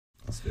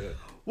Let's do it.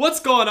 What's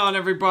going on,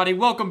 everybody?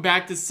 Welcome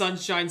back to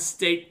Sunshine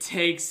State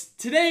Takes.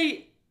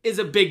 Today is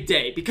a big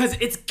day because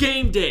it's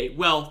game day.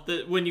 Well,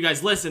 when you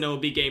guys listen, it will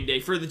be game day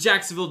for the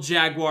Jacksonville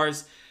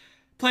Jaguars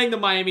playing the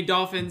Miami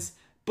Dolphins.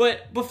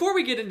 But before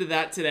we get into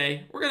that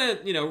today, we're going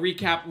to,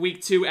 recap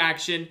week 2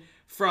 action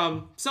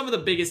from some of the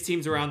biggest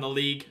teams around the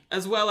league,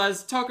 as well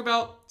as talk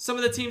about some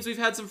of the teams we've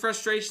had some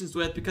frustrations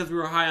with because we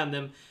were high on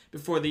them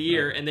before the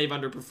year and they've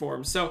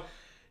underperformed. So,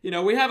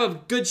 we have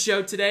a good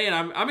show today, and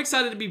I'm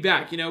excited to be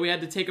back. We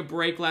had to take a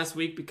break last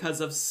week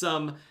because of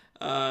some,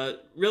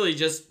 really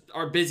just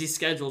our busy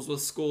schedules with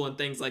school and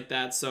things like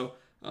that. So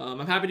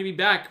I'm happy to be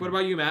back. What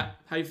about you, Matt?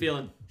 How you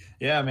feeling?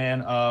 Yeah, man.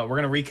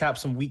 We're going to recap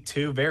some week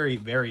 2. Very,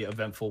 very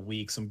eventful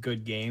week. Some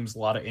good games, a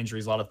lot of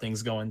injuries, a lot of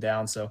things going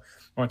down. So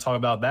we're going to talk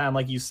about that. And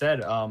like you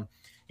said,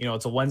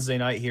 it's a Wednesday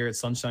night here at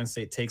Sunshine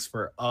State Takes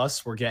for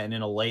us. We're getting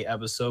in a late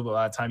episode, but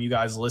by the time you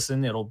guys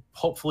listen, it'll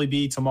hopefully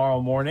be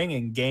tomorrow morning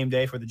and game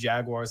day for the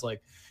Jaguars,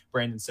 like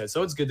Brandon said.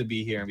 So it's good to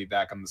be here and be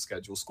back on the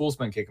schedule. School's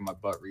been kicking my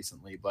butt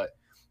recently, but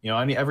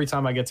every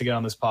time I get to get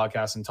on this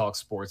podcast and talk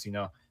sports,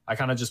 I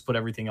kind of just put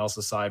everything else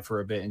aside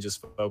for a bit and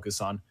just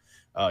focus on,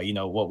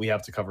 what we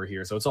have to cover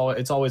here. So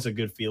it's always a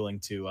good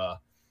feeling to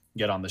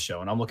get on the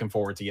show, and I'm looking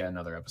forward to yet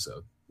another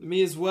episode.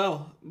 Me as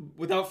well.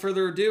 Without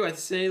further ado, I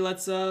say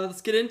let's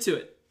get into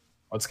it.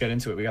 Let's get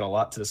into it. We got a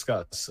lot to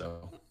discuss.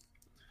 So,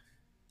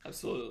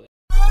 absolutely.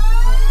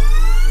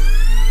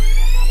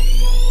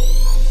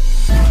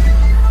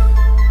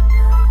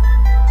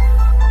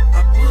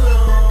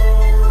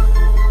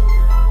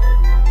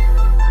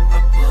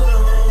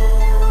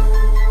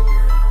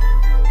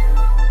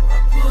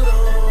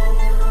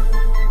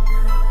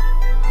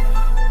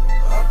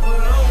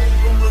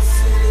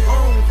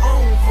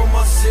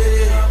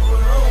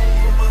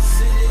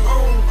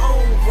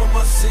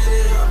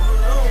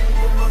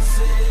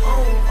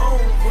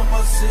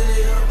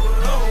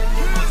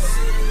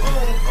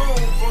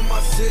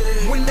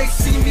 When they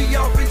see me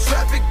off in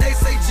traffic, they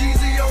say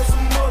Jeezy on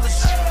some other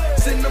shit.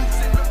 Send them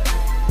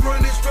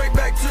running straight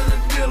back to the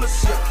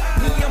dealership.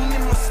 Me, I'm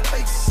in my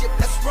spaceship.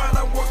 That's right,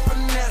 I work for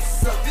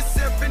NASA. This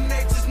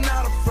FNH is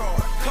not a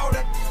fraud. Call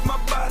that my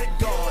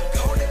bodyguard.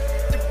 Call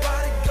that the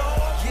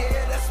bodyguard.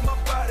 Yeah, that's my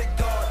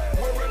bodyguard.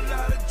 Wear a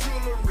lot of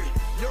jewelry.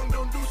 Young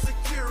don't do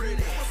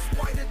security. What's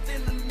whiter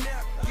than a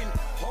napkin?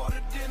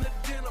 Harder than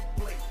a dinner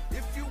plate.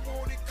 If you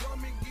want it,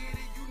 come and get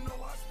it. You know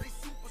I stay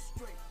super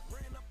straight.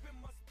 Ran up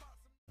in my spot.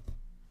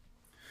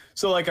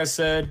 So like I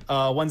said,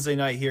 Wednesday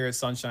night here at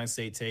Sunshine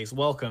State Takes.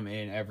 Welcome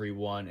in,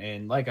 everyone.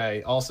 And like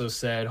I also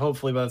said,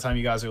 hopefully by the time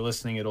you guys are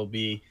listening, it'll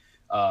be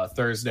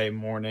Thursday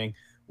morning.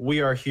 We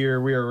are here.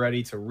 We are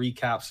ready to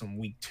recap some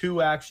week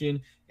 2 action.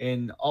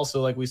 And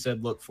also, like we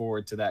said, look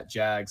forward to that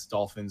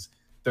Jags-Dolphins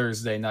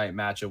Thursday night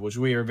matchup, which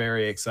we are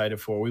very excited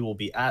for. We will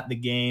be at the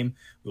game.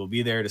 We will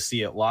be there to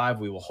see it live.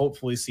 We will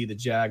hopefully see the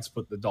Jags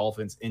put the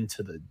Dolphins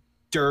into the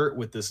dirt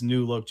with this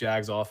new look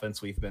Jags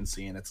offense we've been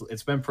seeing.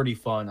 It's been pretty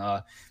fun.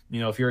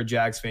 If you're a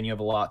Jags fan, you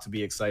have a lot to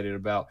be excited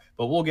about,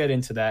 but we'll get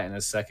into that in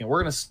a second.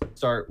 We're going to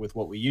start with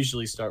what we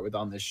usually start with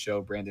on this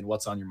show. Brandon,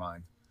 what's on your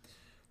mind?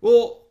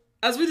 Well,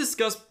 as we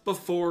discussed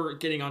before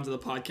getting onto the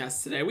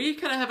podcast today, we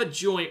kind of have a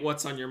joint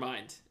what's on your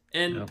mind.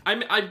 And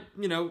I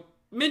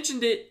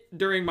mentioned it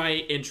during my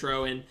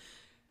intro, and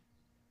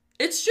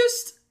it's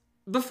just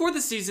before the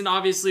season,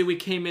 obviously we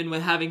came in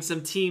with having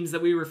some teams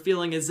that we were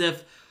feeling as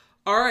if,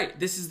 all right,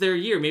 this is their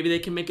year. Maybe they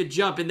can make a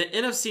jump. In the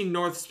NFC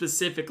North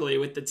specifically,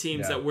 with the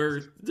teams that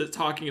we're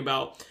talking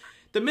about,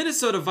 the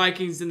Minnesota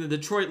Vikings and the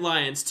Detroit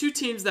Lions, 2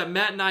 teams that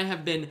Matt and I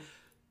have been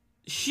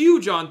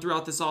huge on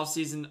throughout this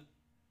offseason,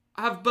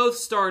 have both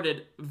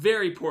started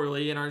very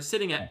poorly and are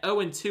sitting at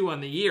 0-2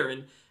 on the year.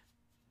 And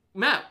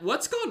Matt,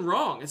 what's gone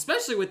wrong,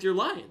 especially with your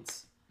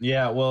Lions?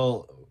 Yeah,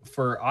 well,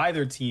 for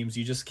either teams,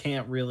 you just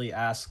can't really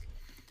ask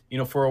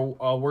for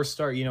a worse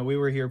start. We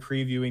were here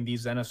previewing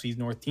these NFC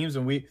North teams,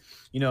 and we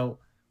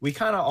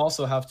kind of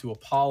also have to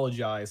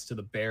apologize to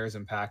the Bears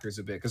and Packers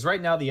a bit, because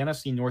right now the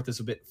NFC North is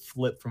a bit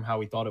flipped from how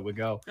we thought it would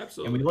go.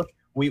 Absolutely. And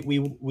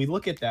we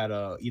look at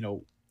that,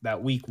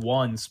 that week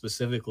 1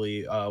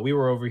 specifically. We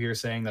were over here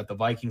saying that the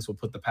Vikings will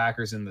put the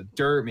Packers in the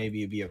dirt. Maybe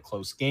it'd be a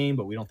close game,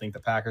 but we don't think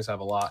the Packers have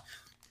a lot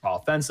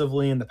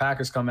offensively. And the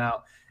Packers come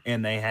out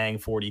and they hang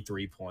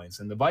 43 points.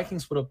 And the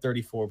Vikings put up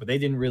 34, but they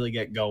didn't really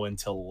get going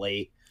till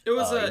late. It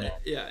was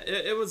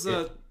it was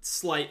a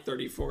slight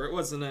 34. It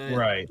wasn't a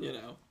right.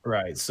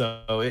 Right.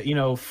 So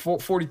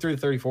 43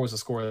 to 34 was the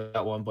score of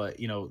that one, but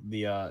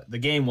the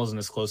game wasn't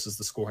as close as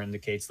the score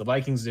indicates. The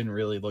Vikings didn't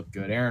really look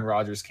good. Aaron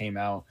Rodgers came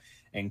out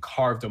and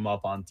carved them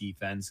up on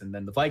defense, and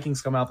then the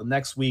Vikings come out the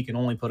next week and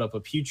only put up a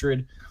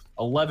putrid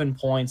 11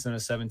 points and a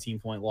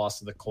 17-point loss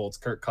to the Colts.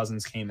 Kirk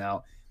Cousins came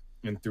out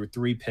and threw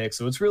 3 picks.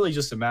 So it's really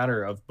just a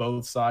matter of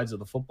both sides of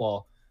the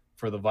football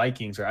for the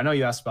Vikings. I know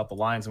you asked about the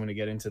Lions. I'm going to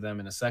get into them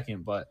in a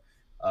second, but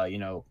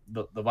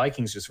the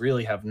Vikings just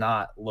really have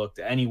not looked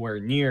anywhere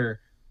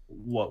near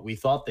what we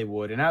thought they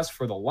would. And as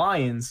for the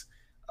Lions,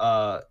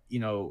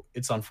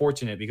 it's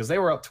unfortunate because they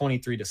were up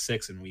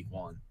 23-6 in week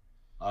 1.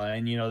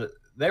 And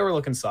they were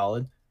looking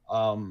solid.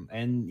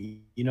 And,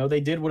 you know,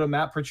 they did what a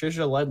Matt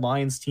Patricia-led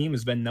Lions team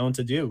has been known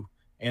to do,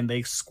 and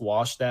they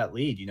squashed that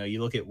lead. You know, you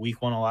look at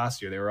week 1 of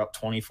last year, they were up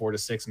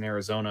 24-6 in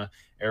Arizona.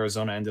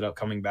 Arizona ended up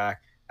coming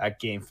back. That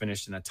game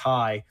finished in a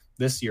tie.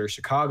 This year,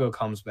 Chicago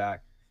comes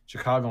back.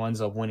 Chicago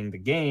ends up winning the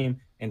game.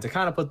 And to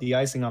kind of put the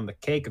icing on the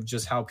cake of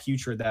just how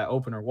putrid that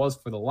opener was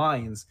for the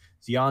Lions,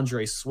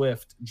 DeAndre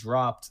Swift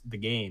dropped the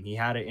game. He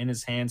had it in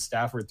his hand.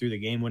 Stafford threw the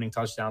game-winning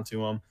touchdown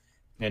to him.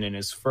 And in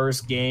his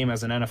first game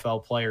as an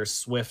NFL player,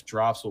 Swift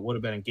drops what would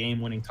have been a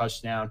game-winning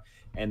touchdown.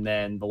 And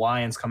then the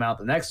Lions come out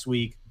the next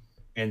week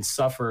and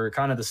suffer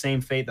kind of the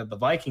same fate that the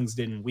Vikings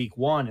did in week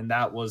 1, and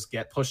that was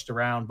get pushed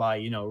around by,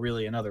 you know,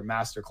 really another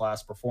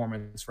masterclass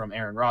performance from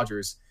Aaron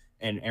Rodgers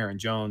and Aaron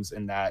Jones,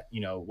 and that,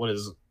 you know, what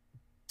is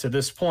to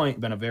this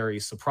point been a very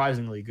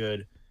surprisingly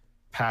good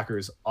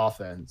Packers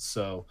offense.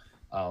 So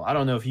I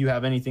don't know if you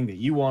have anything that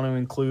you want to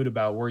include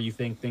about where you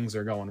think things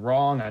are going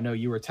wrong. I know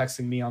you were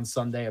texting me on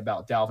Sunday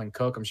about Dalvin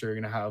Cook. I'm sure you're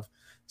going to have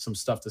some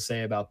stuff to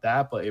say about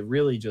that, but it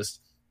really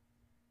just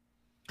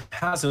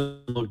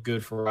hasn't looked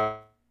good for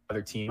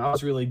either team. I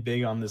was really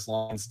big on this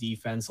Lions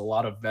defense, a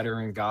lot of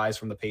veteran guys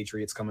from the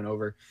Patriots coming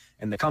over,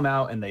 and they come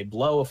out and they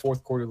blow a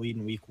fourth quarter lead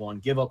in week 1,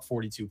 give up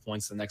 42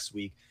 points the next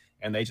week,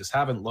 and they just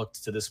haven't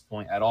looked to this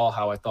point at all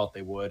how I thought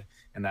they would,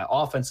 and that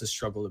offense has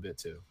struggled a bit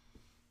too.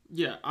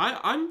 Yeah,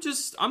 I'm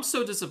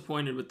so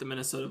disappointed with the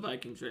Minnesota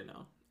Vikings right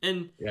now.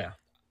 And yeah,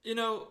 you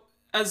know,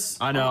 as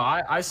I know,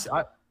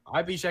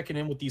 I be checking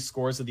in with these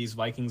scores of these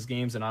Vikings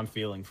games, and I'm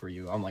feeling for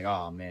you. I'm like,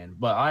 oh man,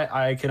 but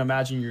I can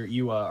imagine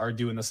you are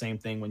doing the same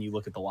thing when you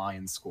look at the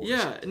Lions scores.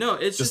 Yeah, no,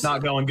 it's just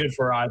not going good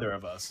for either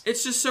of us.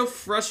 It's just so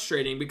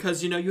frustrating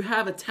because, you know, you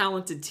have a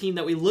talented team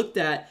that we looked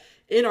at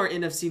in our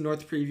NFC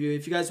North preview.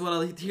 If you guys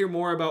want to hear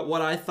more about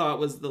what I thought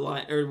was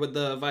what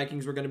the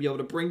Vikings were going to be able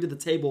to bring to the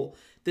table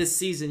this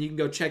season, you can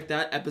go check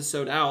that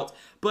episode out.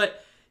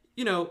 But,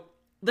 you know,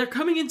 they're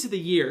coming into the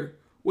year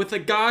with a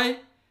guy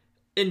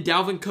in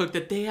Dalvin Cook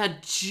that they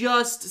had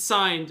just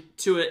signed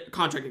to a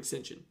contract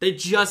extension. They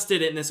just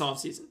did it in this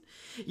offseason.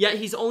 Yet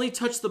he's only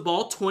touched the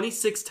ball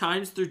 26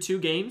 times through 2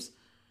 games.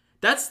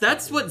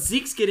 That's what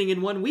Zeke's getting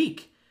in 1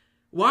 week.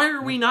 Why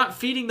are we not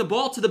feeding the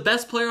ball to the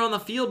best player on the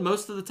field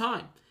most of the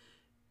time?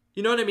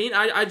 You know what I mean?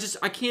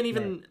 I can't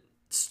even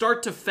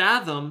start to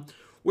fathom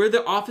where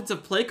the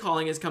offensive play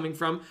calling is coming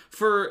from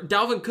for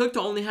Dalvin Cook to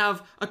only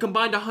have a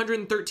combined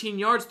 113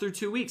 yards through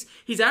 2 weeks.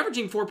 He's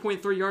averaging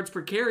 4.3 yards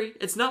per carry.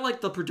 It's not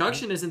like the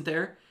production isn't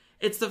there.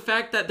 It's the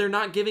fact that they're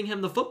not giving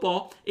him the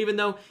football, even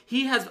though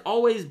he has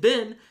always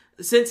been,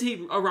 since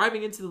he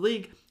arriving into the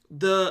league,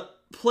 the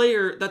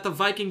player that the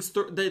Vikings,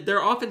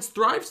 their offense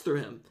thrives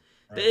through him.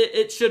 Right.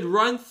 It should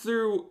run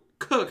through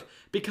Cook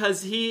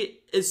because he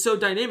is so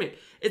dynamic.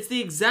 It's the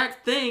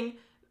exact thing.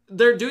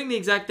 They're doing the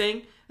exact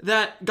thing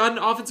that got an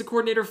offensive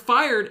coordinator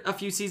fired a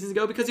few seasons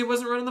ago because he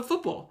wasn't running the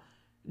football.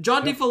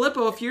 John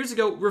DeFilippo a few years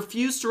ago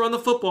refused to run the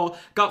football,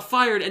 got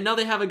fired, and now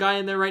they have a guy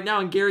in there right now,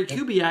 and Gary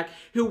Kubiak,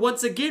 who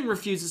once again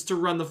refuses to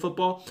run the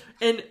football.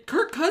 And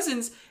Kirk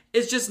Cousins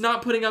is just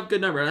not putting up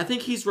good numbers. I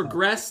think he's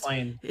regressed.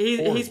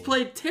 He's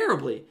played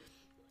terribly.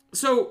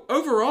 So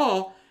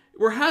overall,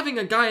 we're having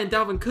a guy in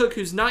Dalvin Cook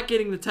who's not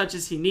getting the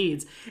touches he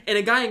needs, and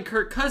a guy in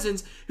Kirk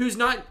Cousins who's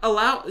not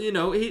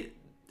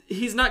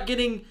he's not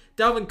getting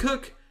Dalvin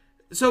Cook.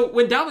 So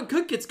when Dalvin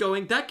Cook gets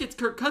going, that gets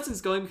Kirk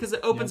Cousins going because it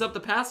opens up the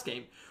pass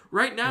game.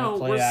 Right now,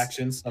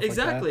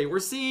 we're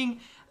seeing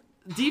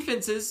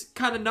defenses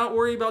kind of not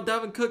worry about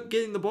Dalvin Cook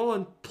getting the ball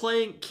and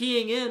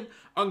keying in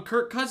on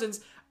Kirk Cousins,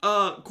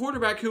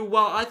 quarterback who,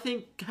 while I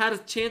think had a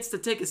chance to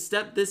take a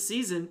step this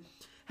season,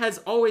 has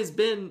always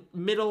been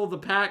middle of the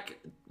pack.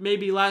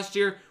 Maybe last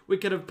year we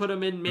could have put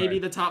him in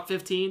the top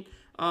 15.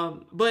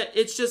 But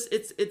it's just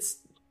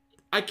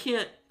I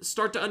can't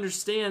start to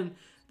understand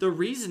the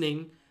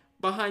reasoning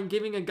behind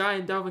giving a guy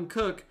in Dalvin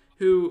Cook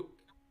who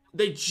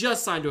they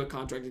just signed to a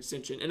contract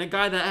extension and a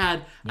guy that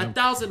had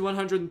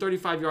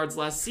 1,135 yards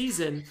last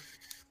season,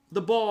 the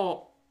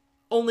ball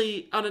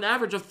only on an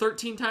average of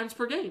 13 times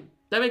per game.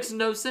 That makes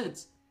no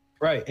sense.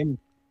 Right. And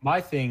my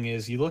thing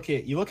is you look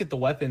at the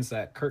weapons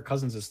that Kirk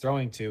Cousins is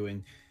throwing to,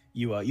 and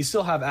you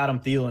still have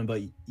Adam Thielen,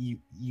 but you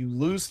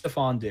lose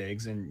Stephon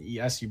Diggs, and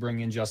yes, you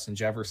bring in Justin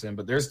Jefferson,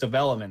 but there's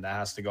development that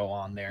has to go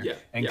on there.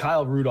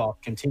 Kyle Rudolph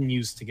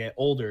continues to get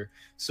older.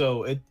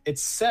 So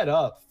it's set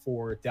up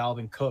for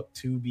Dalvin Cook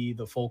to be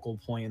the focal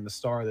point and the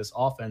star of this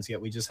offense,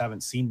 yet we just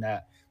haven't seen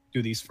that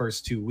through these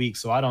first 2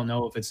 weeks. So I don't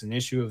know if it's an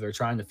issue if they're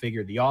trying to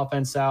figure the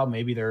offense out.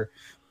 Maybe they're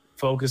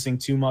focusing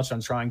too much on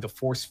trying to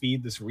force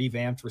feed this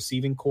revamped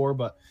receiving core,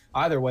 but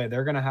either way,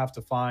 they're going to have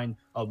to find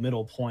a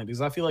middle point because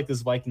I feel like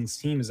this Vikings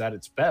team is at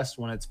its best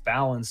when it's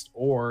balanced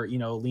or,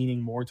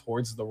 leaning more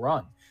towards the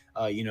run.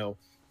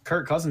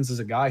 Kirk Cousins is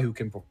a guy who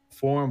can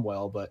perform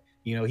well, but,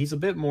 he's a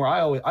bit more,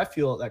 I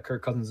feel that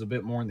Kirk Cousins is a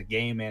bit more in the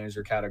game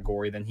manager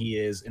category than he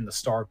is in the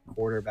star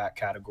quarterback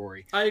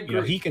category. I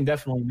agree. He can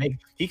definitely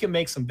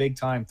make some big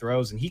time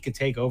throws and he can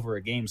take over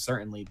a game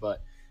certainly,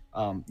 but,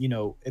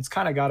 it's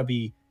kind of got to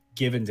be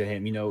given to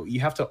him. You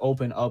have to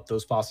open up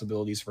those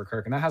possibilities for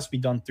Kirk, and that has to be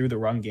done through the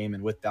run game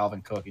and with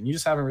Dalvin Cook, and you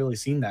just haven't really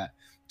seen that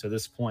to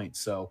this point.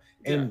 So,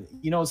 and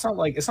it's not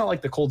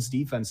like the Colts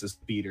defense is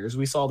beaters.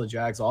 We saw the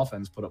Jags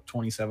offense put up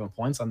 27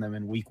 points on them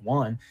in week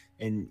 1,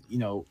 and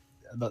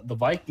the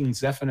Vikings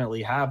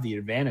definitely have the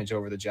advantage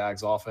over the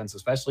Jags offense,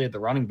 especially at the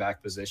running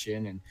back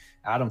position. And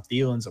Adam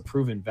Thielen's a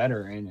proven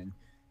veteran, and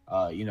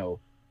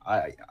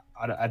I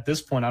at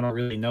this point I don't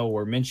really know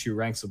where Minshew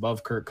ranks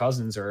above Kirk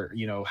Cousins, or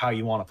how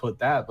you want to put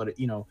that, but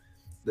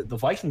the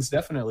Vikings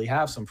definitely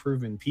have some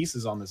proven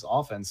pieces on this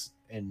offense,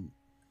 and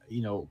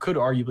could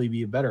arguably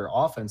be a better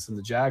offense than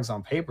the Jags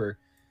on paper.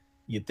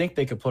 You'd think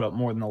they could put up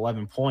more than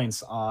 11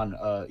 points on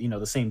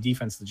the same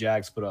defense the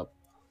Jags put up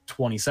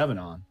 27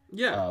 on.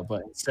 Yeah.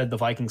 But instead the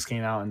Vikings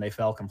came out and they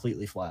fell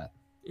completely flat.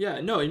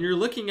 Yeah, no, and you're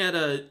looking at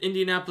a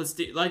Indianapolis,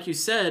 like you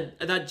said,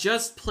 that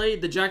just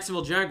played the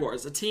Jacksonville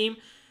Jaguars, a team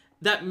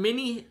that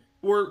many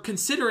were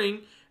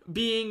considering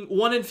being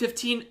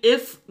 1-15,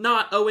 if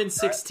not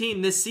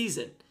 0-16 this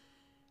season.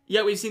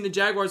 Yet we've seen the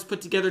Jaguars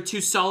put together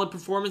 2 solid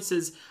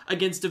performances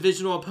against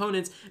divisional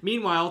opponents.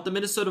 Meanwhile, the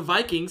Minnesota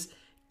Vikings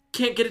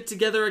can't get it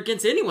together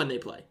against anyone they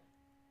play.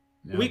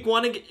 Yeah. Week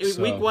one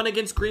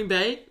against Green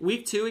Bay,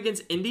 week 2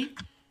 against Indy,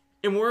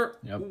 and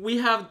we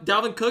have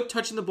Dalvin Cook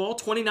touching the ball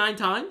 29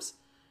 times.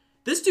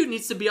 This dude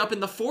needs to be up in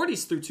the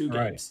 40s through 2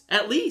 games,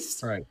 at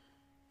least. Right.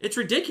 It's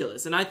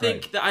ridiculous, and I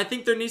think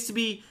there needs to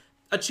be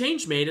a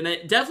change made, and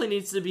it definitely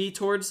needs to be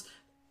towards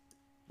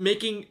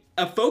making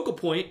a focal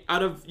point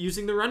out of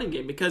using the running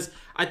game, because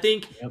I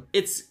think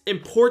it's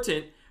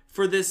important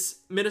for this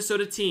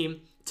Minnesota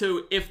team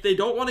to, if they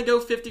don't want to go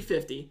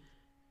 50-50,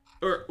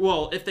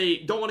 if they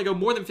don't want to go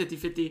more than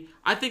 50-50,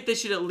 I think they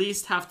should at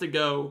least have to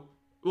go,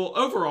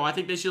 overall, I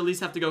think they should at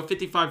least have to go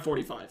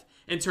 55-45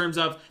 in terms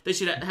of they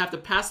should have to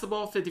pass the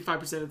ball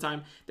 55% of the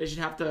time. They should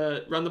have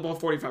to run the ball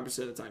 45%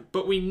 of the time.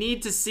 But we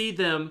need to see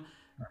them.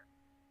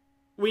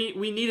 We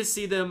need to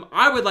see them.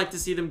 I would like to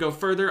see them go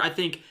further. I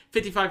think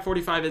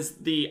 55-45 is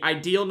the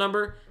ideal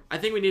number. I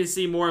think we need to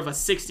see more of a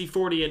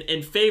 60-40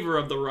 in favor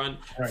of the run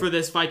for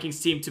this Vikings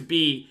team to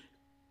be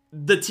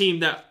the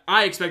team that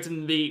I expected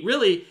them to be.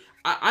 Really,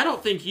 I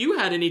don't think you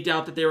had any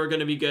doubt that they were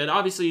going to be good.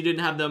 Obviously, you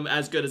didn't have them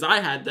as good as I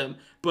had them,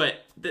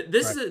 but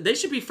they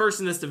should be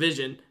first in this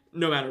division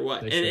no matter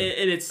what. And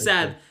it's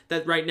sad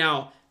that right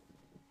now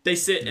they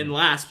sit in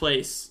last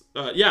place.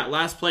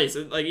 Last place.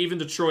 Like, even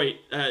Detroit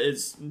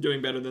is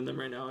doing better than them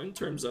right now in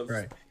terms of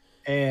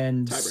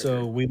And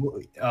so we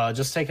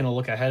just taking a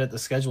look ahead at the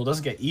schedule,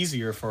 doesn't get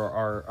easier for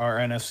our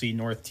NFC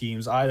North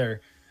teams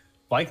either.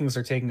 Vikings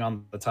are taking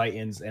on the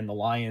Titans, and the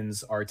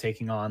Lions are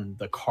taking on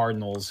the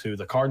Cardinals, who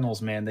the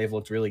Cardinals, man, they've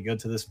looked really good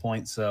to this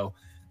point. So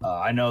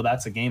I know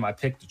that's a game I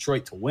picked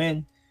Detroit to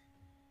win.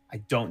 I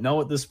don't know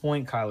at this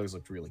point. Kyler's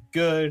looked really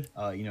good.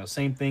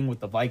 Same thing with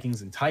the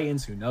Vikings and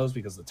Titans. Who knows?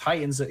 Because the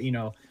Titans,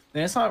 and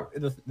it's not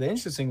the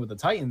interesting with the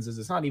Titans is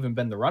it's not even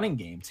been the running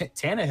game.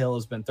 Tannehill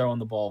has been throwing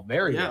the ball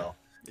very well.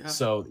 Yeah.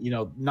 So,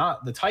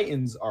 not the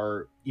Titans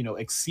are,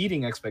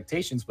 exceeding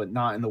expectations, but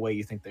not in the way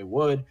you think they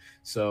would.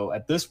 So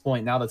at this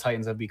point, now the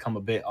Titans have become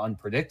a bit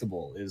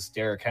unpredictable. Is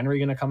Derrick Henry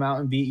going to come out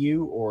and beat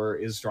you, or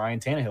is Ryan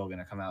Tannehill going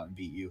to come out and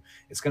beat you?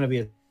 It's going to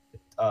be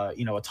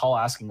a tall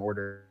asking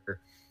order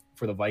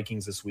for the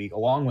Vikings this week,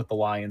 along with the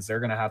Lions. They're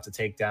going to have to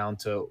take down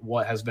to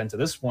what has been to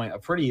this point a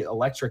pretty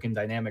electric and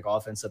dynamic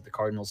offense that the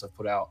Cardinals have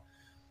put out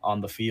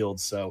on the field.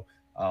 So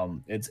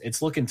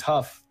it's looking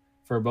tough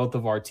for both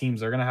of our teams.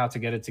 They're going to have to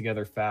get it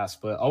together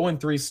fast, but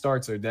 0-3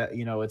 starts are that,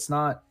 it's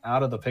not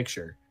out of the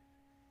picture,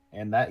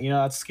 and that,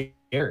 that's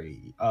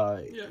scary.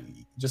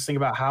 Just think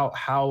about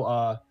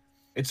how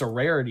it's a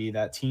rarity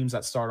that teams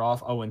that start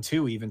off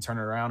 0-2 even turn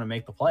it around and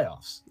make the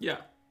playoffs. Yeah.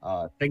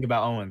 Think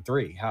about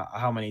 0-3,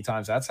 how many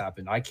times that's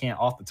happened. I can't,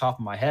 off the top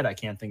of my head, I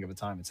can't think of a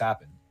time it's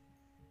happened.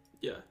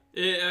 Yeah.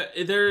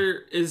 There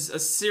is a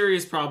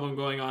serious problem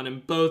going on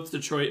in both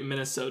Detroit and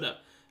Minnesota.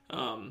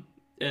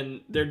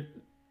 And there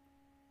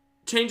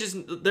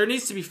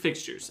needs to be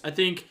fixtures. I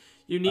think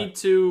you need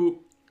to,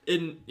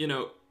 in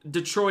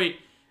Detroit,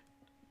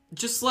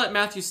 just let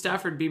Matthew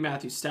Stafford be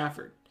Matthew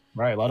Stafford.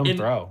 Right, let him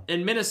throw.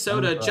 In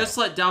Minnesota, just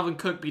let Dalvin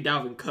Cook be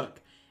Dalvin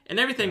Cook. And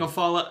everything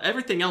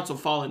else will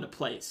fall into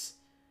place.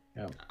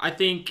 Yeah. I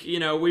think,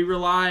 we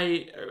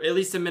rely, at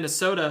least in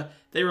Minnesota,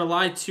 they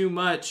rely too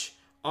much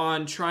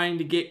on trying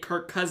to get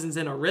Kirk Cousins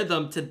in a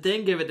rhythm to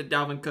then give it to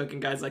Dalvin Cook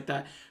and guys like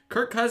that.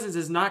 Kirk Cousins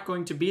is not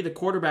going to be the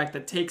quarterback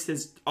that takes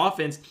his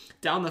offense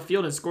down the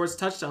field and scores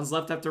touchdowns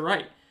left after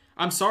right.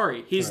 I'm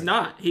sorry. He's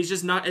not. He's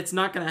just not. It's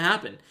not going to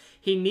happen.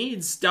 He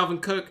needs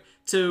Dalvin Cook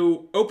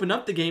to open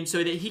up the game so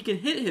that he can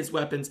hit his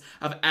weapons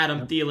of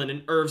Adam Thielen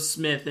and Irv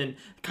Smith and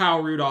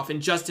Kyle Rudolph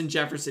and Justin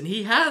Jefferson.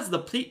 He has the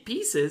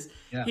pieces.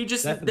 Yeah, he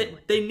just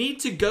they need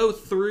to go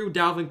through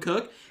Dalvin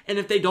Cook, and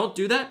if they don't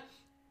do that,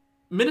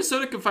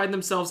 Minnesota can find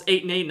themselves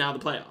 8-8 now in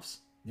the playoffs.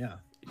 Yeah,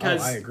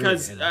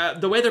 because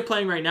the way they're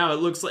playing right now, it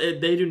looks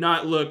like they do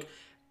not look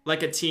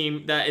like a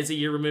team that is a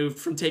year removed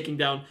from taking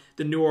down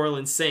the New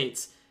Orleans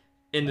Saints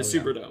in the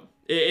Superdome.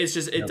 It's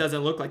just it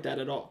doesn't look like that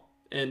at all,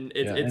 and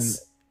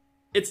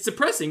it's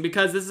depressing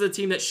because this is a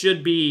team that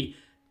should be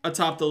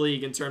atop the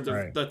league in terms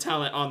of the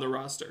talent on the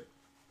roster.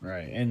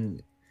 Right,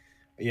 and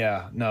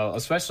Yeah, no,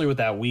 especially with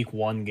that week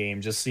 1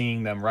 game, just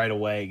seeing them right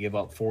away give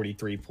up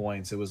 43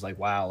 points. It was like,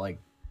 wow, like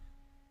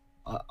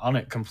on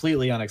it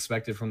completely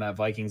unexpected from that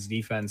Vikings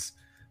defense.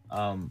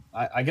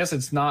 I guess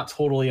it's not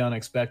totally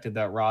unexpected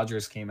that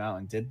Rodgers came out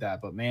and did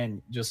that, but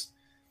man, just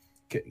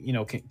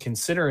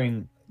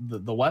considering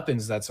the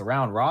weapons that's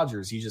around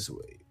Rodgers,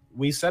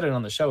 we said it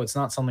on the show. It's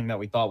not something that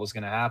we thought was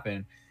going to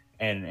happen.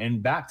 And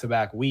in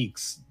back-to-back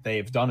weeks,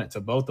 they've done it to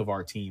both of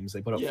our teams.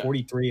 They put up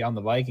 43 on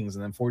the Vikings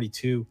and then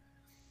 42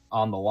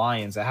 on the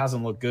Lions. It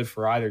hasn't looked good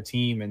for either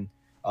team. And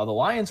the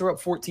Lions were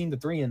up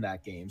 14-3 in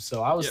that game.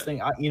 So I was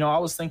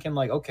thinking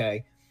like,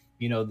 okay,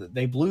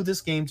 they blew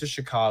this game to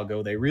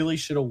Chicago. They really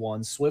should have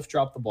won. Swift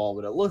dropped the ball,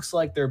 but it looks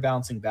like they're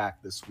bouncing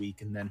back this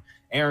week. And then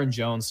Aaron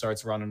Jones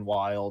starts running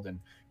wild and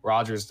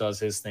Rodgers does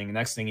his thing.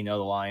 Next thing you know,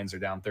 the Lions are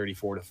down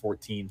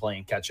 34-14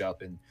 playing catch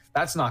up. And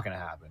that's not going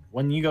to happen.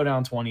 When you go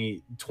down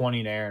 20 to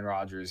Aaron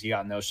Rodgers, you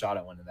got no shot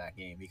at winning that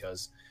game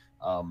because,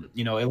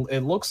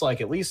 it looks like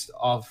at least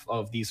off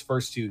of these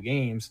first 2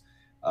 games,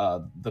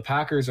 the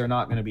Packers are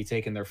not going to be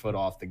taking their foot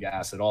off the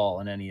gas at all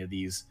in any of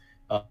these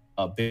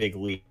big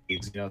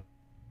leagues.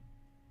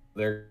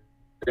 They're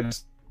going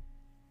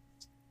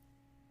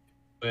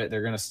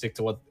to stick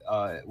to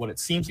what it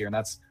seems here, and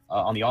that's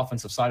on the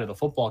offensive side of the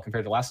football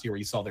compared to last year where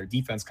you saw their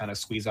defense kind of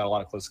squeeze out a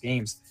lot of close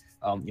games.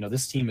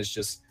 This team has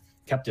just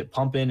kept it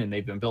pumping, and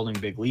they've been building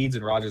big leads,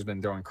 and Rodgers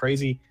been throwing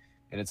crazy,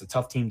 and it's a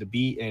tough team to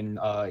beat, and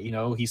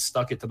he's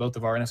stuck it to both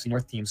of our NFC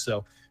North teams.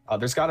 So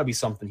there's got to be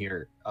something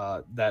here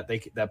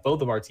that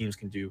both of our teams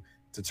can do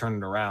to turn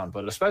it around.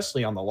 But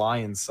especially on the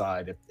Lions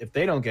side, if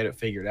they don't get it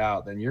figured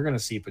out, then you're going to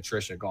see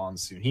Patricia gone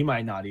soon. He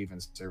might not even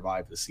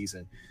survive the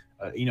season,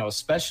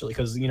 especially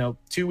because,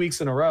 2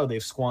 weeks in a row,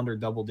 they've squandered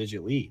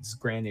double-digit leads.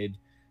 Granted,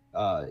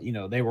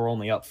 they were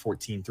only up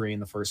 14-3 in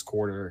the first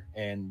quarter,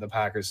 and the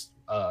Packers,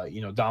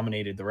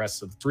 dominated the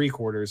rest of the 3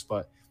 quarters.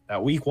 But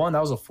that week 1,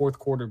 that was a fourth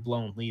quarter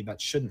blown lead. That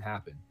shouldn't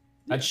happen.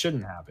 That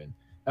shouldn't happen.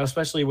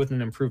 Especially with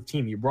an improved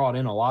team. You brought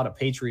in a lot of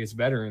Patriots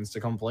veterans to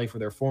come play for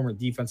their former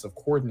defensive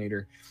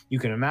coordinator. You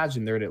can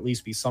imagine there'd at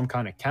least be some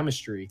kind of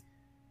chemistry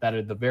that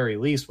at the very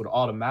least would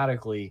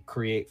automatically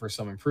create for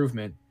some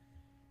improvement.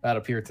 That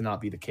appeared to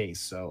not be the case.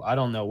 So I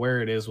don't know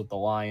where it is with the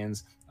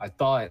Lions. I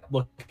thought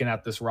looking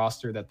at this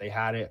roster that they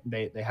had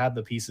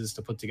the pieces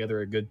to put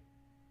together a good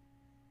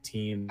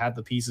team, had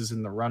the pieces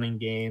in the running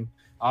game.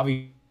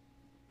 Obviously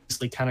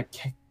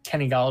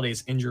Kenny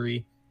Galladay's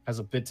injury has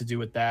a bit to do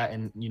with that,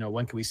 and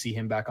when can we see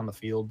him back on the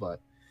field? But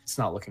it's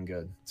not looking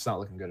good. It's not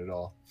looking good at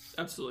all.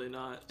 Absolutely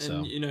not.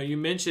 And you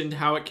mentioned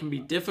how it can be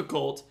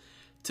difficult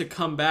to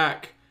come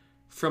back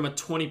from a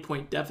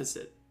 20-point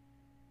deficit.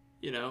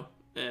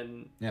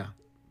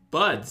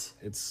 But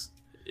it's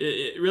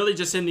really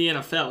just in the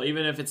NFL,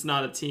 even if it's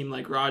not a team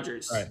like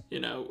Rodgers, right.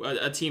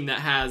 A team that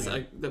has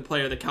the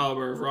player the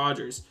caliber of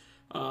Rodgers.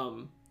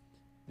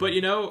 But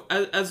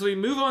as we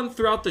move on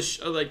throughout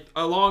the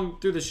along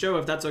through the show,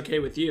 if that's okay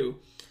with you.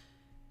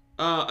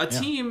 A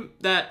team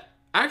that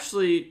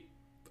actually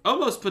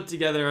almost put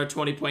together a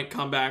 20-point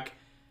comeback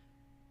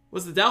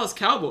was the Dallas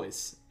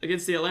Cowboys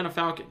against the Atlanta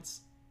Falcons.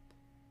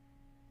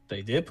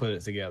 They did put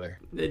it together.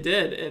 They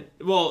did.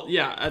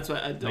 That's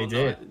what I don't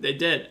know. They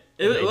did.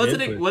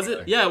 It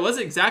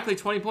wasn't exactly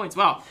 20 points.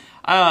 Wow.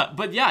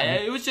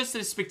 It was just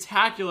a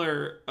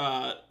spectacular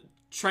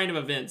train of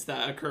events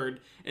that occurred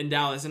in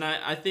Dallas, and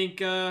I think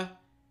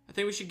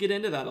we should get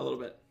into that a little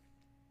bit.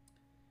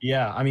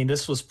 Yeah, I mean,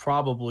 this was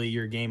probably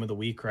your game of the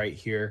week right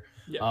here.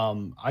 Yeah.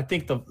 I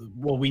think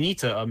what we need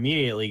to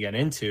immediately get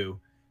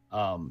into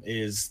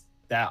is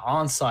that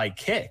onside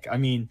kick. I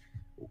mean,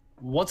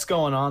 what's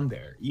going on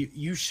there?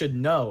 You should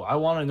know. I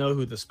want to know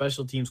who the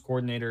special teams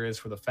coordinator is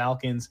for the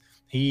Falcons.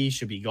 He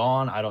should be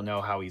gone. I don't know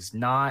how he's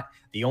not.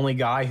 The only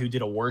guy who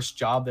did a worse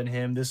job than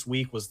him this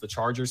week was the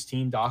Chargers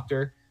team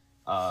doctor.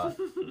 I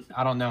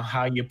don't know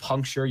how you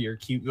puncture your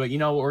cute, but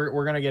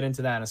we're going to get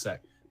into that in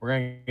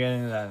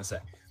a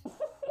sec.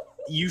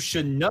 You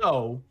should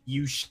know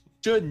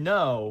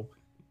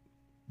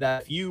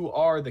that if you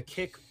are the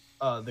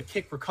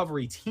kick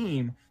recovery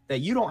team, that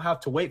you don't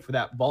have to wait for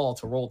that ball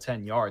to roll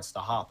 10 yards to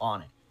hop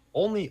on it.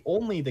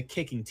 Only the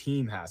kicking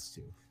team has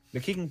to. The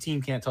kicking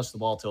team can't touch the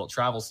ball till it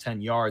travels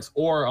 10 yards,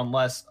 or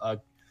unless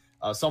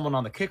someone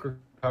on the kick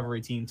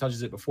recovery team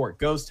touches it before it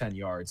goes 10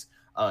 yards.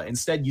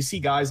 Instead, you see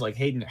guys like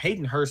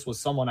Hayden Hurst was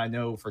someone I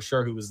know for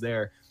sure who was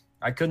there.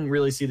 I couldn't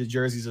really see the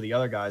jerseys of the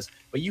other guys,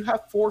 but you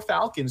have 4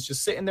 Falcons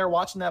just sitting there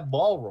watching that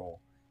ball roll.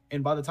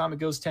 And by the time it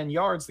goes 10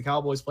 yards, the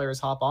Cowboys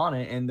players hop on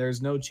it, and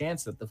there's no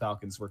chance that the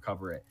Falcons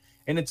recover it.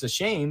 And it's a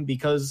shame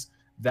because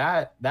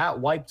that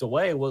wiped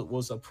away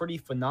was a pretty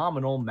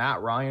phenomenal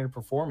Matt Ryan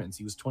performance.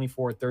 He was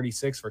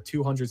 24-36 for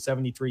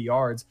 273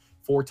 yards,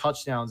 4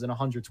 touchdowns, and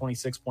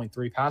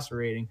 126.3 passer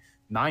rating,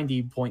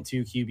 90.2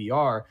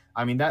 QBR.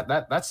 I mean,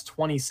 that's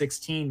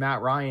 2016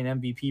 Matt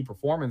Ryan MVP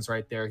performance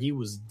right there. He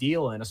was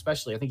dealing,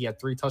 especially I think he had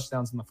 3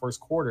 touchdowns in the first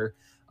quarter.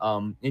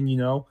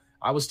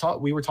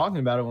 We were talking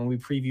about it when we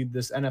previewed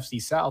this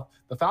NFC South.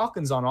 The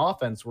Falcons on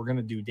offense were going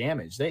to do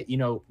damage. They,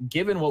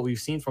 given what we've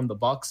seen from the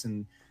Bucs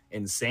and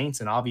and Saints,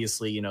 and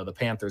obviously, the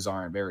Panthers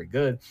aren't very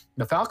good.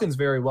 The Falcons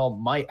very well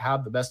might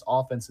have the best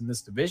offense in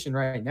this division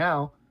right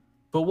now,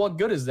 but what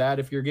good is that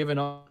if you're giving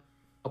up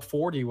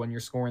 40 when you're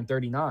scoring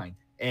 39?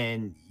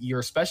 And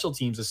your special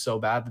teams is so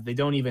bad that they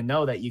don't even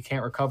know that you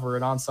can't recover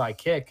an onside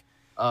kick,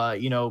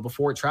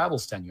 before it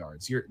travels 10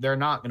 yards. They're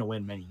not going to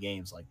win many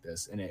games like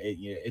this. And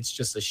it's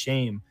just a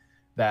shame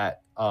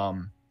that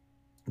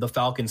the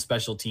Falcons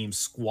special teams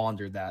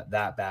squandered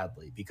that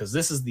badly, because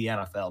this is the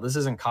NFL. This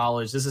isn't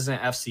college. This isn't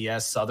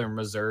FCS, Southern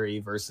Missouri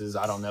versus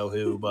I don't know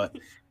who, but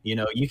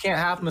you can't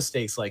have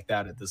mistakes like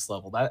that at this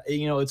level. That,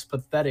 it's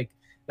pathetic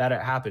that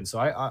it happened. So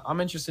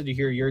I'm interested to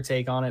hear your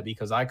take on it,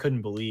 because I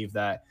couldn't believe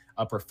that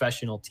a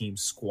professional team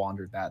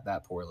squandered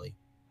that poorly.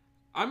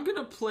 I'm going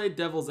to play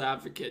devil's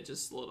advocate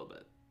just a little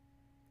bit.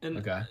 And,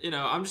 okay.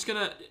 I'm just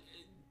going to...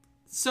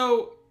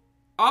 So,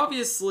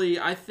 obviously,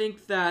 I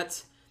think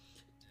that,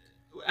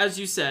 as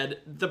you said,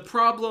 the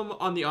problem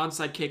on the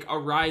onside kick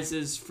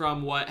arises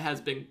from what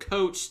has been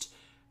coached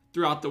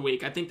throughout the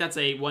week. I think that's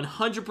a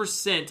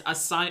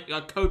 100%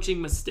 a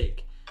coaching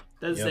mistake.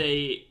 That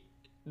is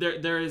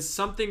there is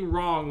something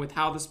wrong with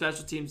how the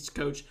special teams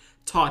coach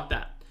taught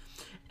that.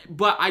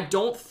 But I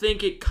don't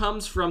think it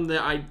comes from the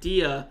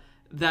idea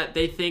that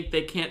they think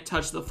they can't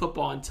touch the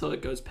football until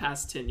it goes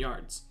past 10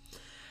 yards.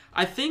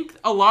 I think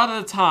a lot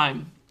of the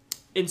time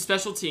in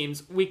special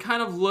teams, we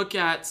kind of look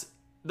at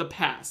the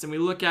past and we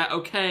look at,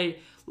 okay,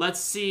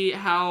 let's see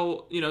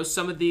how,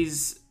 some of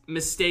these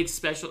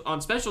mistakes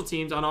on special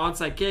teams, on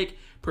onside kick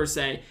per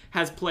se,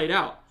 has played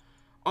out.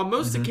 On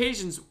most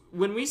occasions,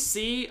 when we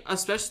see a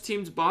special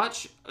teams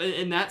botch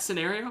in that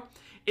scenario,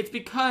 it's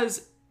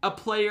because a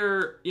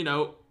player,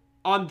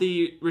 on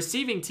the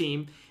receiving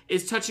team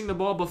is touching the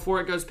ball before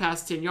it goes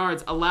past 10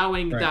 yards,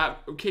 allowing that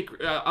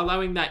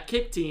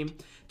kick team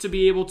to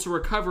be able to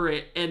recover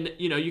it. And,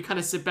 you kind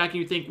of sit back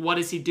and you think, what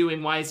is he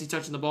doing? Why is he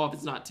touching the ball if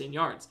it's not 10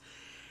 yards?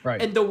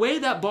 Right. And the way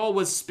that ball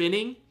was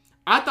spinning,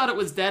 I thought it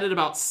was dead at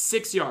about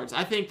 6 yards.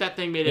 I think that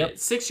thing made it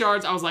 6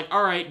 yards. I was like,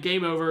 all right,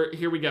 game over.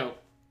 Here we go.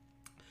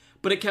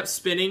 But it kept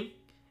spinning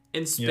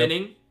and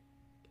spinning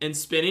and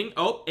spinning.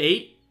 Oh,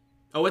 8.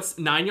 Oh, it's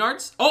 9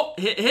 yards. Oh,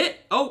 hit.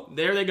 Oh,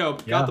 there they go.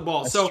 Got the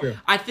ball. So true.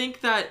 I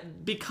think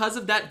that because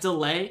of that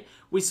delay,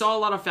 we saw a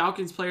lot of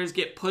Falcons players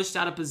get pushed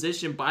out of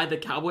position by the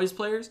Cowboys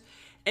players.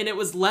 And it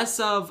was less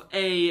of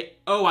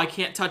I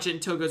can't touch it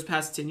until it goes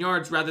past 10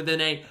 yards, rather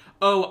than I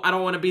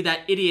don't want to be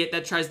that idiot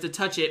that tries to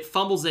touch it,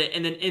 fumbles it,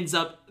 and then ends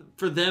up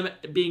for them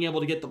being able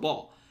to get the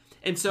ball.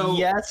 And so...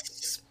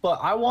 Yes, but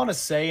I want to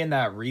say in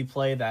that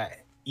replay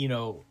that,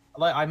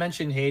 like I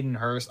mentioned Hayden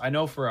Hurst. I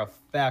know for a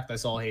fact I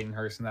saw Hayden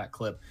Hurst in that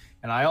clip.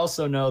 And I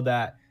also know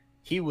that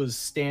he was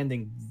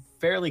standing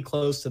fairly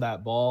close to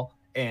that ball,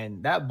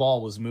 and that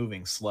ball was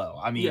moving slow.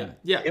 I mean,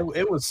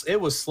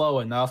 it was slow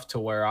enough to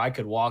where I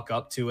could walk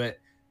up to it,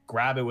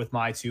 grab it with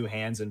my two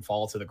hands, and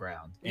fall to the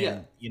ground.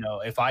 And,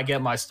 if I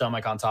get my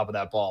stomach on top of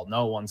that ball,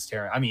 no one's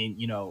tearing. I mean,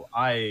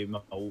 I'm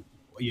a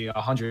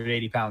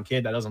 180-pound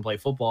kid that doesn't play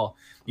football.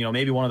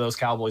 Maybe one of those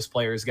Cowboys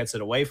players gets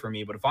it away from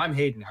me. But if I'm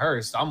Hayden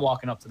Hurst, I'm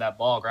walking up to that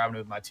ball, grabbing it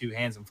with my two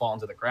hands, and falling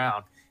to the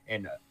ground.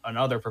 And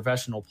another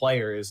professional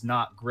player is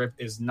not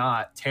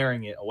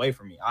tearing it away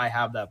from me. I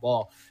have that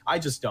ball. I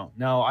just don't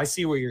know. I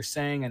see what you're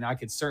saying, and I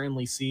could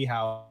certainly see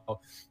how,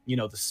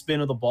 the spin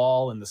of the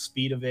ball and the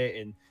speed of it,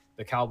 and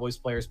the Cowboys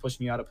players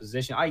pushing you out of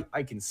position.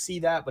 I can see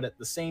that, but at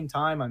the same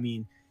time, I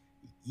mean,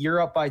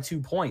 you're up by 2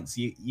 points.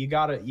 You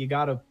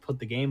gotta put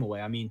the game away.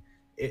 I mean,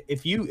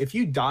 if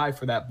you dive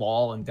for that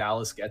ball and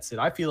Dallas gets it,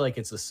 I feel like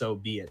it's a so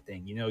be it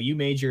thing. You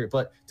made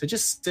but to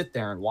just sit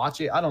there and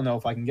watch it, I don't know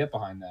if I can get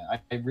behind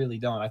that. I really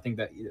don't. I think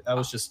that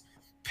was just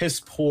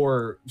piss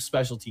poor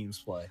special teams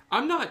play.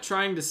 I'm not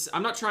trying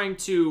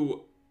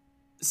to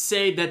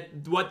say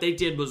that what they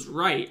did was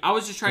right. I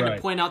was just trying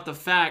to point out the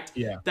fact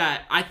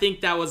that I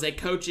think that was the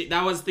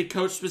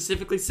coach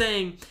specifically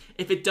saying,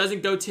 if it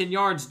doesn't go 10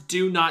 yards,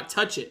 do not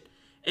touch it.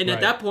 And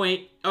at that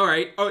point, all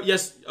right, oh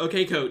yes,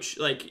 okay, coach.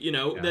 Like,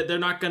 that they're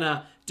not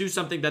gonna do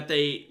something that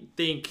they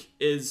think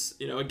is,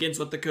 against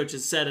what the coach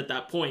has said at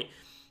that point.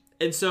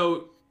 And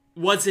so,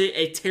 was it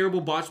a terrible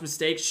botch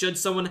mistake? Should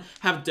someone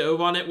have dove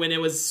on it when it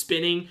was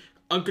spinning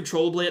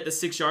uncontrollably at the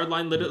 6 yard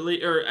line,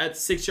 literally, or at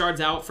 6 yards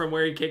out from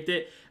where he kicked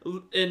it?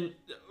 And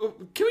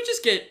can we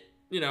just get,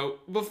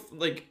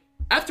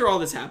 after all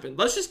this happened,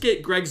 let's just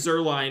get Greg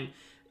Zuerlein.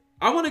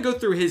 I want to go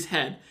through his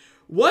head.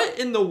 What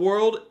in the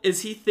world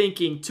is he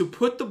thinking to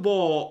put the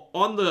ball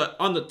on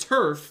the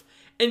turf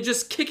and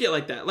just kick it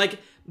like that? Like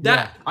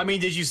that. Yeah. I mean,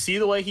 did you see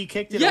the way he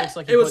kicked it? It looks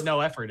like he put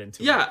no effort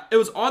into it. Yeah, it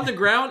was on the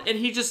ground and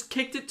he just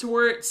kicked it to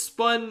where it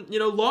spun,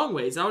 long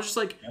ways. And I was just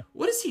like,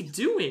 what is he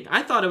doing?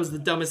 I thought it was the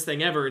dumbest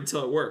thing ever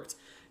until it worked.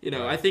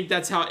 I think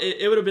that's how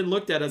it would have been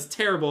looked at as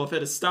terrible if it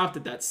had stopped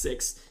at that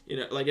 6.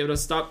 It would have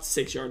stopped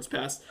 6 yards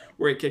past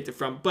where he kicked it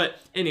from. But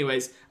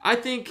anyways, I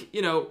think,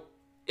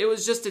 it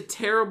was just a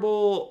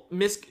terrible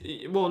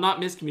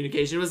not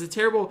miscommunication. It was a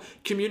terrible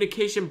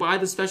communication by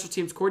the special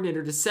teams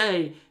coordinator to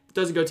say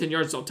doesn't go 10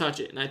 yards, don't touch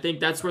it. And I think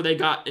that's where they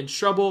got in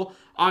trouble.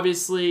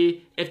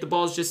 Obviously, if the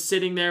ball's just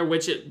sitting there,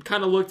 which it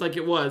kind of looked like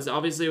it was,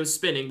 obviously it was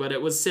spinning, but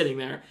it was sitting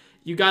there,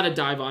 you got to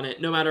dive on it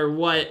no matter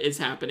what is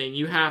happening.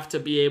 You have to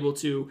be able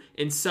to,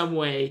 in some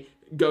way,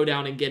 go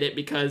down and get it,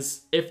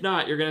 because if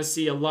not, you're going to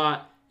see a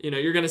lot,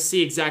 you're going to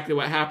see exactly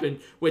what happened,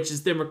 which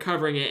is them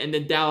recovering it and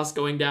then Dallas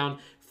going down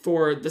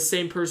for the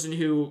same person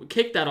who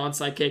kicked that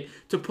onside kick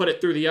to put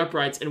it through the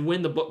uprights and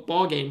win the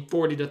ball game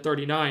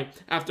 40-39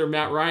 after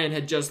Matt Ryan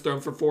had just thrown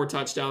for 4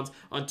 touchdowns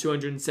on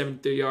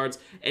 273 yards,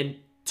 and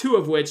 2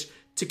 of which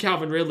to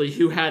Calvin Ridley,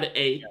 who had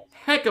a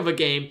heck of a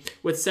game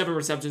with 7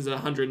 receptions at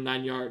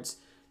 109 yards.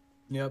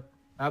 Yep,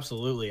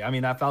 absolutely. I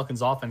mean, that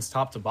Falcons offense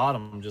top to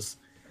bottom just,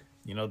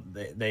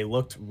 they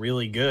looked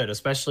really good,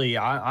 especially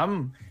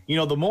I'm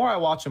the more I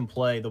watch him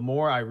play, the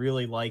more I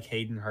really like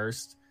Hayden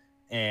Hurst.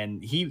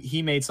 And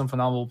he made some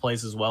phenomenal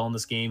plays as well in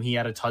this game. He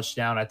had a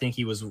touchdown. I think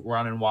he was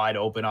running wide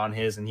open on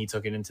his, and he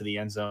took it into the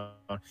end zone.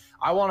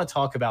 I want to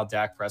talk about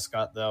Dak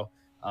Prescott, though.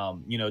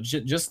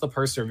 Just the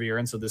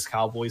perseverance of this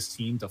Cowboys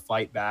team to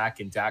fight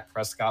back, and Dak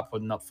Prescott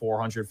putting up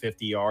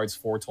 450 yards,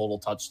 4 total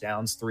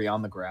touchdowns, 3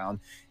 on the ground.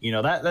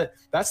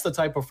 That's the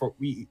type of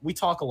we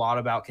talk a lot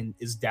about.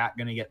 Is Dak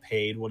going to get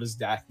paid? What does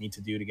Dak need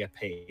to do to get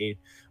paid?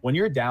 When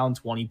you're down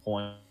 20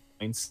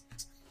 points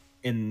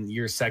in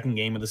your second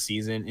game of the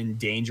season, in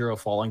danger of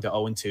falling to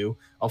 0-2,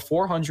 a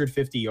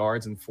 450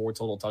 yards and 4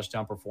 total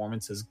touchdown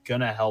performance is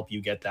going to help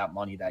you get that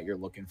money that you're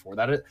looking for.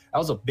 That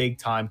was a big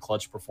time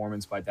clutch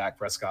performance by Dak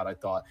Prescott, I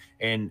thought.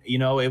 And,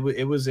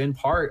 it was in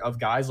part of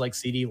guys like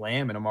CeeDee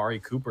Lamb and Amari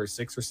Cooper,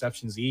 6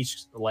 receptions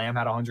each. Lamb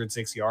had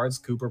 106 yards.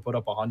 Cooper put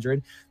up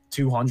 100,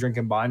 200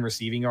 combined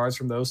receiving yards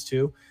from those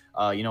two.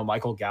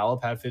 Michael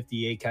Gallup had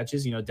 58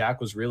 catches.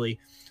 Dak was really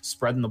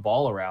spreading the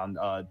ball around.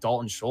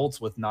 Dalton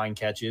Schultz with 9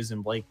 catches,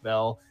 and Blake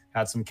Bell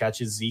had some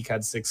catches. Zeke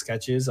had 6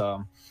 catches.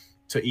 To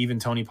even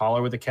Tony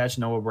Pollard with a catch,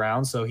 Noah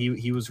Brown. So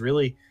he was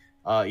really,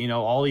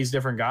 all these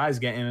different guys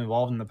getting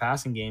involved in the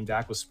passing game.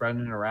 Dak was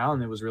spreading it around,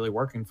 and it was really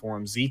working for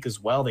him. Zeke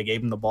as well. They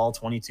gave him the ball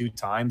 22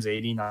 times,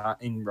 89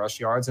 in rush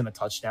yards and a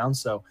touchdown.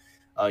 So,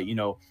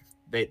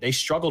 They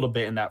struggled a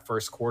bit in that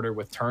first quarter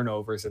with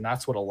turnovers, and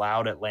that's what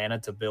allowed Atlanta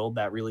to build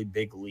that really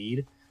big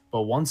lead.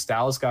 But once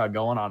Dallas got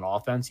going on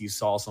offense, you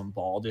saw some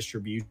ball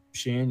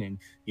distribution, and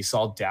you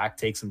saw Dak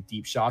take some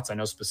deep shots. I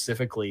know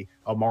specifically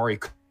Amari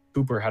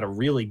Cooper had a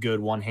really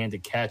good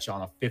one-handed catch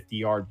on a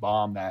 50-yard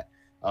bomb that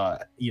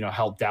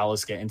helped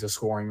Dallas get into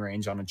scoring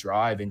range on a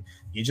drive. And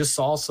you just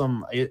saw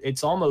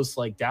it's almost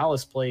like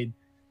Dallas played,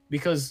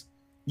 because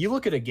you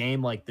look at a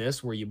game like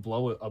this where you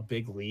blow a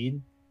big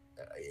lead,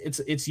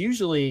 it's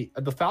usually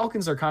the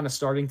Falcons are kind of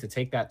starting to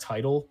take that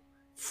title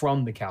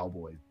from the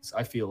Cowboys.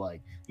 I feel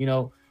like,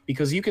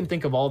 because you can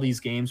think of all these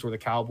games where the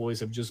Cowboys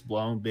have just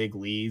blown big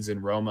leads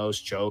and Romo's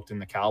choked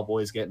and the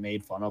Cowboys get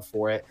made fun of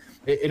for it.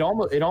 It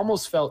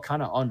almost felt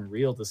kind of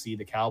unreal to see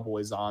the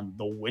Cowboys on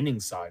the winning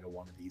side of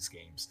one of these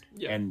games.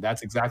 Yeah. And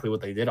that's exactly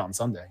what they did on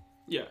Sunday.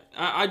 Yeah.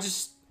 I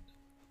just,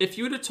 if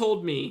you would have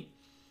told me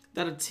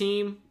that a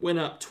team went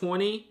up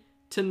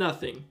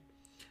 20-0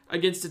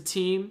 against a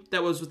team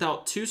that was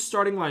without 2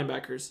 starting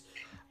linebackers,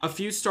 a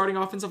few starting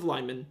offensive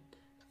linemen,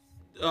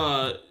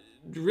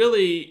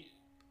 really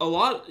a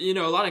lot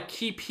of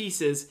key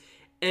pieces,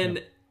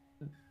 and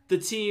the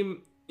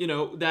team,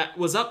 that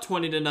was up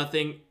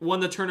 20-0 won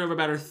the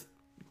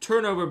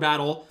turnover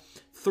battle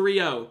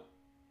 3-0.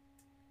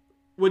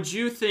 Would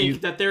you think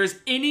that there is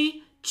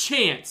any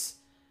chance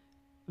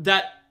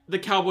that the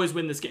Cowboys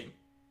win this game?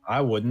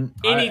 I wouldn't.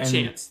 Any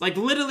chance? Like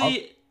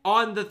literally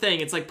on the thing,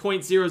 it's like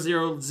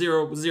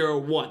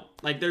 0.00001.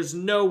 Like there's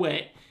no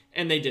way,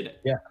 and they did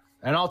it. Yeah,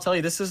 and I'll tell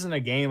you, this isn't a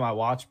game I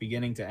watched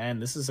beginning to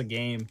end. This is a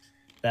game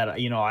that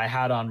I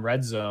had on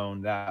Red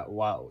Zone. That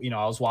while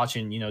I was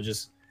watching, I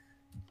was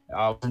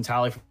in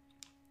Tally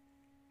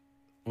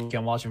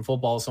weekend watching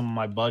football with some of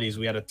my buddies.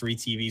 We had a 3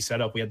 TV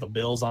setup. We had the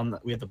Bills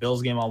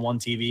game on one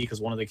TV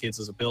because one of the kids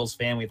was a Bills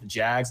fan. We had the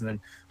Jags, and then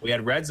we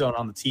had Red Zone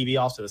on the TV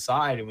off to the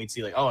side, and we'd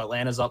see like, oh,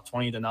 Atlanta's up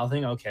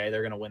 20-0. Okay,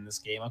 they're gonna win this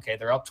game. Okay,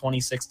 they're up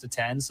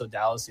 26-10. So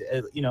Dallas,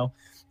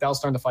 Dallas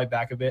starting to fight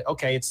back a bit.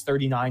 Okay, it's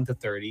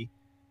 39-30.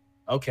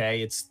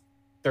 Okay, it's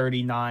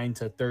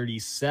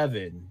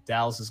 39-37.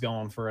 Dallas is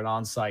going for an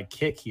onside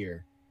kick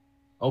here.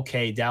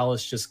 Okay,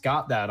 Dallas just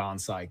got that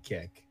onside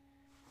kick.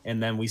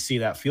 And then we see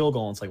that field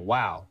goal, and it's like,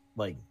 wow.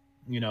 Like,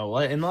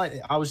 and like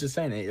I was just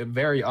saying,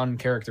 very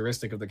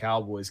uncharacteristic of the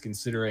Cowboys,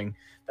 considering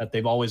that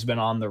they've always been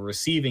on the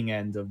receiving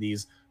end of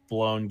these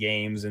blown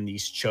games and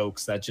these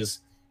chokes that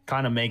just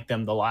kind of make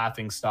them the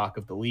laughing stock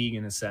of the league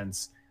in a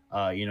sense.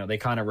 They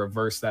kind of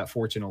reverse that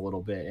fortune a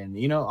little bit.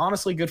 And,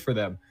 honestly, good for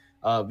them.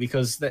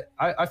 Because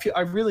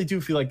I really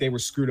do feel like they were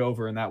screwed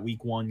over in that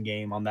week 1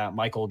 game on that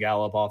Michael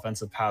Gallup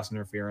offensive pass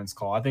interference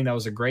call. I think that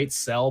was a great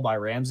sell by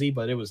Ramsey,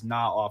 but it was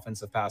not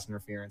offensive pass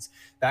interference.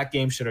 That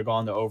game should have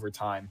gone to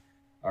overtime,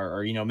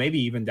 or maybe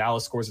even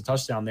Dallas scores a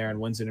touchdown there and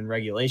wins it in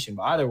regulation.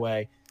 But either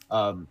way,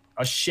 a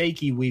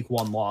shaky week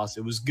 1 loss.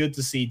 It was good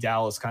to see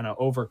Dallas kind of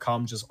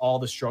overcome just all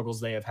the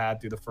struggles they have had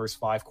through the first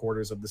 5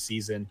 quarters of the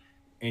season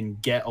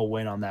and get a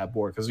win on that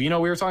board. Because we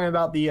were talking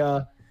about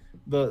the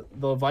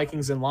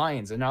Vikings and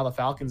Lions, and now the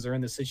Falcons are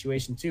in this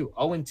situation too.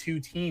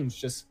 0-2 teams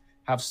just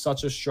have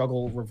such a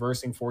struggle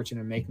reversing fortune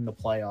and making the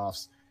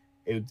playoffs.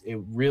 It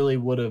really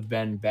would have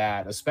been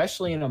bad,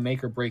 especially in a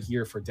make or break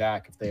year for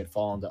Dak if they had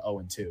fallen to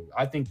 0-2.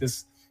 I think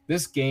this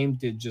game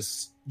did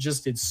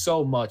did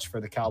so much for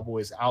the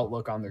Cowboys'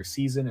 outlook on their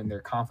season and their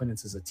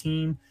confidence as a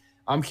team.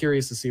 I'm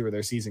curious to see where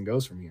their season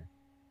goes from here.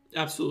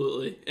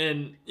 Absolutely.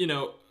 And,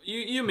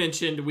 you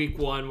mentioned week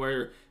 1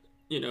 where,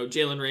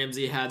 Jalen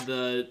Ramsey had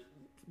the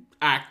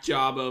act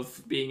job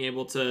of being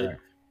able to,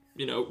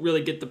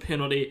 really get the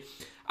penalty.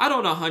 I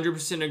don't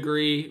 100%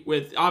 agree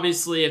with,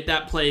 obviously, if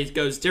that play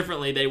goes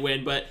differently, they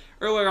win. But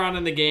earlier on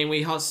in the game,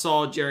 we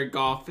saw Jared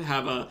Goff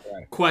have a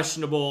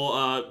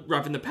questionable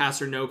roughing the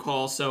passer no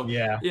call. So,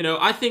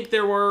 I think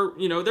there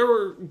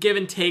were give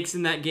and takes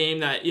in that game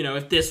that,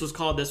 if this was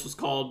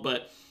called.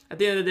 But at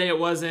the end of the day, it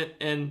wasn't.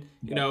 And,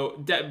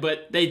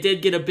 but they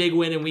did get a big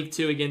win in week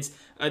 2 against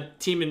a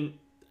team in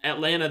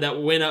Atlanta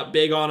that went up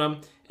big on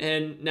them.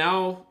 And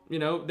now,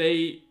 aren't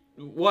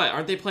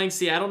they playing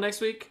Seattle next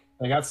week?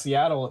 They got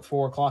Seattle at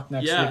 4:00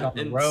 next week on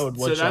the road.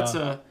 Which,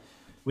 so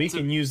we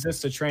can use this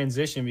to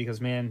transition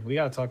because, man, we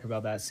got to talk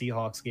about that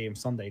Seahawks game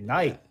Sunday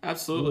night.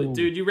 Absolutely. Ooh.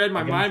 Dude, you read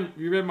my mind.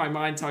 You read my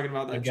mind talking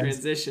about that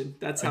transition.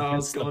 That's how I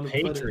was going to put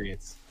it.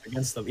 Patriots.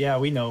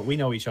 We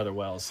know each other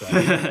well, so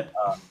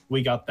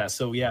we got that.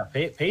 So,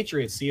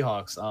 Patriots,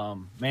 Seahawks.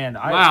 Man,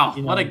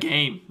 what a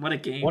game.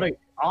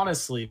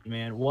 Honestly,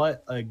 man,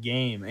 what a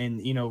game.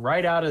 And,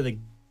 right out of the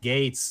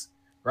gates,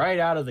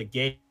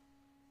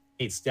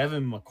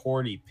 Devin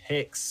McCourty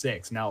pick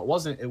 6. Now it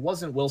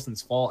wasn't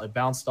Wilson's fault. It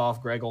bounced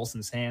off Greg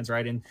Olson's hands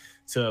right into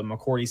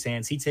McCourty's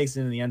hands. He takes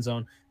it into the end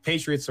zone.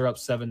 Patriots are up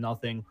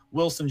 7-0.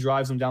 Wilson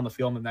drives them down the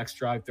field on the next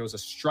drive, throws a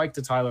strike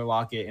to Tyler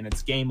Lockett, and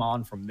it's game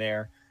on from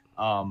there.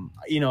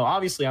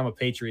 Obviously I'm a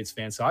Patriots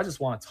fan, so I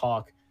just want to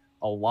talk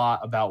a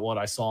lot about what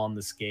I saw in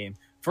this game.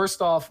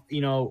 First off,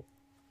 our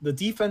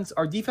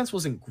defense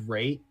wasn't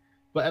great.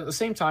 But at the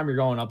same time, you're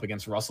going up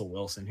against Russell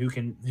Wilson,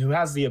 who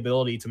has the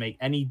ability to make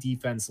any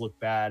defense look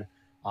bad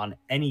on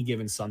any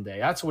given Sunday.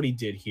 That's what he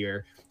did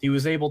here. He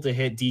was able to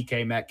hit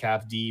DK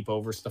Metcalf deep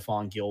over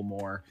Stephon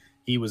Gilmore.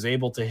 He was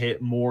able to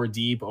hit more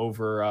deep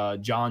over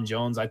John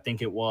Jones, I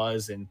think it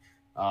was. And,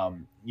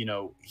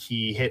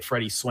 he hit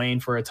Freddie Swain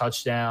for a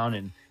touchdown.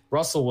 And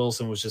Russell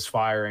Wilson was just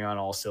firing on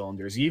all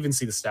cylinders. You even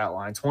see the stat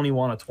line,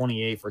 21 of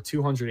 28 for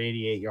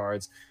 288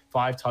 yards,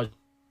 5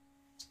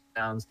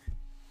 touchdowns,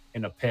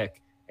 and a pick.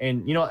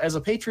 And, as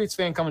a Patriots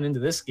fan coming into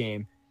this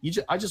game,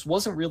 I just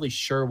wasn't really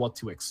sure what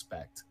to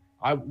expect.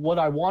 What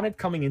I wanted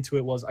coming into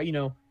it was,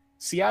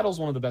 Seattle's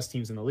one of the best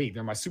teams in the league.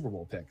 They're my Super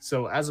Bowl pick.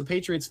 So as a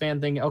Patriots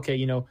fan thinking,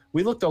 okay,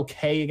 we looked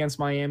okay against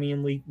Miami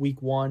in week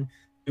 1.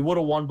 We would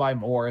have won by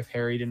more if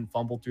Harry didn't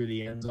fumble through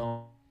the end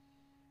zone.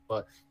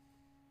 But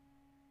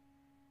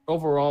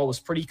overall, it was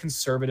pretty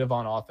conservative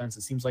on offense.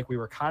 It seems like we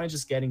were kind of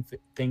just getting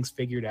things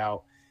figured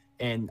out.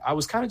 And I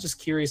was kind of just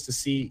curious to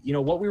see,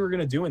 what we were going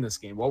to do in this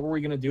game. What were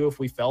we going to do if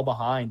we fell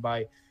behind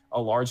by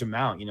a large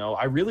amount?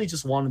 I really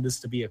just wanted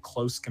this to be a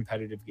close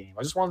competitive game.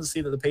 I just wanted to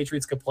see that the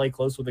Patriots could play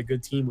close with a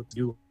good team with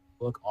new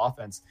look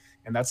offense.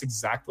 And that's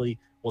exactly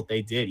what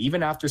they did.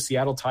 Even after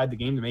Seattle tied the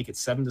game to make it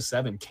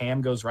 7-7,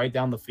 Cam goes right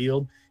down the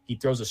field. He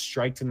throws a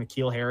strike to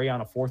N'Keal Harry on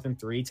a 4th and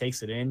 3,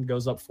 takes it in,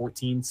 goes up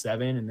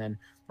 14-7. And then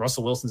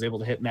Russell Wilson's able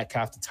to hit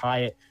Metcalf to tie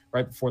it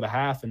right before the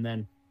half. And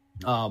then,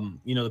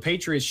 the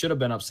Patriots should have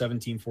been up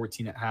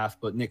 17-14 at half,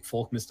 but Nick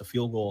Folk missed a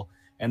field goal.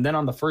 And then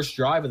on the first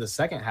drive of the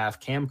second half,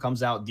 Cam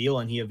comes out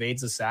dealing. He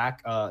evades a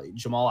sack.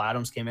 Jamal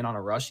Adams came in on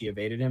a rush. He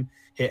evaded him,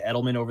 hit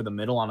Edelman over the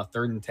middle on a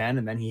 3rd and 10,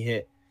 and then he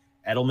hit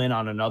Edelman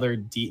on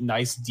another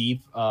nice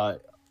deep,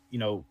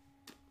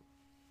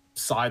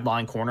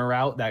 sideline corner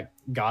route that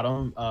got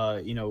him,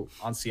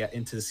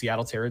 into the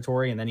Seattle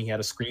territory. And then he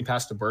had a screen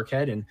pass to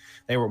Burkhead, and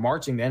they were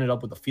marching. They ended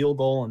up with a field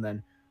goal, and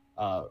then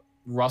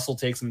Russell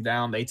takes them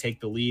down. They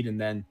take the lead,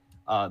 and then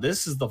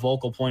this is the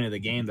focal point of the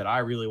game that I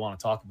really want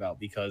to talk about,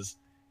 because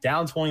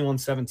down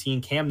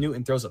 21-17, Cam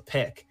Newton throws a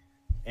pick,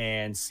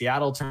 and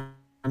Seattle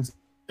turns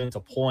into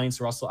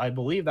points. Russell, I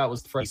believe that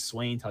was the Freddie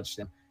Swain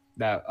touchdown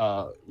that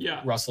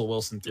Russell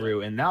Wilson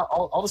threw. And now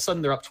all of a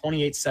sudden they're up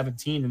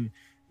 28-17, and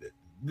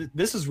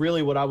this is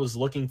really what I was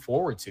looking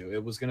forward to.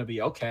 It was going to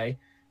be, okay,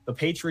 the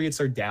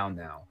Patriots are down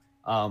now.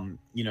 I'm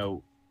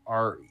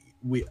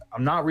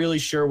not really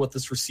sure what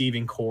this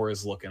receiving core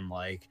is looking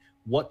like.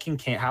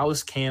 How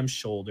is Cam's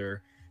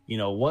shoulder?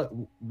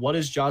 What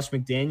is Josh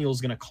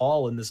McDaniels going to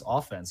call in this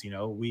offense?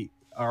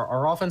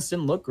 Our offense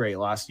didn't look great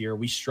last year.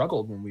 We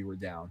struggled when we were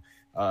down.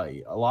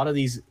 A lot of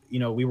these,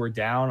 we were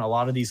down a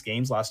lot of these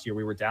games last year.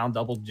 We were down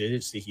double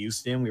digits to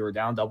Houston. We were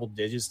down double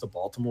digits to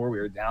Baltimore. We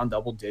were down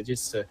double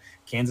digits to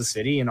Kansas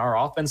City, and our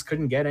offense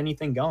couldn't get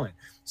anything going.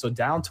 So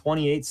down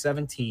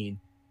 28-17,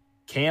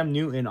 Cam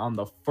Newton on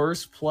the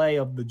first play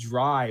of the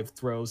drive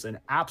throws an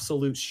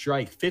absolute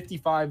strike,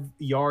 55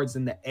 yards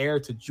in the air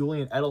to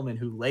Julian Edelman,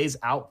 who lays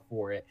out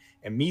for it.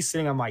 And me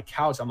sitting on my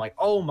couch, I'm like,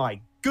 oh my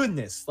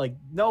goodness, like,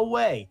 no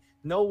way.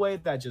 No way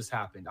that just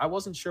happened. I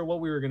wasn't sure what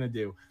we were going to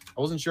do.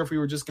 I wasn't sure if we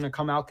were just going to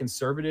come out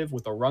conservative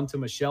with a run to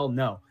Michelle.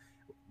 No.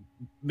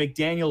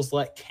 McDaniels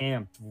let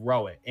Cam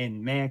throw it.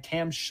 And, man,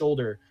 Cam's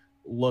shoulder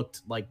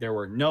looked like there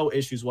were no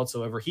issues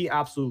whatsoever. He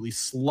absolutely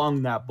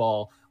slung that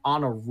ball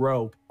on a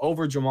rope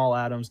over Jamal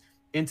Adams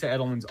into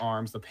Edelman's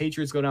arms. The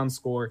Patriots go down and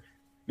score,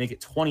 make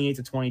it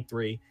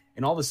 28-23.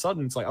 And all of a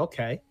sudden, it's like,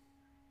 okay,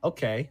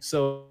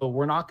 so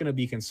we're not going to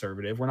be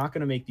conservative. We're not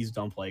going to make these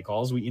dumb play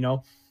calls.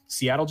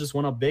 Seattle just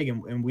went up big,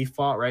 and we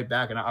fought right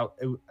back. And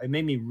it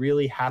made me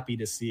really happy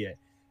to see it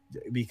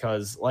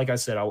because, like I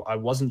said, I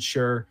wasn't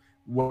sure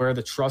where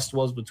the trust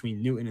was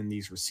between Newton and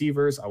these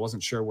receivers. I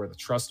wasn't sure where the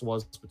trust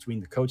was between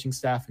the coaching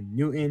staff and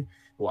Newton.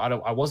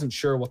 Well, I wasn't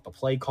sure what the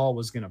play call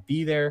was going to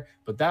be there.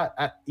 But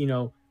that,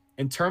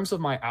 in terms of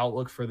my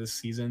outlook for this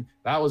season,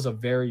 that was a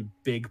very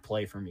big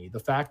play for me. The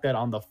fact that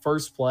on the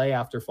first play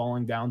after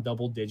falling down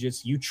double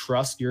digits, you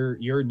trust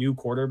your new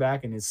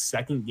quarterback in his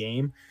second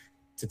game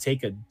to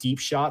take a deep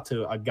shot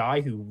to a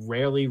guy who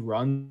rarely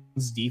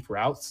runs deep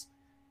routes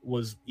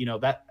was,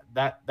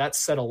 that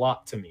said a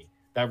lot to me.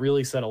 That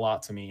really said a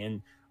lot to me.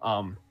 And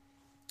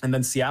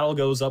then Seattle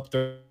goes up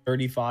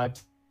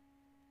 35-23.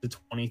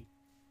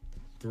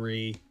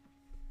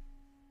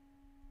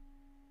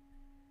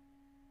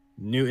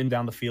 Newton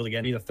down the field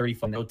again, the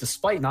 35 note.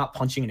 Despite not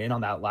punching it in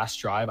on that last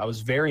drive, I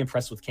was very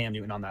impressed with Cam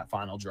Newton on that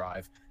final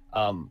drive.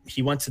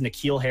 He went to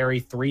N'Keal Harry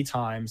 3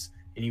 times,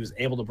 and he was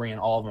able to bring in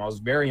all of them. I was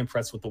very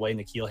impressed with the way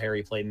N'Keal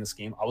Harry played in this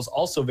game. I was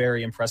also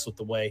very impressed with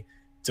the way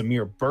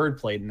Damiere Byrd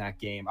played in that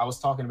game. I was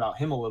talking about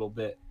him a little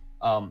bit.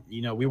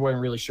 We weren't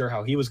really sure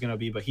how he was going to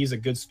be, but he's a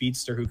good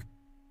speedster who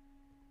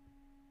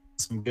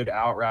some good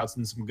out routes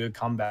and some good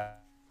comeback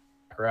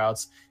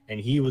routes, and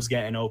he was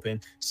getting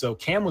open. So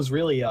Cam was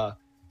really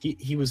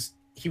he was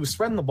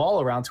spreading the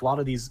ball around to a lot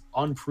of these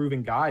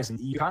unproven guys, and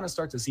you kind of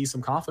start to see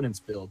some confidence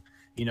build.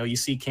 You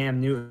see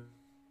Cam Newton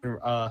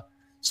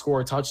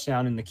score a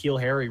touchdown, and N'Keal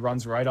Harry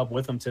runs right up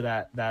with him to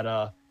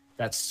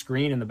that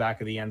screen in the back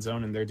of the end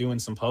zone, and they're doing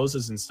some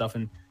poses and stuff.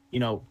 And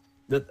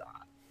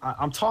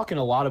I'm talking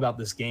a lot about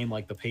this game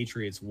like the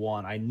Patriots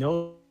won. I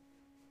know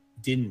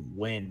didn't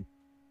win.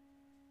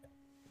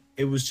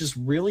 It was just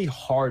really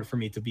hard for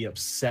me to be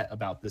upset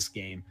about this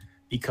game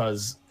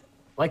because,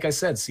 like I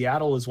said,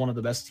 Seattle is one of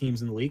the best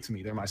teams in the league to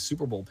me. They're my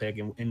Super Bowl pick.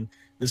 And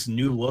this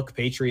new look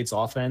Patriots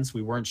offense,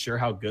 we weren't sure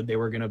how good they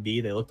were going to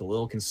be. They looked a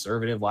little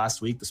conservative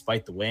last week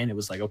despite the win. It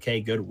was like,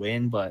 okay, good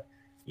win, but,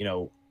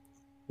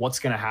 what's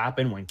going to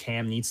happen when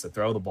Cam needs to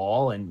throw the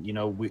ball? And,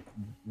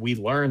 we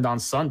learned on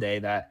Sunday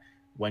that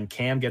when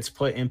Cam gets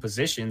put in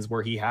positions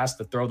where he has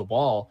to throw the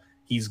ball,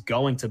 he's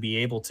going to be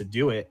able to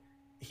do it.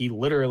 He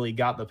literally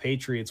got the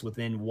Patriots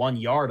within 1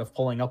 yard of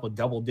pulling up a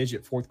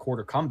double-digit fourth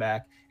quarter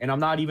comeback. And I'm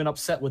not even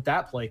upset with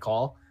that play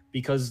call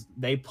because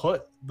they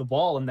put the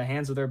ball in the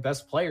hands of their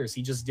best players.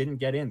 He just didn't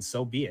get in.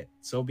 So be it.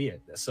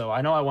 So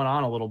I know I went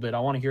on a little bit. I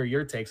want to hear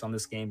your takes on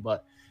this game,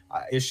 but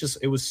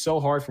it was so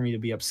hard for me to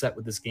be upset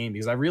with this game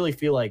because I really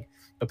feel like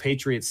the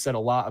Patriots said a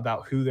lot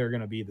about who they're going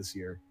to be this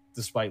year,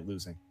 despite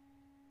losing.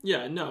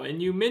 Yeah, no,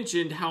 and you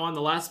mentioned how on the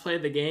last play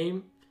of the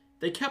game,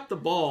 they kept the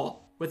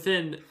ball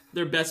within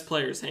their best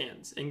player's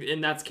hands,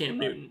 and that's Cam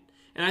Newton.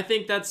 And I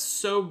think that's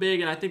so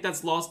big, and I think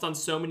that's lost on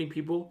so many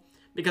people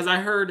because I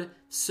heard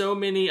so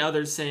many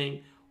others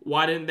saying,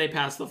 why didn't they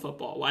pass the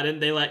football? Why didn't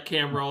they let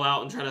Cam roll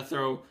out and try to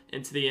throw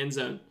into the end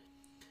zone?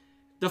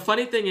 The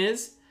funny thing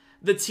is,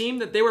 the team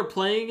that they were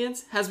playing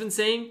against has been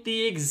saying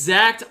the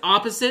exact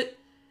opposite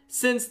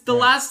since the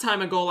last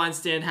time a goal line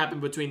stand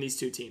happened between these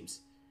two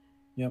teams.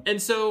 Yep.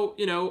 And so,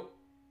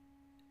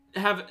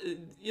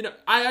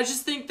 I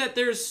just think that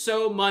there's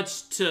so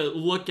much to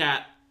look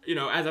at,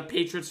 as a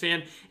Patriots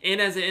fan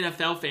and as an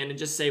NFL fan and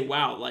just say,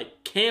 wow,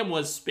 like Cam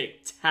was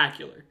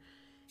spectacular.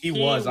 He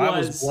was. I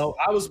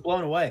was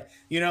blown away.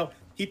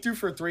 He threw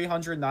for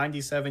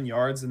 397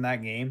 yards in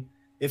that game.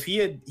 If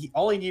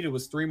all he needed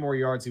was 3 more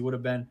yards, he would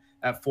have been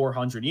at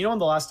 400. You know when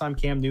the last time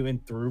Cam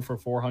Newton threw for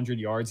 400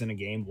 yards in a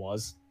game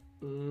was?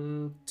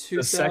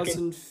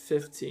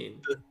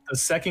 2015. The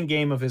second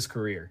game of his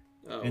career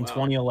in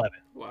 2011.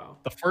 Wow.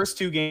 The first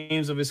 2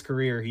 games of his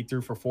career, he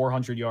threw for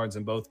 400 yards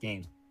in both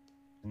games.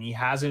 And he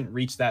hasn't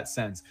reached that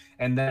since.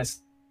 And then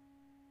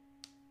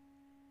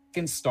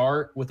can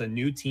start with a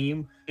new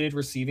team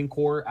receiving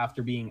core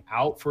after being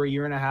out for a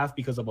year and a half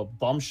because of a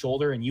bum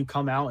shoulder, and you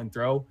come out and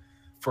throw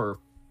for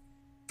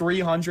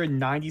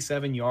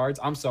 397 yards.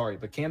 I'm sorry,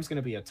 but Cam's going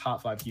to be a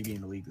top 5 QB in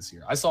the league this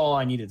year. I saw all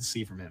I needed to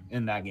see from him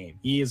in that game.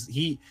 He's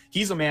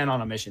a man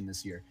on a mission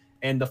this year.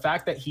 And the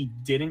fact that he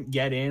didn't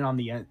get in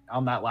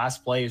on that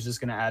last play is just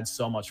going to add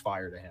so much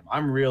fire to him.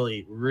 I'm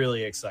really,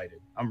 really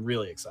excited.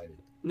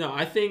 No,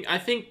 I think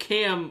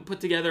Cam put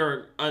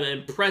together an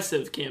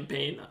impressive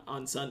campaign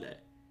on Sunday.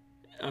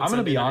 I'm going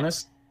to be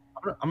honest.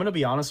 I'm going to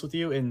be honest with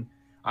you, and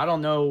I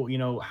don't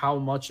know, how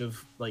much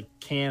of like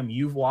Cam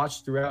you've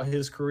watched throughout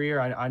his career.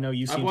 I know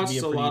you seem to be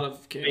a lot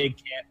of Cam. Big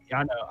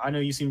Cam. I know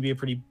you seem to be a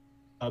pretty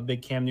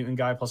big Cam Newton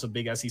guy, plus a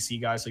big SEC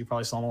guy. So you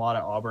probably saw him a lot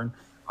at Auburn.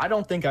 I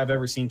don't think I've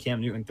ever seen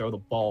Cam Newton throw the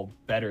ball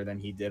better than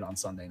he did on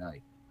Sunday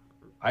night.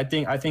 I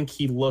think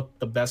he looked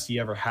the best he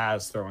ever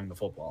has throwing the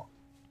football.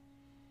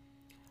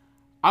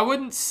 I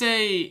wouldn't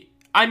say.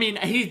 I mean,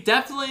 he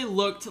definitely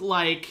looked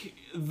like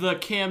the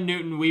Cam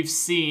Newton we've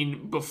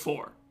seen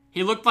before.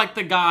 He looked like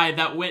the guy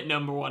that went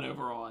number 1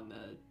 overall in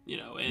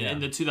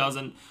the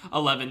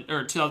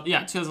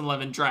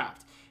 2011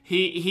 draft.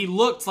 He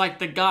looked like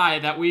the guy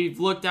that we've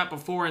looked at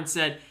before and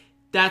said,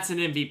 that's an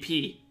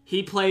MVP.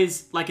 He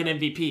plays like an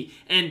MVP.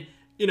 And,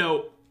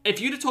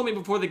 if you'd have told me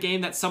before the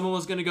game that someone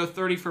was going to go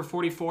 30 for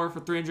 44 for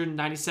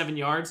 397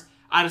 yards,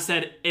 I'd have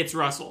said it's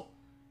Russell.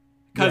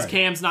 Because Right.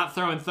 Cam's not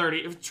throwing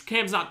 30.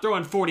 Cam's not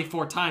throwing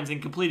 44 times and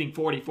completing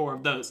 44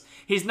 of those.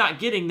 He's not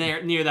getting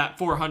there near that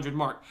 400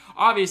 mark.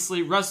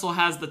 Obviously, Russell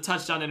has the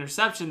touchdown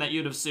interception that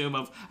you'd assume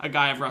of a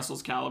guy of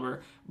Russell's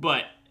caliber.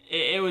 But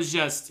it was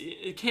just,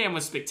 Cam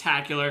was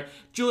spectacular.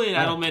 Julian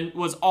Edelman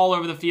was all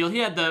over the field. He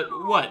had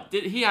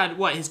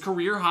his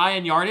career high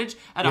in yardage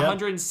at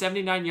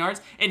 179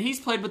 yards. And he's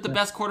played with the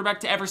best quarterback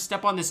to ever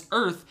step on this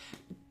earth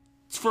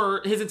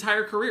for his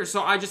entire career.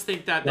 So I just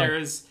think that there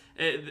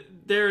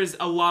is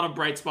a lot of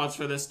bright spots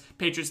for this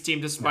Patriots team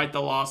despite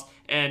the loss.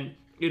 And,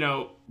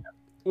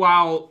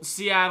 while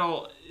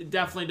Seattle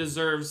definitely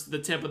deserves the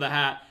tip of the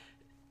hat,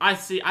 I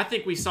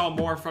think we saw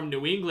more from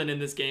New England in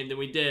this game than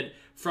we did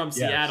from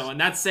Seattle. And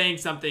that's saying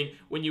something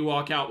when you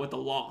walk out with a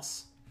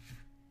loss.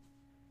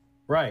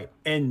 Right.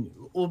 And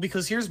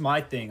because here's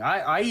my thing.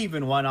 I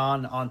even went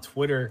on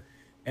Twitter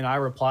and I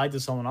replied to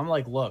someone. I'm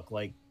like, look,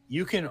 like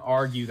you can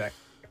argue that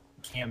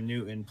Cam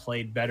Newton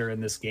played better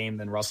in this game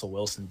than Russell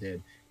Wilson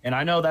did. And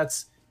I know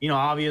that's,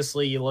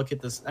 obviously you look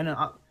at this,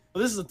 but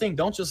this is the thing.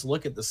 Don't just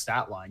look at the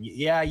stat line.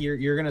 Yeah,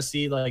 you're going to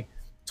see like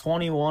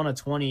 21 of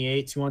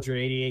 28,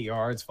 288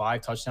 yards,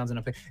 5 touchdowns, and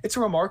a pick. It's a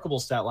remarkable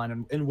stat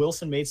line, and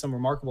Wilson made some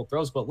remarkable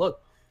throws. But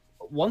look,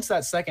 once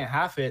that second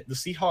half hit, the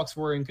Seahawks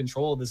were in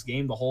control of this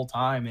game the whole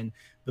time, and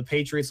the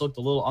Patriots looked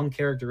a little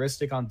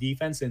uncharacteristic on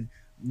defense, and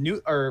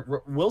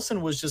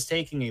Wilson was just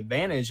taking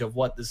advantage of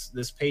what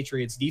this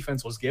Patriots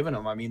defense was giving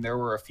him. I mean, there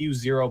were a few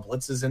zero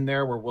blitzes in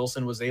there where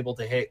Wilson was able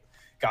to hit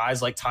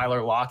guys like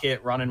Tyler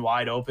Lockett running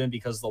wide open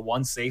because the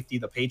one safety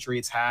the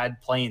Patriots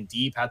had playing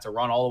deep had to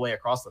run all the way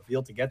across the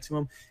field to get to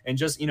him. And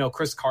just,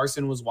 Chris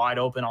Carson was wide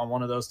open on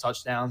one of those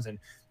touchdowns, and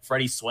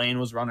Freddie Swain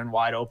was running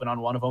wide open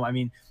on one of them. I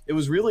mean, it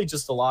was really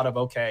just a lot of,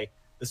 okay,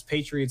 this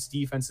Patriots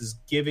defense is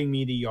giving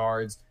me the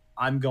yards.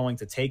 I'm going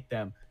to take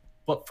them.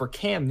 But for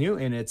Cam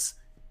Newton, it's,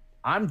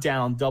 I'm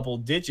down double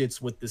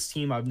digits with this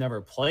team I've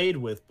never played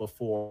with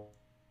before.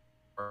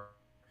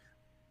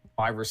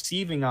 My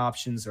receiving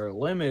options are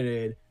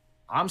limited.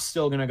 I'm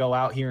still going to go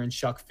out here and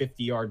chuck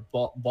 50-yard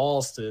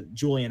balls to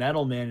Julian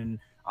Edelman, and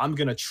I'm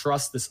going to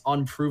trust this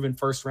unproven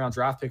first-round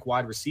draft pick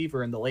wide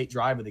receiver in the late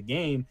drive of the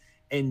game.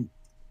 And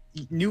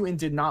Newton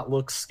did not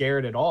look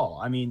scared at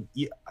all. I mean,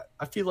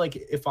 I feel like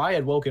if I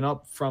had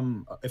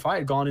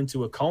gone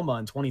into a coma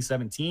in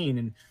 2017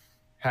 and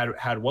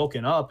had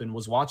woken up and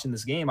was watching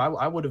this game,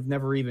 I would have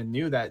never even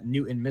knew that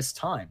Newton missed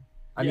time.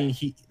 I mean,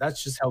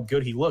 that's just how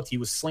good he looked. He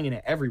was slinging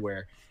it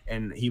everywhere,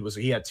 and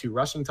he had 2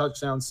 rushing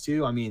touchdowns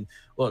too. I mean,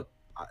 look,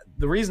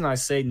 the reason I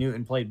say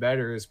Newton played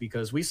better is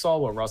because we saw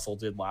what Russell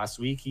did last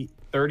week. He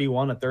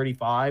 31 of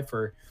 35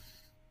 for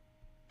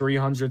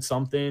 300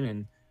 something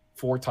and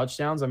 4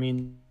 touchdowns. I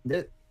mean,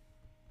 at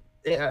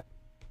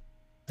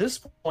this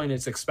point,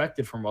 it's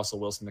expected from Russell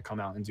Wilson to come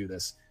out and do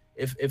this.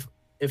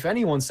 If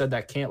anyone said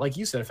that Cam, like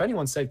you said, if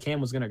anyone said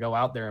Cam was going to go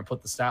out there and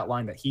put the stat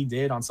line that he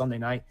did on Sunday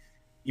night,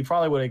 you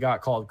probably would have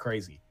got called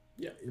crazy.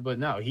 Yeah, but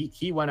no,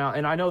 he went out,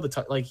 and I know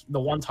the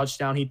one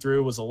touchdown he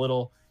threw was a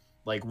little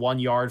like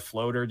 1-yard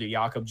floater to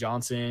Jakob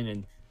Johnson,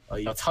 and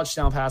a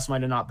touchdown pass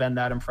might have not been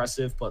that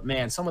impressive, but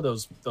man, some of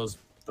those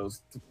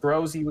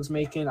throws he was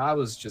making, I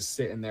was just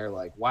sitting there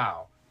like,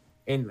 wow.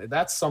 And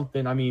that's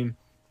something, I mean,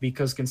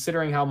 because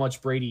considering how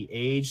much Brady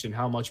aged and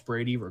how much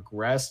Brady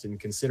regressed, and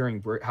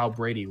considering how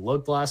Brady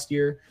looked last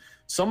year,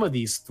 some of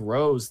these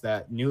throws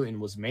that Newton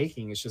was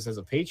making, it's just, as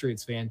a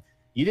Patriots fan,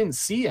 you didn't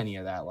see any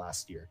of that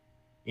last year.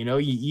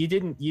 You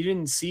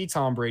didn't see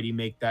Tom Brady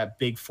make that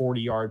big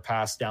 40-yard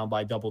pass down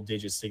by double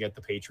digits to get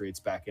the Patriots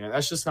back in it.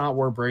 That's just not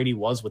where Brady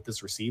was with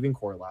this receiving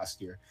core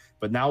last year.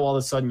 But now all of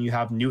a sudden you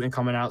have Newton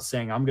coming out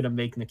saying, I'm going to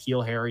make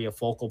N'Keal Harry a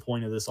focal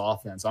point of this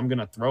offense. I'm going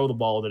to throw the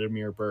ball to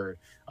Amir Byrd.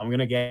 I'm going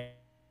to get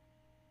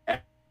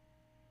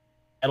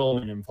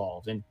Edelman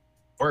involved, and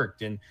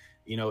worked. And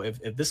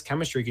if this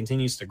chemistry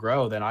continues to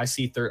grow, then I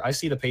see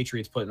the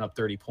Patriots putting up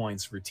 30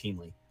 points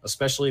routinely,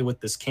 especially with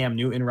this Cam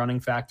Newton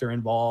running factor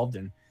involved.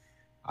 And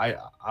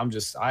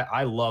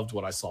I loved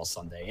what I saw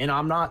Sunday, and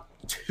I'm not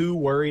too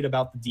worried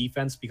about the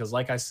defense because,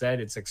 like I said,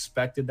 it's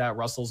expected that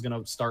Russell's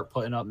going to start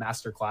putting up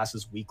master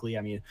classes weekly.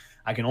 I mean,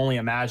 I can only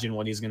imagine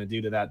what he's going to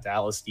do to that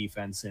Dallas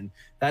defense, and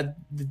that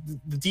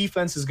the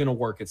defense is going to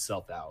work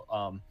itself out.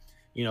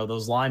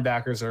 Those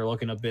linebackers are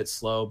looking a bit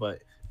slow, but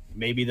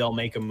maybe they'll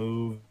make a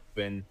move,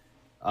 and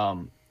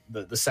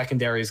the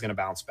secondary is going to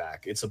bounce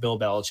back. It's a Bill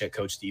Belichick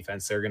coach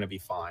defense. They're going to be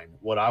fine.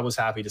 What I was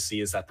happy to see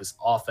is that this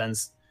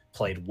offense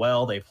played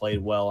well. They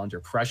played well under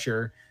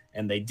pressure,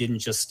 and they didn't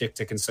just stick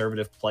to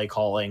conservative play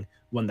calling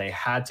when they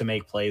had to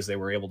make plays, they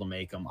were able to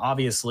make them.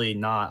 Obviously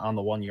not on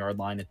the 1 yard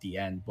line at the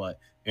end, but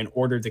in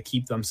order to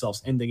keep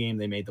themselves in the game,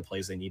 they made the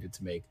plays they needed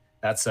to make.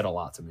 That said a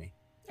lot to me.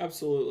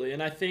 Absolutely.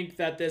 And I think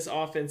that this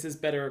offense is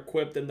better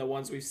equipped than the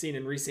ones we've seen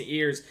in recent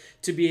years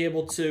to be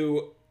able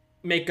to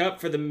make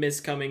up for the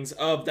miscomings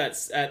of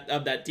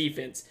that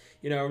defense.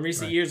 You know, in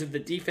recent years, if the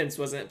defense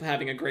wasn't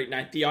having a great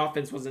night, the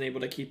offense wasn't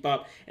able to keep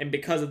up. And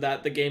because of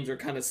that, the games were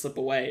kind of slip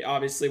away.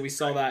 Obviously, we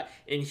saw that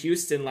in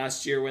Houston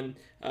last year when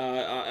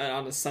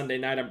on a Sunday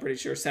night, I'm pretty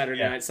sure,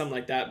 Saturday night, something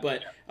like that.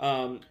 But,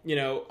 you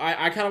know,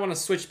 I kind of want to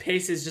switch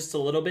paces just a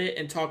little bit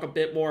and talk a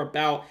bit more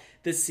about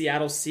this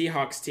Seattle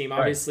Seahawks team.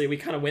 Obviously, we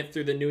kind of went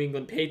through the New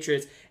England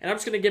Patriots, and I'm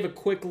just going to give a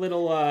quick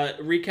little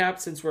recap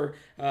since we're,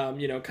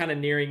 you know, kind of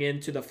nearing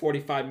into the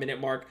 45-minute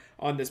mark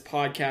on this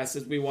podcast,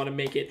 as we want to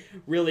make it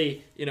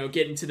really, you know,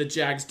 get into the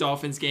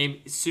Jags-Dolphins game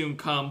soon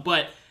come.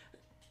 But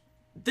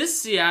this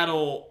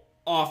Seattle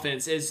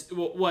offense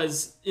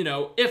was, you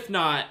know, if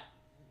not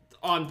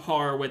on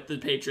par with the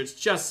Patriots,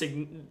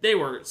 they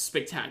were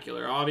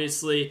spectacular.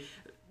 Obviously,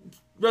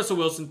 Russell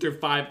Wilson threw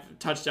 5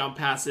 touchdown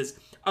passes,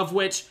 of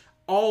which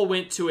all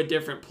went to a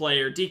different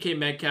player. DK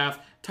Metcalf,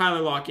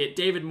 Tyler Lockett,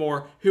 David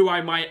Moore, who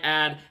I might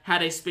add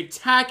had a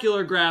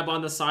spectacular grab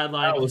on the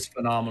sideline. That was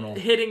phenomenal.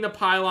 Hitting the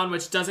pylon,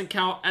 which doesn't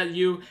count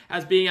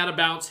as being out of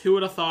bounds. Who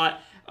would have thought?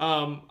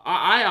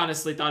 I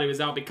honestly thought he was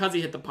out because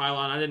he hit the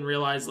pylon. I didn't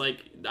realize, I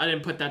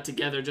didn't put that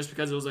together just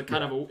because it was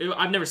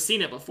I've never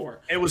seen it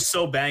before. It was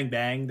so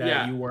bang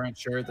that you weren't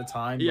sure at the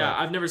time. Yeah,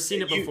 I've never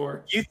seen it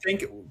before. You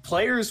think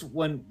players,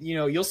 when, you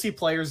know, you'll see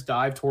players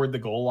dive toward the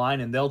goal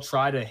line and they'll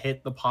try to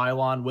hit the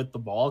pylon with the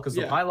ball because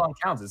the pylon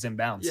counts as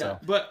inbounds. Yeah, so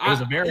but I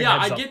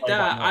get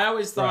that. I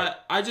always thought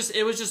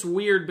it was just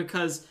weird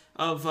because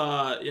of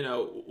you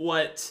know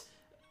what.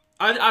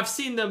 I've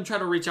seen them try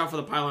to reach out for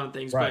the pylon and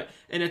things, but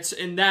it's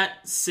in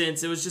that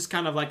sense, it was just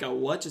kind of like a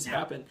what just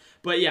happened.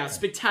 But yeah,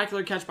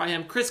 spectacular catch by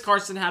him. Chris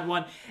Carson had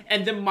one,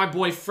 and then my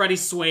boy Freddie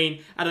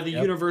Swain out of the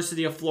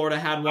University of Florida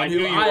had one,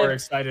 who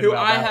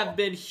I have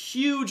been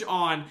huge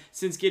on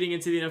since getting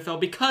into the NFL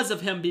because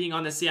of him being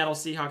on the Seattle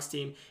Seahawks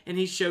team, and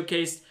he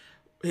showcased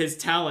his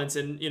talents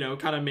and, you know,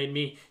 kind of made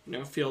me, you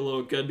know, feel a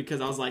little good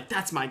because I was like,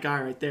 that's my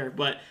guy right there.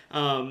 But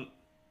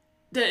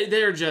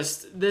they're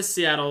just, this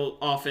Seattle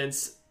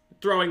offense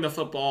throwing the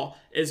football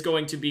is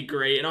going to be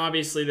great. And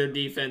obviously their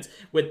defense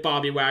with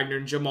Bobby Wagner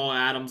and Jamal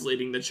Adams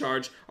leading the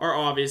charge are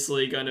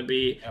obviously going to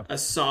be a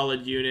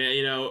solid unit.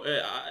 You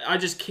know, I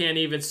just can't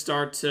even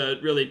start to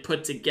really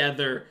put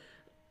together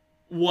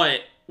what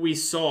we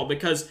saw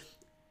because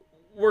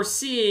we're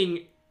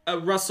seeing a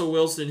Russell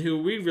Wilson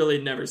who we really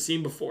never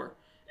seen before.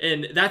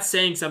 And that's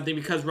saying something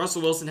because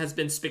Russell Wilson has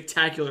been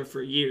spectacular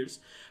for years.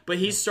 But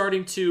he's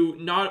starting to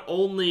not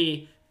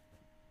only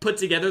put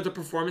together the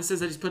performances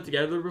that he's put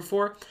together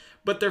before,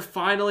 but they're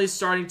finally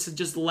starting to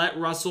just let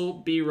Russell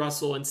be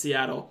Russell in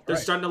Seattle. They're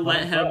starting to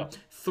let him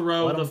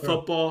throw the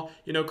football.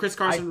 You know, Chris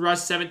Carson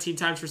rushed 17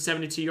 times for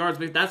 72 yards,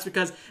 but that's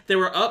because they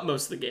were up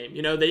most of the game.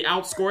 You know, they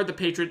outscored the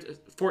Patriots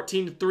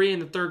 14-3 in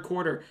the third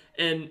quarter.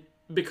 And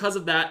because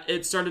of that,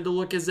 it started to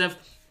look as if,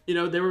 you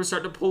know, they were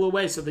starting to pull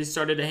away. So they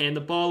started to hand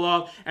the ball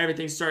off.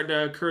 Everything started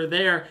to occur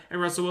there.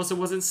 And Russell Wilson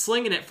wasn't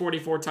slinging it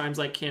 44 times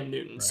like Cam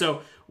Newton. Right.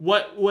 So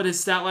what would his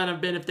stat line have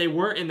been if they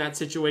weren't in that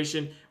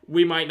situation?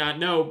 We might not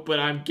know, but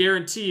I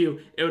guarantee you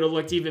it would have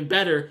looked even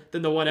better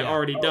than the one it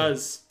already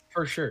does.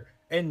 For sure.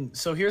 And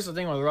so here's the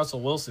thing with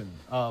Russell Wilson.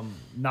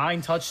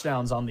 9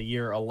 touchdowns on the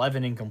year,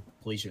 11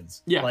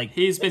 incompletions. Yeah,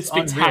 he's been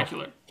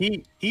spectacular.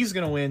 He's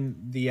going to win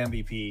the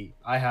MVP.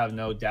 I have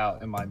no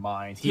doubt in my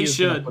mind. He's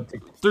going to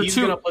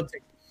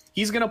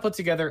put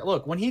together.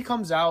 Look, when he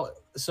comes out,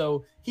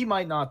 so he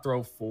might not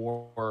throw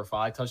 4 or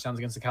 5 touchdowns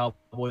against the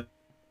Cowboys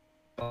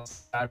on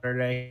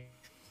Saturday.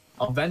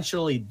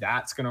 Eventually,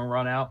 that's going to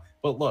run out.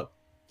 But look,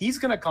 he's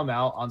going to come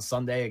out on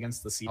Sunday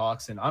against the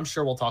Seahawks, and I'm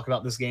sure we'll talk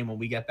about this game when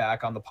we get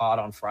back on the pod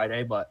on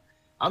Friday. But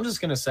I'm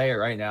just going to say it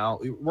right now.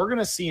 We're going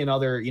to see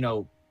another,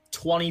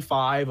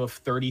 25 of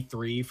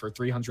 33 for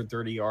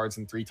 330 yards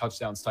and 3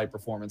 touchdowns type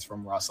performance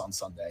from Russ on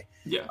Sunday.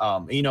 Yeah.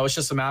 It's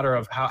just a matter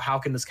of how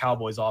can this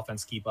Cowboys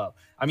offense keep up?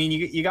 I mean,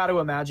 you got to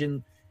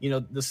imagine,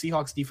 the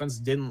Seahawks defense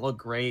didn't look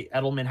great.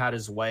 Edelman had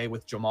his way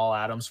with Jamal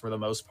Adams for the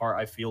most part,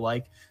 I feel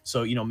like.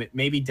 So,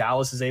 maybe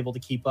Dallas is able to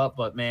keep up,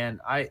 but man,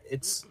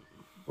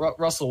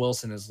 Russell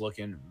Wilson is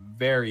looking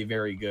very,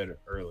 very good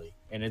early,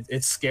 and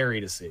it's scary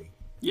to see.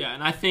 Yeah,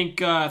 and I think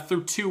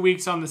through 2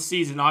 weeks on the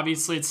season,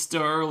 obviously it's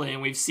still early,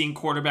 and we've seen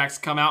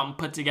quarterbacks come out and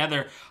put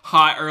together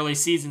hot early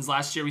seasons.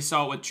 Last year we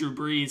saw it with Drew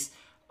Brees.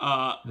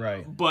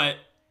 Right. But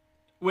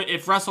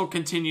if Russell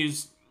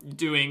continues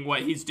doing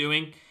what he's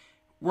doing,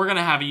 we're going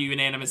to have a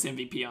unanimous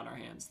MVP on our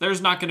hands.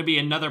 There's not going to be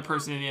another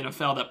person in the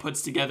NFL that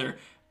puts together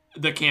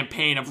the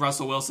campaign of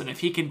Russell Wilson if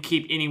he can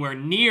keep anywhere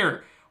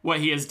near what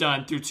he has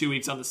done through 2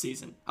 weeks on the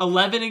season.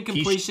 11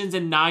 incompletions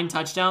and 9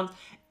 touchdowns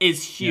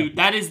is huge.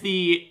 Yeah. That is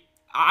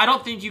I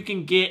don't think you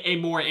can get a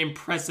more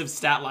impressive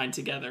stat line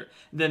together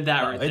than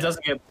that right there.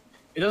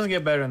 It doesn't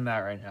get better than that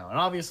right now. And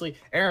obviously,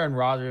 Aaron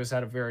Rodgers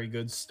had a very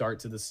good start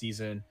to the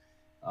season.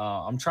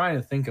 I'm trying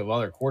to think of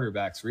other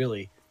quarterbacks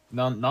really.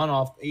 None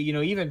off.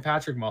 Even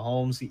Patrick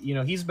Mahomes.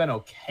 He's been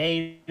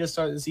okay to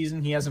start the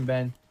season. He hasn't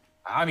been.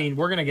 I mean,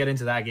 we're gonna get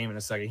into that game in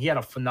a second. He had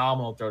a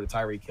phenomenal throw to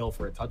Tyreek Hill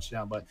for a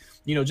touchdown, but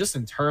just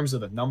in terms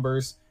of the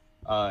numbers,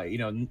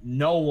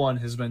 no one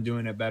has been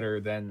doing it better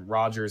than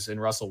Rodgers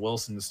and Russell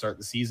Wilson to start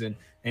the season.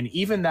 And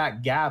even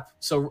that gap.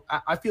 So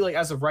I feel like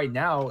as of right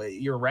now,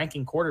 you're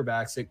ranking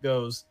quarterbacks. It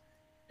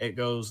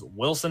goes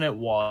Wilson at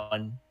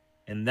 1,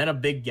 and then a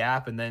big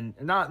gap, and then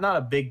not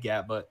a big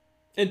gap, but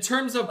in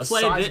terms of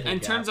play,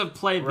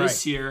 right.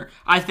 This year,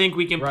 I think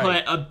we can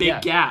put a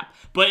big gap.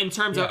 But in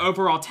terms of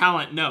overall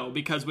talent, no,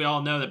 because we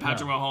all know that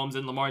Patrick Mahomes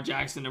and Lamar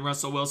Jackson and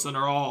Russell Wilson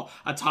are all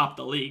atop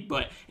the league.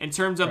 But in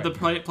terms of the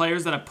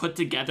players that have put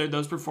together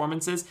those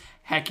performances,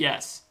 heck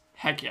yes.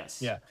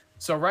 Yeah.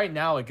 So right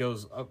now it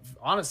goes.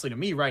 Honestly, to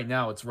me, right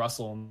now it's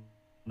Russell and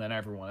then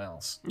everyone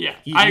else. Yeah,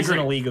 I agree. He's in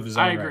a league of his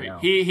own. I agree. Right now.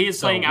 He is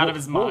playing out of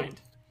his mind.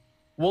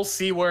 We'll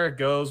see where it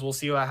goes. We'll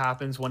see what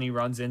happens when he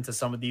runs into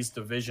some of these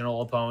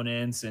divisional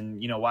opponents,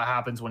 and what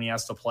happens when he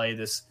has to play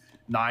this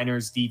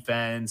Niners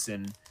defense,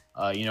 and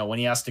when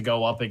he has to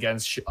go up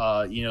against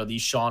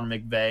these Sean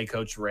McVay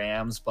coach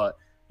Rams. But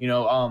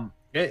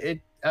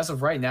it as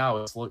of right now,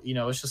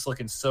 it's just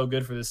looking so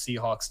good for the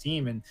Seahawks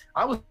team. And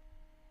I was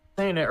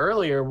saying it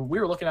earlier, we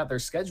were looking at their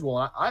schedule,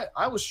 and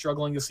I was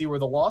struggling to see where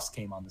the loss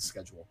came on the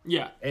schedule.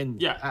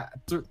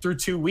 Through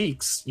 2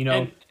 weeks,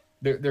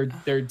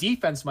 Their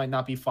defense might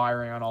not be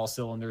firing on all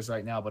cylinders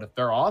right now, but if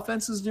their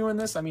offense is doing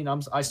this, I mean,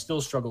 I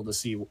still struggle to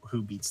see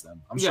who beats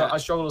them. I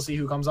struggle to see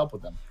who comes up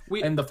with them.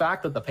 And the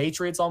fact that the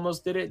Patriots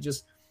almost did it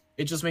just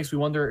makes me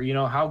wonder,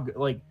 how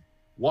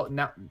what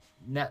now?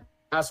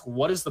 Ask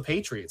what is the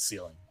Patriots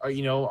ceiling?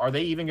 Are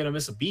they even going to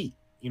miss a beat?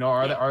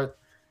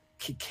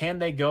 Can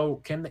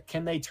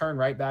they turn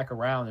right back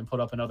around and put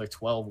up another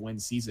 12-win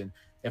season?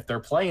 If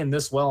they're playing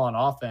this well on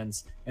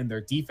offense and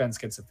their defense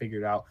gets it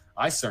figured out,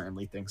 I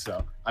certainly think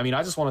so. I mean,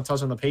 I just want to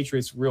touch on the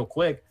Patriots real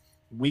quick.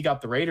 We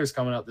got the Raiders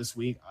coming up this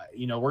week.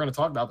 We're going to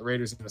talk about the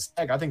Raiders in a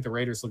sec. I think the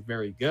Raiders look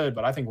very good,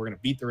 but I think we're going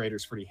to beat the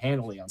Raiders pretty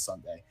handily on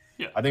Sunday.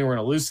 Yeah. I think we're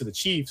going to lose to the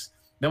Chiefs.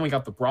 Then we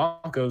got the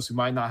Broncos, who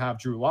might not have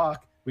Drew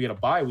Lock. We get a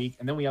bye week,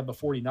 and then we have the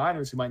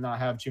 49ers, who might not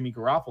have Jimmy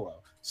Garoppolo.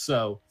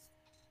 So,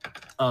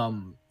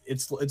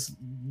 it's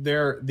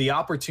there. The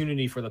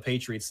opportunity for the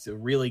Patriots to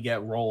really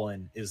get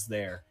rolling is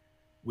there.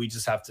 We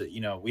just have to,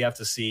 we have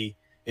to see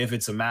if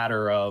it's a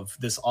matter of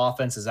this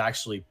offense is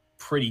actually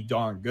pretty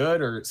darn good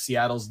or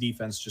Seattle's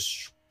defense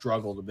just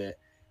struggled a bit.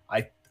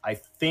 I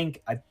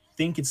think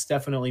it's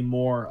definitely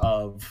more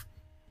of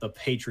the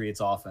Patriots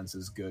offense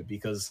is good,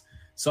 because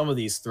some of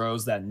these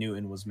throws that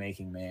Newton was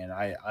making, man,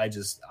 I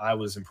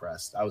was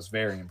impressed. I was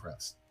very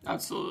impressed.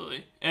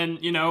 Absolutely. And,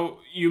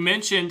 you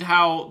mentioned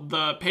how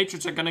the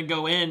Patriots are going to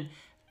go in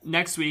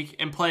next week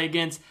and play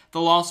against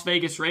the Las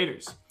Vegas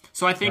Raiders.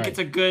 So I think it's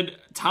a good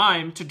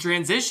time to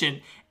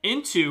transition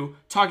into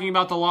talking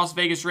about the Las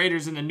Vegas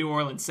Raiders and the New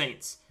Orleans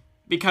Saints,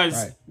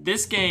 because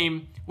this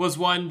game was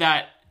one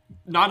that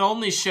not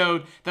only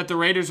showed that the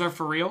Raiders are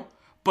for real,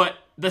 but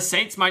the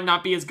Saints might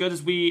not be as good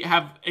as we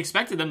have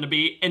expected them to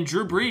be, and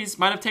Drew Brees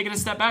might have taken a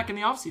step back in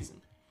the offseason.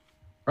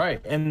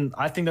 Right, and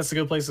I think that's a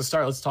good place to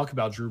start. Let's talk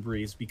about Drew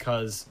Brees,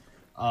 because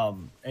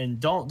and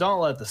don't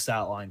let the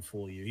stat line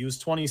fool you. He was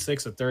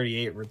 26 of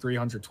 38 for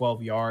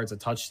 312 yards, a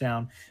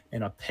touchdown,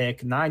 and a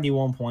pick,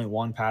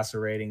 91.1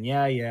 passer rating.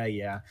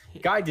 Yeah.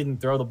 Guy didn't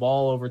throw the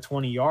ball over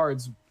 20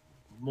 yards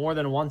more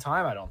than one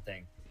time, I don't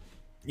think.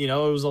 It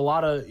was a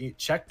lot of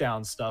check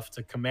down stuff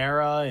to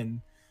Kamara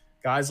and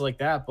guys like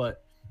that,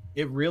 but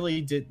it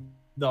really did.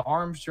 The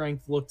arm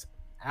strength looked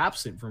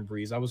absent from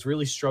Brees. I was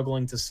really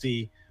struggling to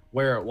see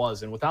where it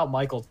was, and without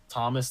Michael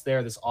Thomas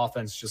there, this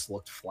offense just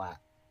looked flat.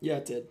 Yeah,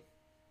 it did.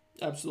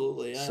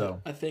 Absolutely.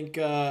 I think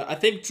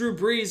Drew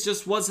Brees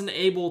just wasn't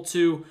able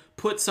to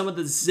put some of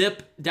the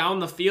zip down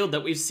the field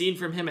that we've seen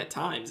from him at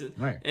times.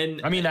 Right.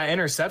 And I mean, that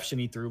interception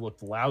he threw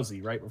looked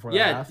lousy right before the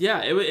half.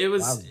 Yeah. It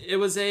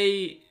was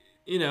a,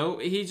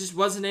 he just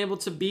wasn't able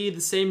to be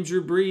the same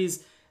Drew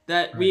Brees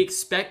that we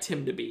expect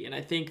him to be. And I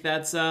think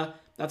that's a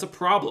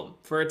problem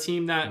for a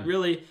team that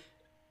really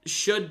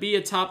should be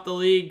atop the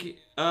league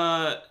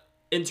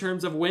in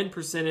terms of win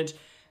percentage,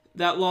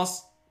 that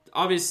lost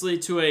obviously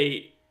to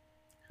a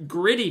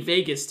gritty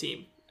Vegas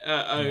team,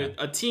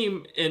 a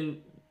team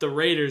in the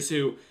Raiders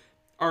who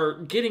are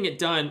getting it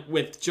done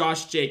with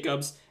Josh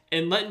Jacobs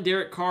and letting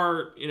Derek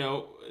Carr,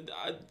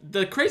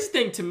 the crazy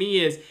thing to me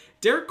is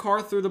Derek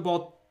Carr threw the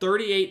ball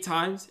 38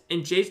 times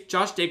and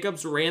Josh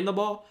Jacobs ran the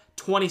ball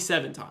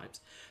 27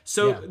 times.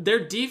 So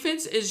their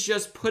defense is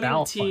just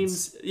putting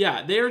teams,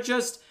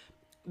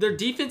 their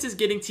defense is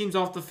getting teams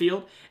off the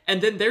field, and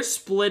then they're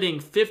splitting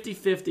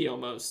 50-50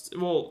 almost.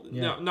 Well,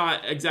 no,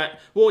 not exact.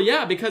 Well,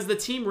 yeah, because the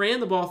team ran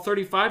the ball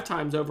 35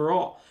 times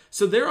overall.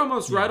 So they're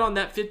almost right on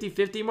that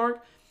 50-50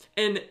 mark.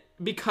 And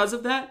because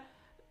of that,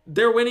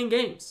 they're winning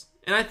games.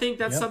 And I think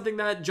that's something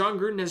that John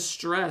Gruden has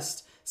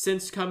stressed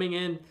since coming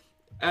in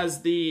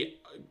as the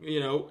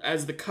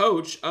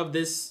coach of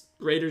this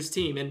Raiders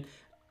team. And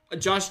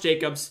Josh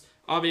Jacobs,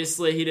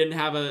 Obviously, he didn't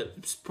have a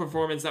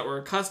performance that we're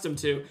accustomed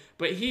to,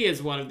 but he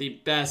is one of the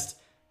best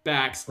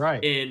backs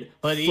in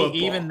football.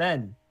 Even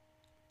then,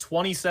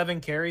 27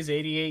 carries,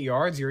 88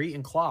 yards, you're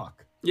eating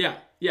clock. Yeah.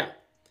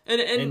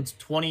 And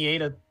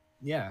 28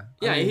 yeah.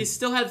 Yeah, he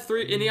still had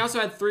 3, and he also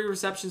had 3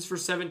 receptions for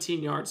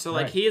 17 yards. So,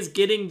 he is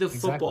getting the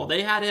football.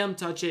 They had him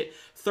touch it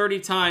 30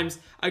 times.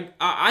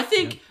 I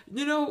think,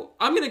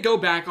 I'm going to go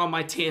back on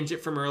my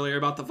tangent from earlier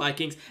about the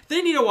Vikings.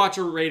 They need to watch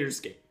a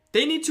Raiders game.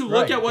 They need to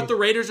look at what the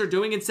Raiders are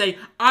doing and say,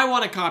 I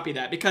want to copy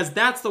that, because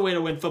that's the way to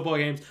win football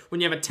games,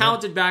 when you have a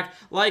talented back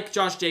like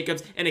Josh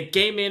Jacobs and a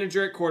game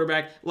manager at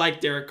quarterback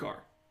like Derek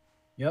Carr.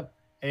 Yep.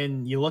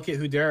 And you look at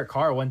who Derek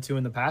Carr went to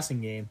in the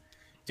passing game.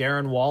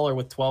 Darren Waller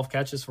with 12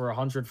 catches for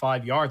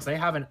 105 yards. They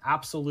have an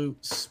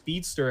absolute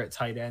speedster at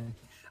tight end.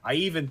 I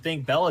even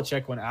think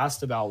Belichick, when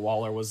asked about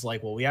Waller, was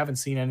like, well, we haven't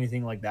seen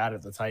anything like that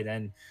at the tight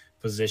end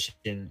position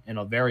in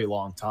a very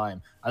long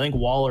time. I think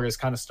Waller is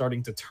kind of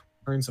starting to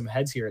turn some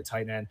heads here at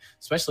tight end,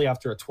 especially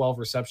after a 12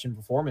 reception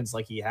performance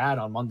like he had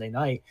on Monday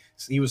night.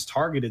 He was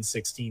targeted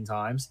 16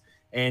 times.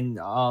 And,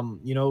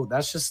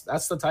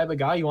 that's the type of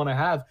guy you want to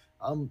have.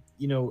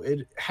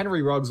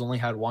 Henry Ruggs only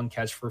had 1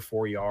 catch for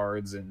 4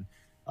 yards, and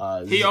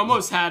he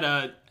almost had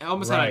a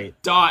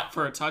dot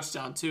for a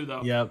touchdown too,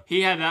 though. Yep.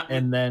 He had that,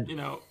 and then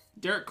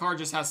Derek Carr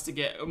just has to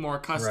get more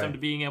accustomed to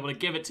being able to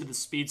give it to the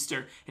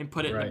speedster and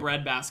put it in the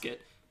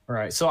breadbasket.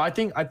 Right. So I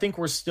think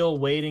we're still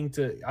waiting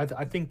to.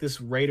 I think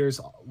this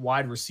Raiders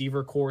wide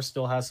receiver core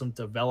still has some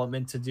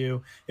development to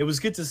do. It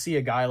was good to see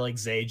a guy like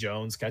Zay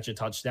Jones catch a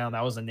touchdown.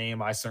 That was a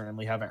name I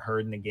certainly haven't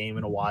heard in a game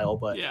in a while.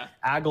 But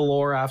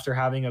Aguilar, after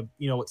having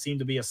what seemed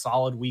to be a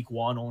solid week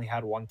 1, only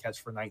had 1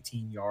 catch for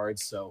 19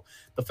 yards. So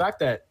the fact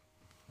that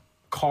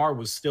Carr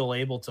was still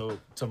able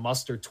to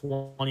muster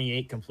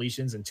 28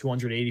 completions and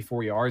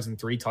 284 yards and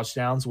 3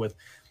 touchdowns with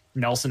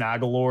Nelson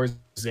Aguilar,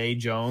 Zay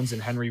Jones,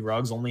 and Henry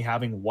Ruggs only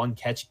having 1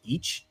 catch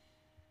each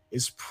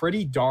is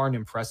pretty darn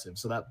impressive.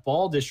 So that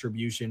ball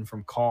distribution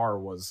from Carr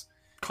was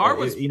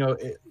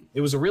it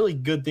was a really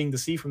good thing to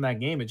see from that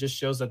game. It just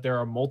shows that there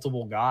are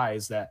multiple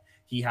guys that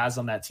he has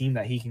on that team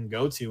that he can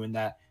go to and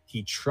that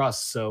he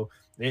trusts. So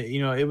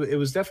it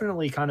was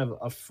definitely kind of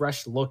a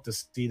fresh look to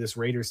see this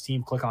Raiders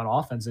team click on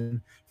offense.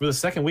 And for the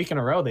second week in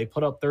a row, they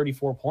put up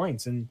 34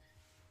 points. And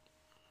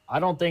I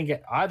don't think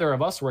either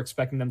of us were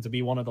expecting them to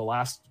be one of the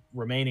last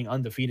remaining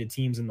undefeated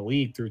teams in the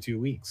league through 2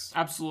 weeks.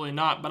 Absolutely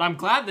not. But I'm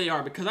glad they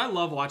are, because I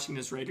love watching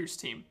this Raiders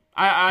team.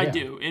 I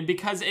do. And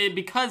because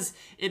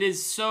it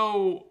is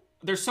so,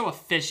 they're so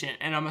efficient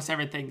in almost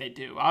everything they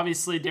do.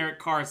 Obviously, Derek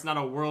Carr is not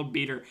a world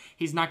beater.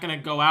 He's not going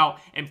to go out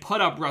and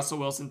put up Russell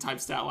Wilson type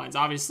stat lines.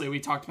 Obviously, we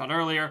talked about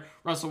earlier,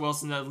 Russell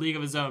Wilson in a league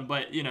of his own,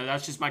 but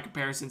that's just my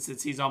comparison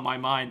since he's on my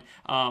mind.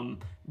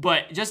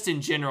 But just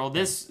in general,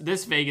 this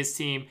Vegas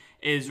team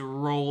is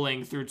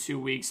rolling through 2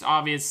 weeks.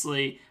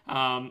 Obviously,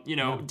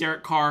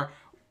 Derek Carr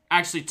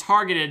actually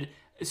targeted.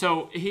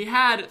 So he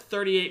had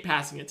 38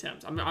 passing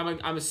attempts.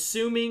 I'm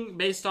assuming,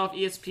 based off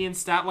ESPN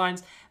stat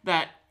lines,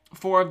 that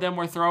 4 of them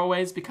were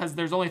throwaways, because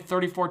there's only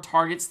 34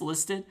 targets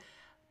listed,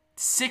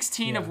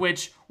 16 of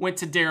which went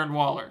to Darren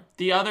Waller.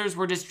 The others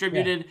were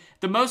distributed.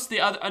 The most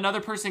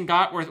another person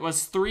got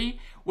was 3,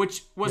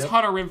 which was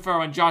Hunter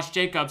Renfrow and Josh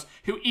Jacobs,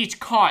 who each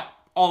caught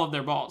all of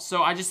their balls.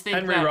 So I just think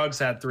Henry Ruggs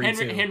had 3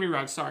 too. Henry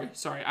Ruggs, sorry.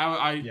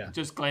 I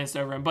just glanced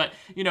over him. But,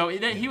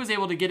 he was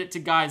able to get it to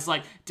guys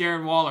like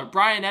Darren Waller.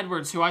 Bryan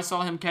Edwards, who I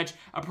saw him catch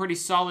a pretty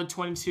solid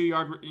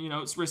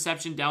 22-yard,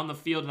 reception down the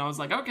field. And I was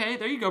like, okay,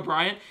 there you go,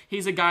 Bryan.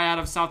 He's a guy out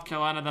of South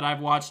Carolina that I've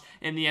watched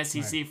in the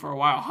SEC for a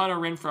while. Hunter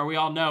Renfrow, we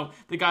all know,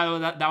 the guy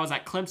that was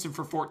at Clemson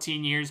for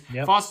 14 years.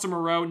 Yep. Foster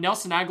Moreau,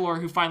 Nelson Aguilar,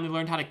 who finally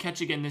learned how to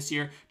catch again this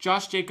year.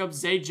 Josh Jacobs,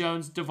 Zay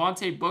Jones,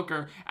 Devontae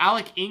Booker,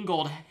 Alec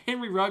Ingold,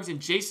 Henry Ruggs, and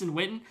Jason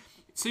Witten.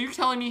 So you're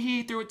telling me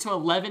he threw it to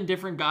 11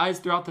 different guys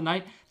throughout the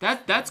night?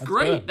 That's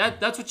great.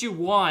 That's what you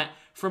want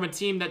from a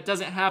team that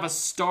doesn't have a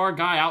star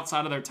guy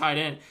outside of their tight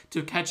end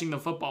to catching the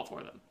football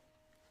for them.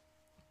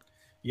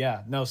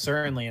 Yeah, no,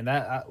 certainly. And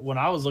that when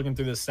I was looking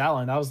through this stat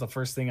line, that was the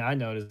first thing I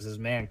noticed is,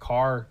 man,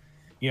 Carr,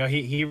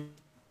 he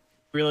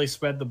really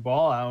spread the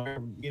ball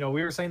out. We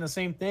were saying the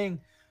same thing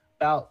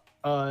about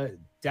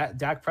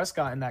Dak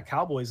Prescott in that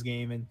Cowboys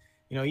game. And,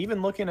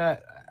 even looking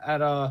at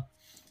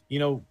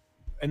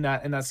in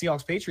that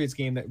Seahawks Patriots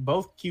game, that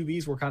both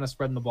QBs were kind of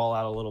spreading the ball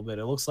out a little bit.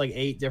 It looks like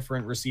 8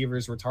 different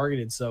receivers were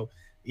targeted. So,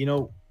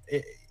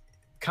 it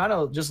kind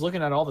of just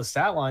looking at all the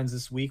stat lines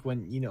this week,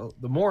 when,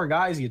 the more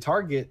guys you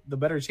target, the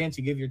better chance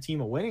you give your team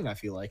of winning, I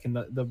feel like, and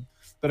the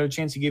better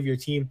chance you give your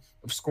team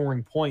of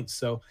scoring points.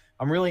 So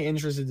I'm really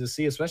interested to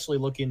see, especially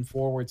looking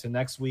forward to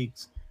next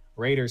week's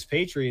Raiders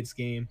Patriots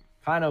game,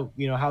 kind of,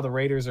 how the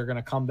Raiders are going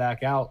to come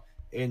back out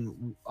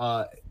and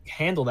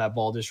handle that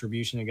ball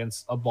distribution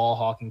against a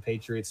ball-hawking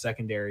Patriots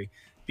secondary,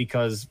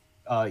 because,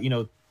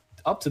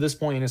 up to this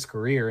point in his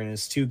career, in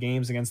his 2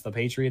 games against the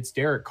Patriots,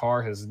 Derek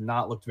Carr has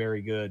not looked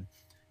very good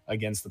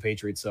against the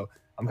Patriots. So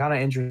I'm kind of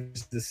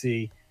interested to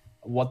see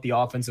what the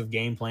offensive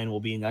game plan will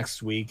be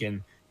next week.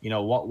 And,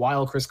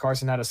 while Chris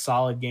Carson had a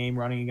solid game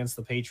running against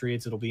the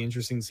Patriots, it'll be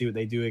interesting to see what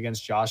they do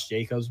against Josh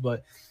Jacobs.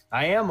 But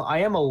I am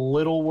a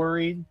little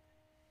worried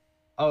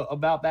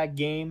about that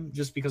game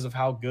just because of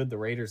how good the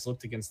Raiders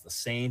looked against the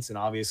Saints, and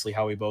obviously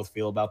how we both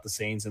feel about the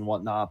Saints and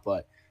whatnot.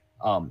 But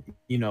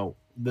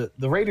the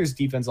Raiders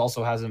defense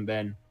also hasn't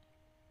been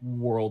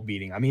world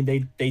beating. I mean,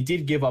 they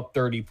did give up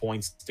 30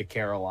 points to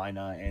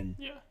Carolina, and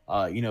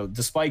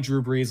despite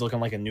Drew Brees looking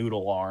like a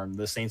noodle arm,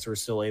 the Saints were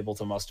still able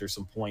to muster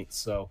some points.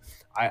 So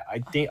I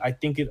think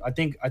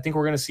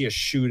we're going to see a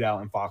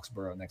shootout in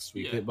Foxborough next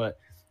week. Yeah. But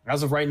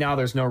as of right now,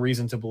 there's no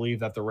reason to believe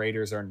that the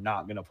Raiders are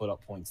not going to put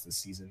up points this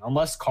season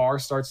unless Carr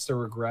starts to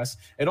regress.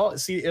 It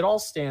all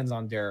stands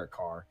on Derek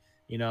Carr,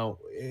 and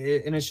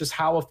it's just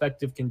how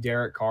effective can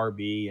Derek Carr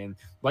be? And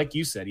like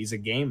you said, he's a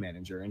game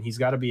manager, and he's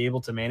got to be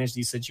able to manage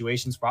these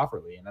situations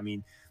properly. And I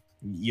mean,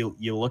 you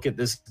look at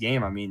this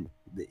game. I mean,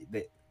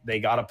 they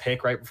got a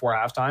pick right before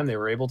halftime. They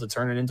were able to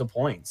turn it into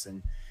points,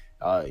 and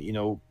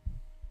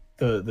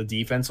the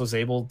defense was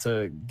able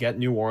to get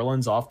New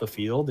Orleans off the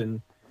field,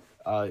 and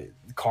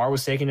Carr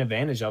was taking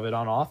advantage of it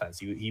on offense.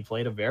 He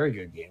played a very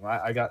good game.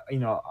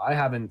 I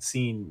haven't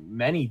seen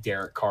many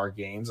Derek Carr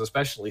games,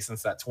 especially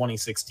since that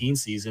 2016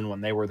 season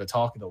when they were the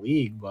talk of the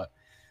league. But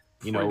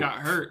he got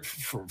hurt.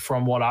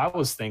 From what I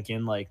was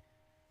thinking,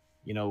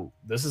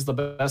 this is the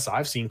best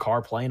I've seen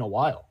Carr play in a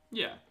while.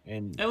 Yeah,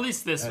 and at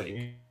least this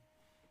week.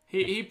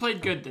 He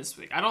played good this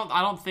week. I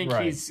don't think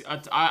he's.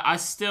 I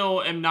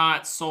still am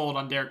not sold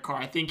on Derek Carr.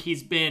 I think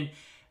he's been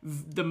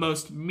the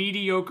most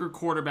mediocre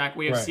quarterback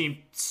we have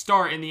seen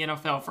start in the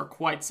NFL for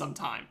quite some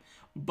time.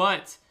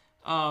 But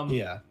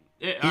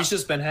he's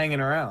just been hanging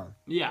around.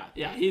 Yeah.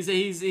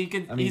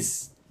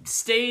 He's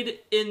stayed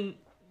in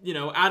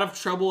out of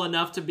trouble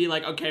enough to be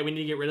like, okay, we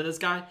need to get rid of this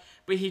guy.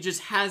 But he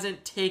just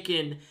hasn't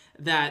taken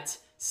that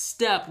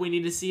step we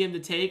need to see him to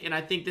take. And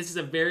I think this is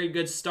a very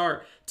good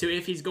start to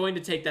if he's going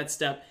to take that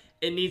step.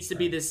 It needs to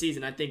be this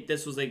season. I think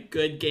this was a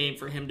good game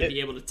for him to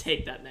be able to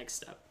take that next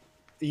step.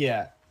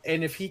 Yeah.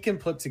 And if he can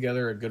put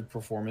together a good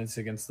performance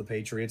against the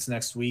Patriots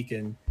next week,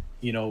 and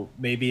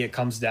maybe it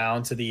comes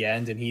down to the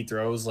end and he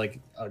throws like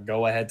a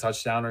go-ahead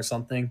touchdown or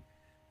something,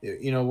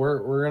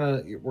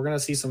 we're gonna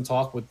see some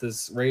talk with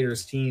this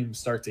Raiders team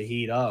start to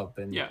heat up.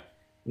 And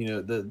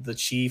the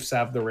Chiefs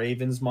have the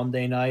Ravens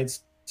Monday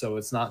nights, so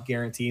it's not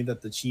guaranteed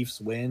that the Chiefs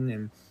win.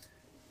 And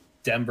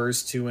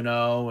Denver's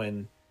 2-0,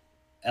 and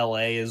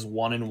LA is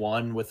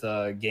 1-1 with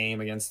a game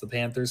against the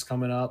Panthers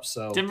coming up.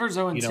 So Denver's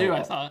 0-2,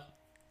 I thought.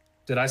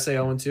 Did I say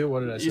 0-2?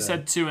 What did I say? You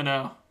said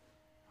 2-0.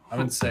 I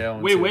didn't say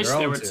 0-2. We wish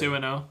they were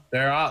 2-0.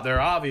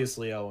 They're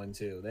obviously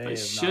 0-2. They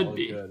should not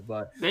be good,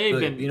 but they've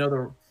been.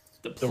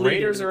 The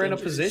Raiders are in a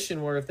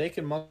position where if they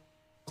can muster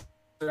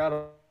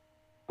out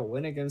a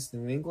win against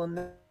New England,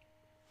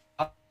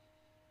 not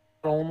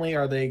only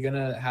are they going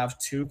to have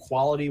two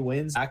quality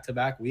wins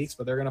back-to-back weeks,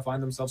 but they're going to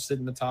find themselves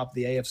sitting at the top of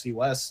the AFC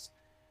West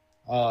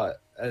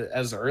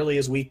as early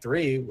as week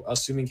 3,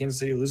 assuming Kansas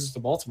City loses to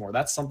Baltimore.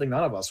 That's something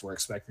none of us were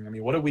expecting. I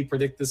mean, what did we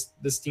predict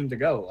this team to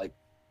go? Like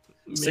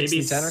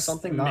 6-10 or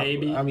something?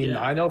 Maybe. I mean,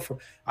 I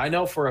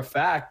know for a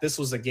fact this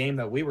was a game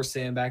that we were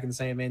sitting back and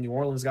saying, man, New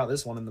Orleans got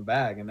this one in the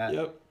bag, and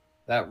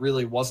that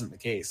really wasn't the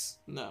case.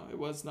 No, it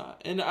was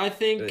not. And I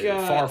think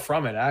far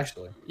from it,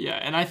 actually. Yeah,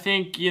 and I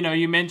think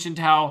you mentioned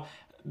how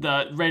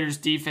the Raiders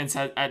defense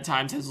at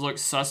times has looked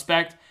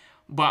suspect,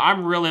 but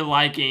I'm really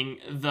liking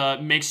the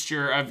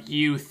mixture of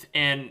youth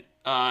and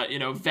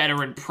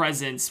veteran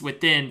presence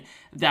within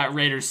that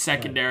Raiders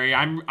secondary.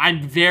 Right.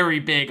 I'm very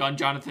big on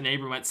Jonathan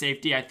Abram at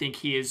safety. I think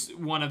he is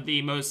one of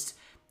the most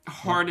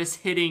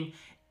hardest hitting,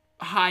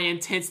 high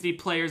intensity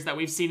players that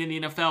we've seen in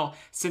the NFL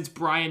since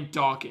Brian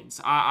Dawkins.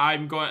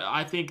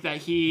 I think that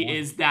he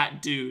is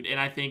that dude, and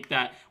I think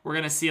that we're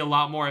gonna see a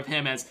lot more of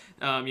him as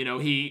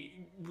he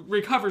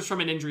recovers from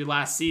an injury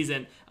last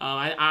season.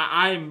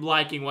 I'm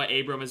liking what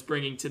Abram is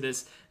bringing to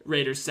this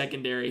Raiders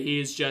secondary. He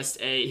is just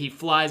he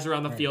flies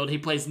around the field. He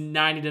plays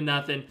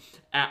 90-0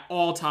 at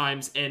all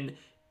times, and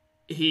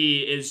he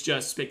is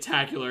just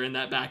spectacular in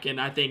that back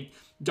end. I think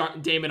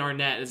Damon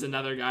Arnett is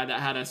another guy that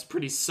had a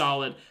pretty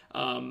solid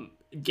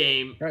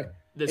game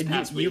this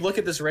past week. You look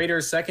at this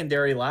Raiders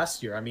secondary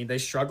last year. I mean, they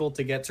struggled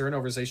to get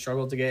turnovers. They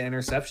struggled to get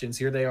interceptions.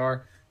 Here they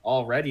are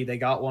already. They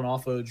got one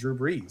off of Drew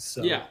Brees.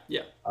 So,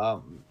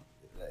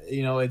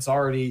 it's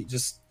already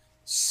just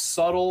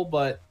subtle,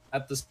 but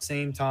at the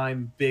same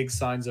time, big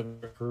signs of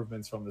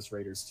improvements from this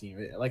Raiders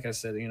team. Like I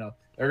said,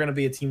 they're going to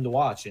be a team to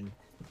watch. And,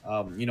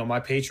 my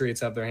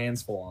Patriots have their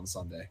hands full on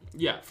Sunday.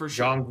 Yeah, for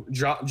sure.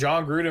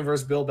 John Gruden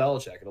versus Bill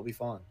Belichick. It'll be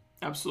fun.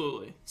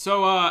 Absolutely.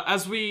 So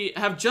as we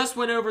have just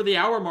went over the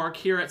hour mark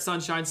here at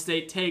Sunshine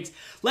State Takes,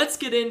 let's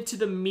get into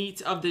the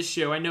meat of this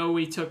show. I know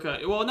we took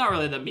not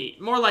really the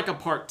meat, more like a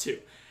part 2.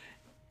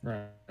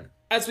 Right.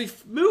 As we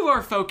move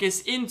our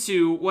focus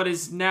into what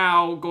is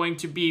now going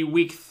to be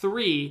week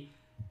 3,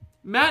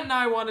 Matt and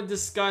I want to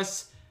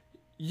discuss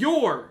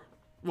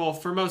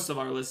for most of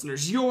our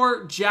listeners,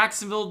 your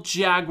Jacksonville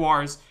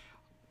Jaguars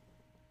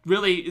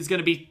really is going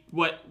to be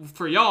what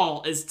for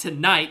y'all is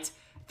tonight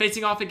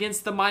facing off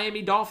against the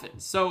Miami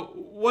Dolphins. So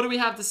what do we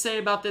have to say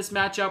about this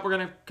matchup? We're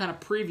going to kind of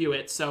preview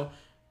it. So,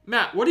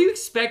 Matt, what are you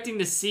expecting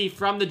to see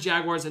from the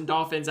Jaguars and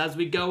Dolphins as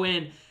we go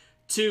in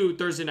to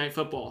Thursday Night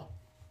Football?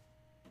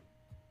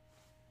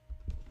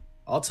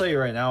 I'll tell you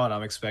right now what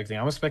I'm expecting.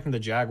 I'm expecting the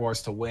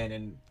Jaguars to win,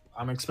 and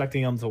I'm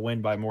expecting them to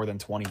win by more than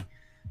 20.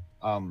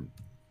 And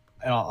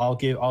I'll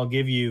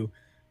give you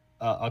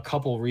a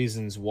couple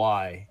reasons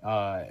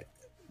why.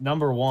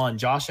 Number one,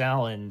 Josh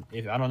Allen,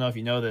 I don't know if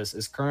you know this,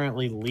 is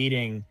currently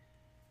leading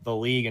the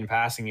league in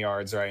passing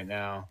yards right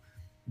now.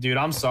 Dude,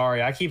 I'm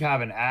sorry. I keep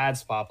having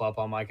ads pop up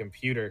on my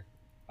computer.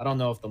 I don't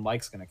know if the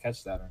mic's going to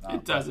catch that or not.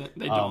 It doesn't.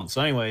 They don't.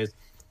 So anyways,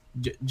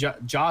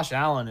 Josh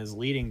Allen is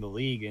leading the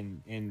league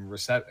in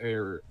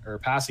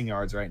passing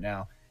yards right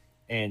now.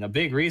 And a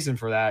big reason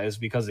for that is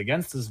because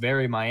against this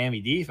very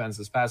Miami defense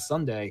this past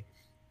Sunday,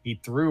 he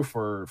threw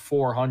for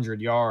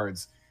 400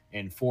 yards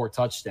and 4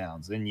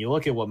 touchdowns. And you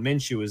look at what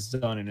Minshew has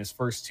done in his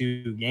first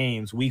 2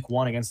 games. Week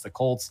 1 against the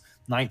Colts,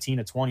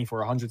 19-20 for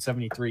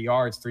 173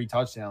 yards, 3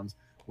 touchdowns.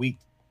 Week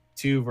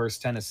 2 versus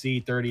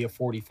Tennessee,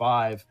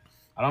 30-45.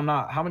 I don't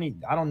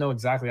know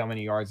exactly how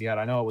many yards he had.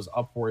 I know it was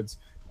upwards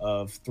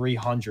of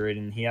 300,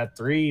 and he had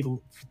three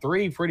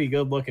pretty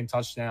good looking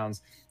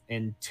touchdowns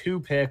and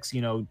 2 picks.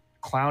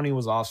 Clowney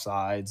was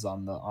offsides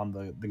on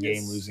the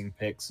game losing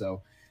pick.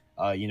 So,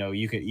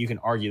 you can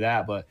argue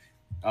that, but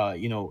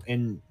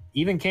and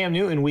even Cam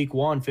Newton week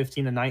 1,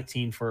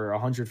 15-19 for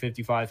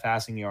 155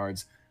 passing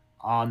yards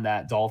on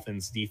that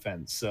Dolphins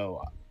defense.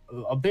 So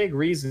a big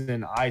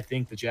reason I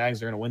think the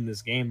Jags are going to win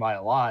this game by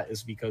a lot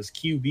is because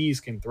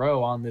QBs can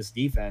throw on this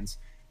defense,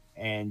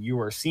 and you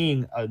are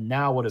seeing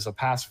now what is a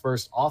pass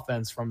first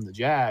offense from the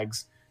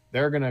Jags.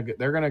 They're gonna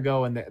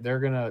go and they're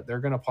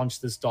gonna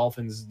punch this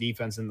Dolphins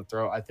defense in the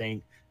throat. I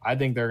think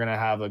they're gonna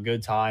have a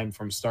good time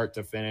from start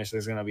to finish.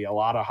 There's gonna be a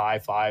lot of high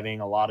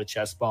fiving, a lot of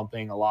chest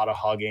bumping, a lot of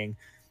hugging,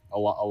 a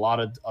lot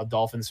of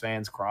Dolphins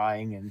fans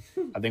crying, and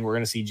I think we're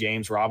gonna see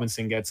James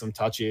Robinson get some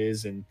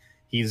touches, and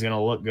he's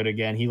gonna look good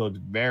again. He looked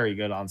very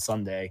good on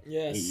Sunday.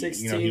 Yeah,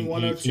 16,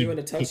 102 and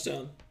a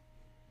touchdown.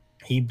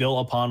 He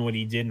built upon what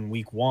he did in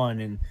week 1,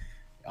 and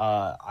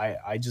I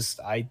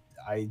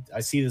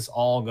see this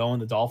all going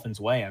the Dolphins'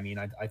 way. I mean,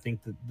 I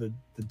think that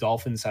the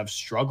Dolphins have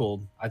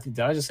struggled. Did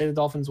I just say the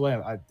Dolphins' way?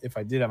 If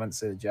I did, I meant to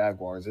say the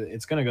Jaguars.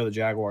 It's going to go the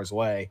Jaguars'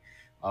 way.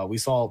 We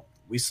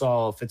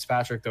saw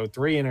Fitzpatrick throw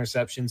 3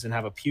 interceptions and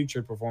have a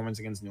putrid performance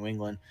against New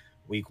England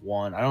week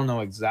 1. I don't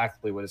know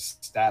exactly what his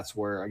stats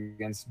were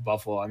against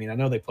Buffalo. I mean, I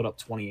know they put up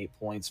 28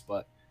 points,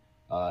 but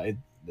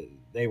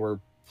they were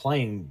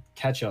playing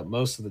catch up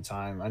most of the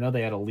time. I know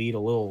they had a lead a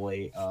little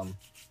late.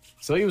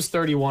 So he was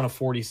 31 of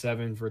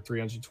 47 for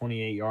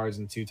 328 yards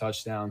and 2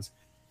 touchdowns.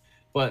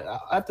 But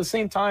at the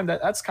same time,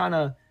 that's kind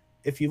of,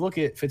 if you look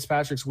at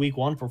Fitzpatrick's week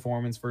 1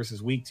 performance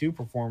versus week 2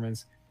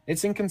 performance,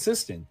 it's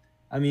inconsistent.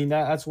 I mean,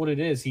 that's what it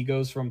is. He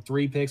goes from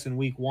 3 picks in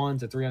week 1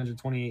 to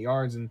 328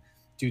 yards and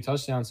 2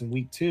 touchdowns in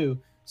week 2.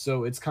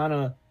 So it's kind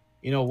of,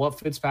 what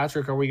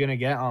Fitzpatrick are we going to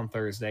get on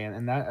Thursday?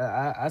 And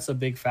that's a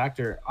big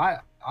factor.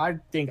 I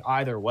think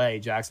either way,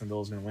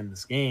 Jacksonville is going to win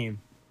this game.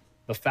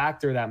 The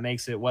factor that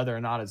makes it whether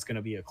or not it's going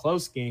to be a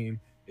close game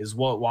is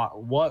what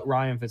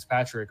Ryan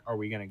Fitzpatrick are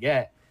we going to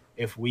get?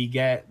 If we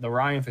get the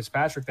Ryan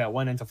Fitzpatrick that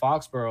went into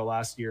Foxborough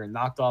last year and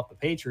knocked off the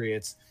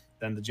Patriots,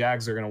 then the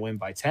Jags are going to win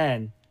by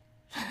 10.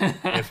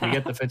 If we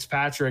get the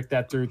Fitzpatrick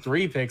that threw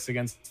 3 picks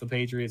against the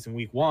Patriots in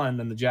week 1,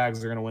 then the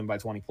Jags are going to win by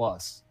 20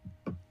 plus.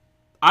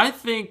 I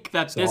think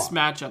that this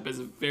matchup is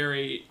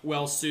very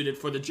well suited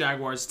for the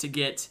Jaguars to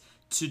get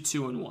to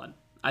 2-1.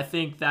 I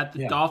think that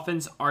the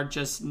Dolphins are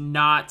just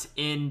not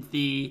in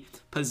the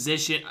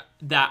position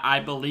that I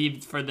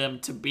believed for them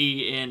to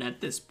be in at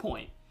this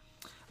point.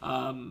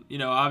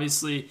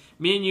 Obviously,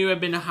 me and you have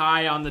been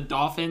high on the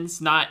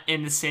Dolphins, not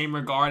in the same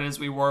regard as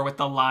we were with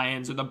the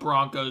Lions or the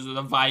Broncos or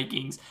the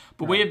Vikings,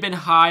 but we have been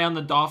high on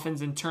the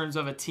Dolphins in terms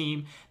of a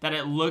team that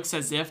it looks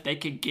as if they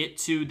could get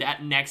to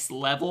that next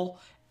level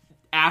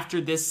after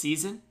this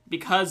season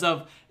because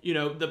of,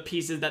 the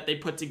pieces that they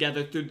put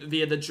together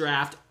via the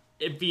draft,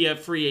 via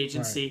free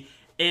agency,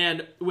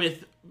 and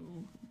with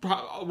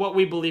what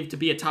we believe to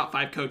be a top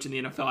 5 coach in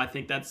the NFL.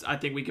 I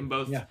think we can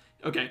both. Yeah.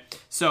 Okay.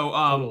 So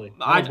totally.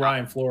 I'm a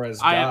Brian Flores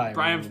guy.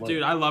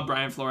 I love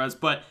Brian Flores,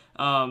 but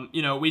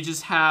we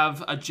just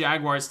have a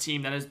Jaguars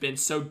team that has been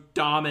so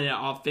dominant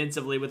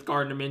offensively with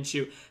Gardner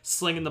Minshew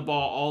slinging the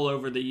ball all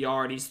over the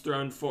yard. He's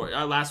thrown for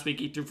last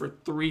week he threw for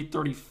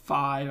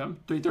 335,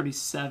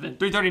 337,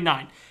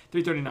 339.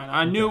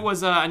 I knew it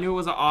was an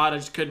odd. I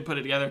just couldn't put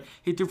it together.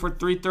 He threw for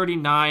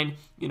 339,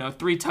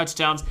 3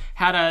 touchdowns,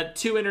 had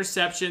 2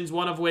 interceptions,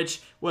 one of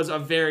which was a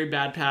very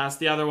bad pass,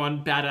 the other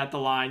one bad at the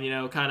line,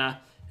 kind of.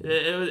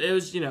 It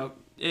was,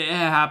 it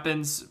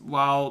happens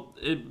while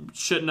it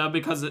shouldn't have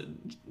because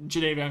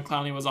Jadeveon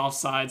Clowney was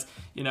offsides.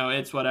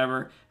 It's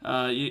whatever.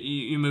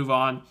 You move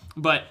on.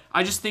 But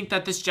I just think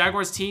that this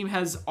Jaguars team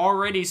has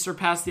already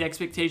surpassed the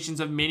expectations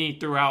of many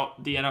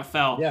throughout the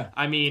NFL. Yeah,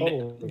 I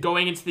mean,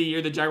 Going into the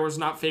year, the Jaguars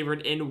not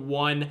favored in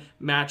one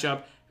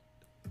matchup.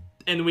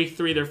 in week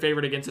 3 they're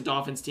favored against a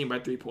Dolphins team by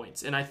 3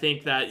 points. And I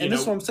think that,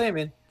 this is what I'm saying,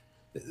 man.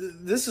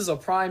 This is a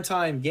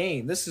primetime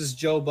game. This is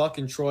Joe Buck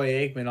and Troy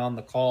Aikman on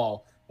the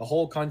call. The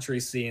whole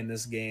country's seeing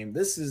this game.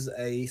 This is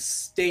a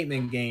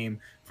statement game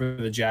for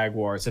the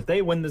Jaguars. If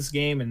they win this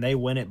game and they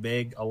win it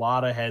big, a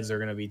lot of heads are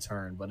going to be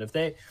turned. But if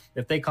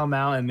they come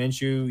out and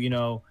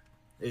Minshew,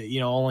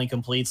 only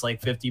completes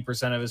like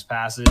 50% of his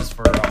passes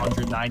for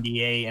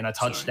 198 and a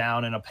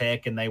touchdown and a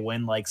pick, and they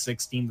win like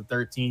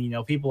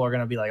 16-13, people are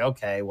going to be like,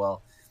 okay,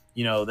 well,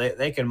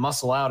 they can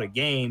muscle out a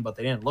game, but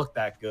they didn't look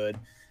that good.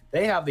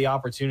 They have the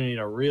opportunity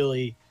to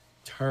really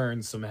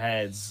turn some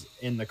heads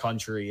in the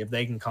country if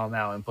they can come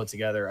out and put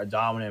together a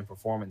dominant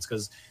performance.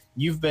 Because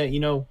you've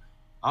been,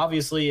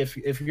 obviously, if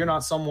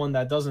you're someone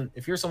that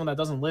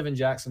doesn't live in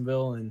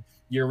Jacksonville and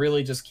you're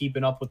really just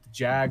keeping up with the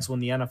Jags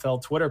when the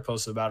NFL Twitter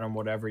posts about them,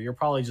 whatever, you're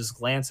probably just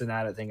glancing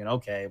at it thinking,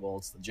 okay, well,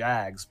 it's the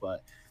Jags.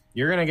 But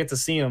you're going to get to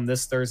see them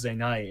this Thursday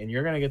night, and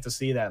you're going to get to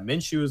see that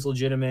Minshew is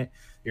legitimate.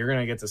 You're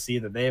going to get to see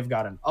that they've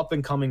got an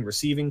up-and-coming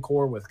receiving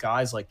core with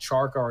guys like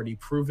Chark already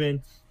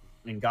proven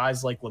and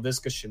guys like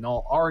Laviska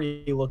Shenault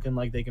already looking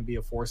like they can be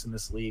a force in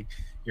this league.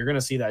 You're going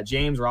to see that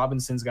James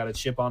Robinson's got a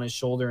chip on his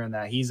shoulder and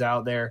that he's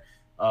out there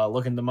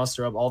looking to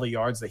muster up all the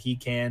yards that he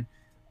can.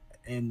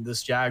 And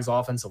this Jags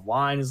offensive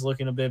line is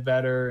looking a bit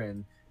better.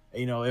 And,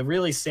 it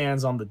really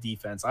stands on the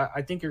defense.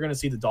 I think you're going to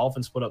see the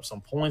Dolphins put up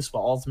some points, but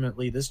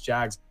ultimately this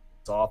Jags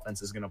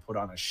offense is going to put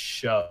on a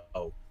show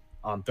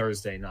on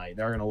Thursday night.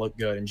 They're going to look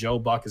good. And Joe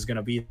Buck is going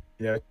to be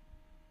there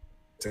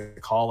to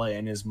call it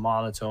in his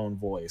monotone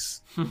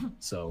voice.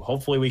 So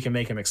hopefully we can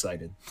make him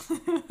excited.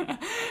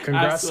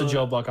 Congrats to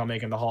Joe Buck on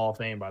making the Hall of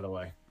Fame, by the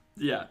way.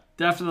 Yeah,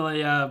 definitely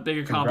a big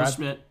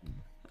accomplishment.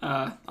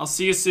 I'll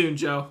see you soon,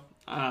 Joe.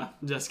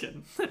 Just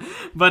kidding.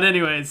 But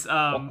anyways,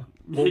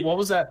 what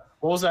was that?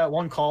 What was that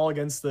one call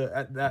against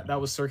that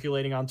was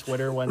circulating on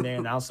Twitter when they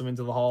announced him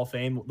into the Hall of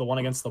Fame? The one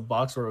against the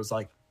Bucks where it was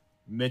like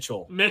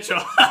Mitchell.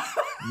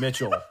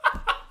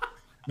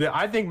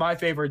 I think my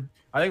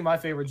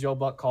favorite Joe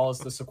Buck call is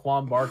the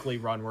Saquon Barkley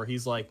run where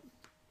he's like,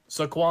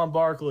 Saquon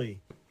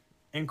Barkley,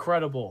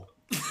 incredible,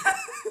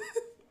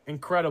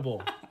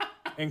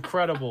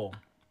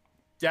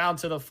 down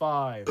to the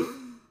 5.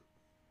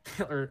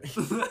 Or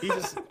he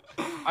just,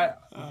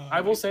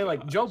 I will say,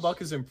 like, Joe Buck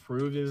has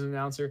improved as an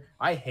announcer.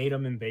 I hate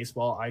him in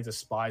baseball. I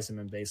despise him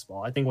in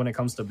baseball. I think when it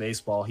comes to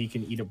baseball, he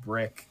can eat a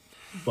brick,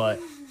 but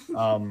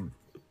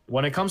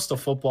when it comes to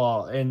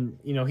football, and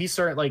he's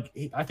certain,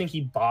 I think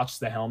he botched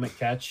the helmet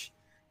catch.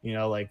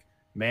 Like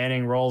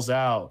Manning rolls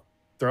out,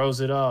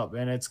 throws it up,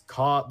 and it's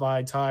caught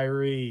by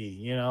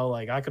Tyree.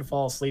 I could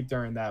fall asleep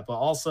during that. But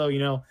also,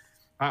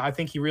 I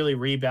think he really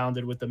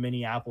rebounded with the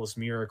Minneapolis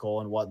Miracle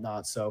and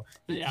whatnot. So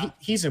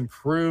he's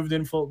improved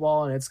in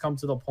football, and it's come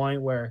to the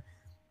point where,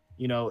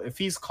 if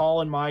he's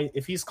calling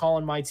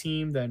my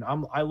team, then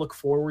I look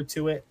forward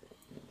to it.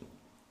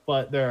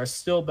 But there are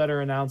still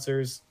better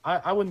announcers.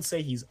 I wouldn't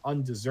say he's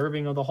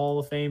undeserving of the Hall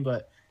of Fame,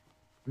 but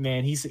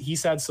man,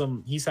 he's had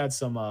some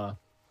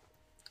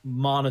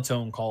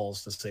monotone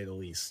calls, to say the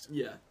least.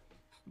 Yeah,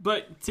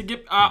 but to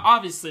get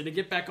obviously to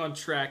get back on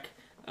track,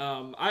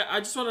 I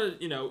just want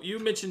to you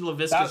mentioned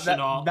Laviska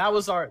Shenault. That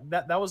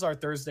was our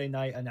Thursday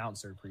night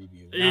announcer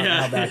preview.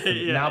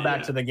 Now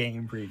back to the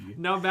game preview.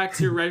 Now back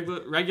to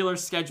regular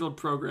scheduled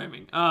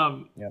programming.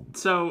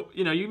 So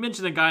you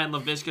mentioned a guy in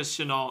Laviska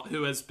Shenault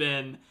who has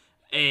been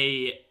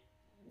I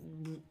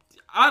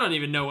don't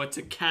even know what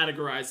to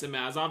categorize him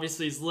as.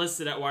 Obviously, he's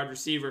listed at wide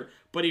receiver,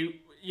 but you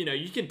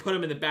can put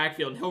him in the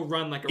backfield and he'll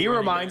run like a. He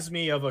reminds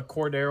me of a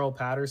Cordero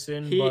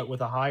Patterson, but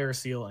with a higher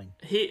ceiling.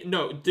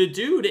 The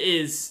dude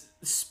is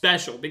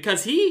special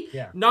because he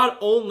not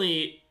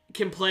only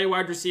can play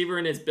wide receiver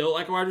and is built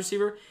like a wide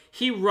receiver,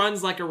 he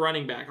runs like a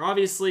running back.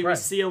 Obviously, we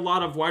see a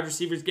lot of wide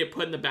receivers get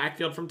put in the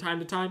backfield from time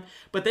to time,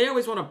 but they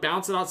always want to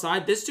bounce it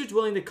outside. This dude's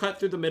willing to cut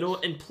through the middle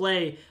and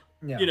play.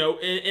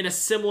 In a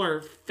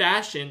similar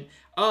fashion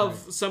of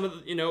some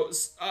of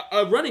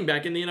a running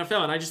back in the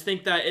NFL. And I just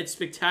think that it's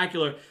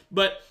spectacular.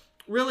 But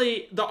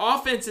really, the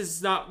offense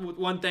is not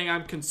one thing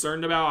I'm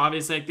concerned about.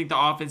 Obviously, I think the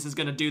offense is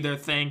going to do their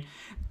thing.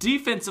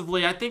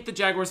 Defensively, I think the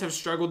Jaguars have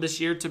struggled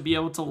this year to be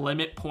able to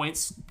limit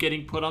points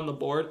getting put on the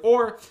board,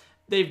 or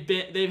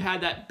they've had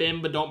that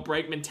bend but don't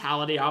break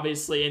mentality.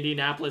 Obviously,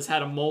 Indianapolis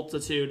had a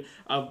multitude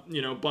of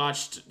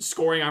botched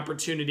scoring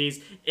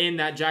opportunities in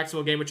that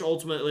Jacksonville game, which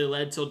ultimately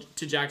led to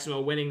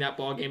Jacksonville winning that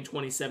ball game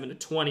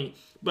 27-20.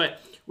 But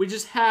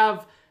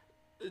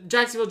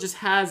Jacksonville just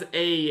has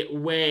a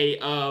way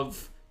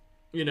of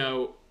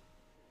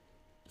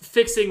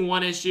fixing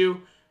one issue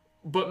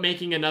but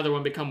making another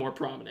one become more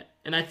prominent.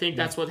 And I think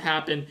that's what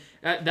happened.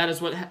 That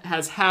is what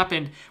has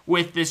happened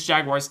with this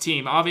Jaguars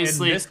team.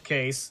 Obviously,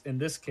 in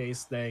this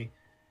case, they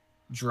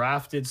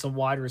drafted some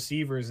wide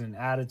receivers and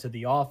added to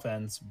the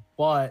offense,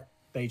 but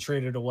they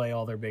traded away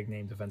all their big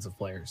name defensive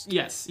players.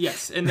 Yes,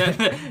 and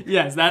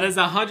yes, that is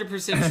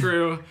 100%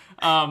 true.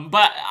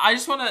 But I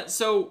just want to.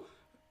 So,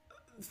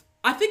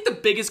 I think the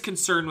biggest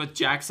concern with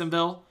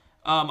Jacksonville,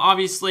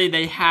 obviously,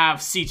 they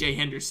have C.J.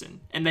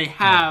 Henderson and they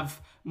have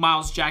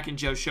Miles Jack and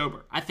Joe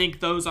Schobert. I think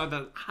those are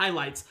the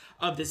highlights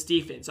of this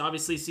defense.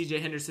 Obviously, C.J.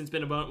 Henderson's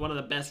been one of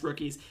the best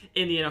rookies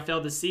in the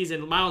NFL this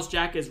season. Miles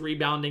Jack is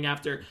rebounding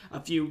after a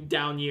few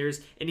down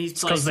years, and he's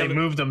playing because they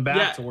moved him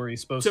back to where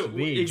he's supposed to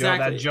be.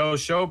 Exactly. That Joe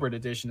Schobert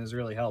addition has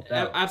really helped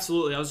out.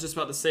 Absolutely. I was just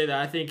about to say that.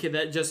 I think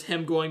that just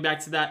him going back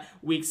to that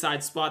weak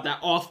side spot, that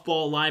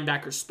off-ball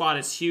linebacker spot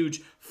is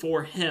huge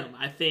for him.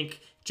 I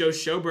think Joe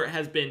Schobert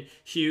has been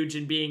huge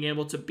in being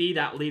able to be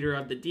that leader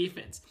of the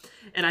defense.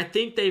 And I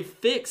think they've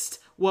fixed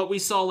what we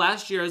saw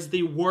last year as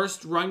the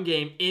worst run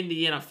game in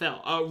the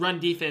NFL. Run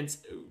defense.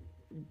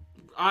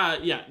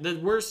 The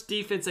worst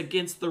defense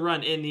against the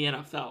run in the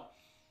NFL.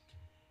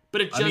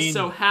 But it just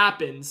so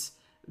happens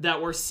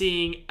that we're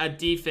seeing a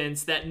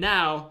defense that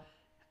now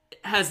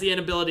has the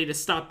inability to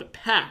stop the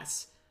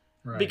pass.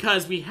 Right.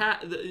 Because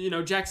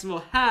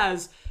Jacksonville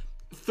has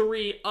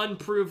 3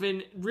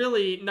 unproven,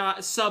 really not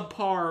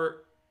subpar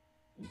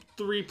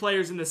 3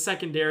 players in the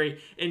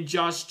secondary in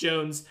Josh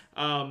Jones,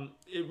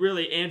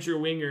 really Andrew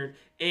Wingard,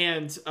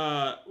 and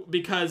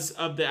because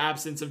of the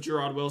absence of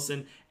Gerard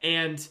Wilson,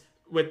 and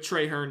with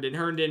Trey Herndon.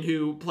 Herndon,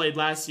 who played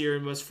last year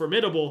and was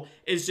formidable,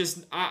 is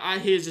just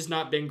he has just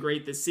not been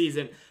great this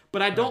season.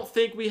 But I don't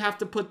think we have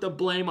to put the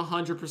blame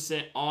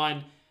 100%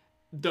 on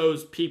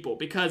those people,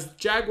 because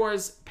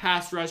Jaguars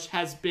pass rush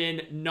has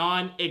been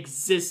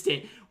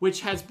non-existent,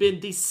 which has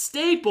been the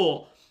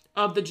staple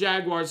of the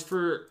Jaguars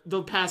for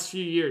the past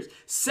few years.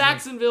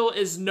 Saxonville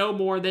is no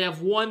more. They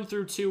have 1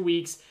 through 2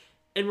 weeks,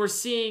 and we're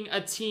seeing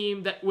a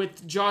team that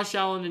with Josh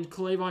Allen and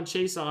K'Lavon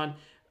Chaisson,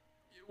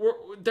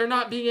 they're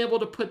not being able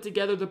to put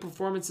together the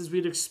performances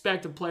we'd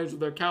expect of players of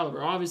their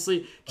caliber.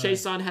 Obviously,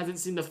 Chaisson hasn't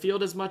seen the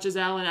field as much as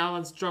Allen.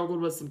 Allen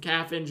struggled with some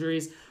calf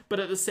injuries, but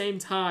at the same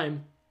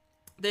time,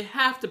 they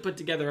have to put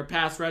together a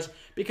pass rush,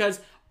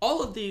 because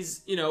all of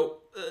these,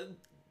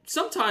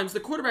 sometimes the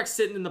quarterback's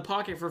sitting in the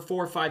pocket for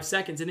 4 or 5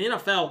 seconds. In the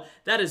NFL,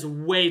 that is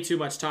way too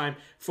much time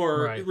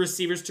for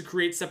receivers to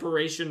create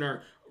separation,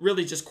 or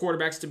really just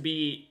quarterbacks to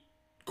be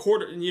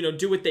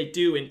do what they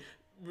do and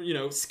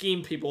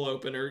scheme people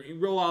open or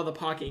roll out of the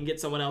pocket and get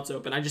someone else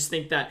open. I just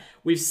think that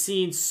we've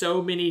seen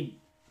so many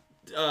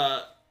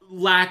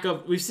lack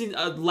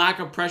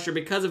of pressure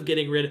because of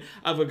getting rid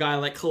of a guy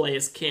like Calais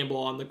Campbell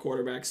on the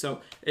quarterback.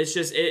 So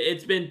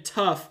it's been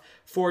tough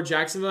for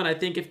Jacksonville, and I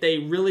think if they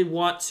really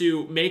want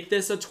to make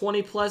this a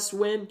 20-plus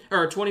win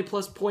or a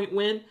 20-plus point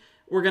win,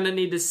 we're going to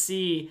need to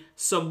see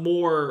some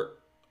more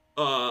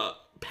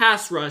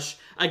pass rush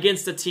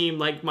against a team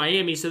like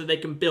Miami, so that they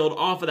can build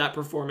off of that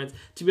performance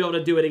to be able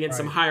to do it against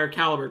some higher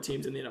caliber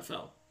teams in the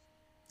NFL.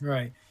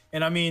 Right.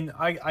 And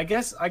I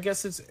guess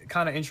it's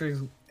kind of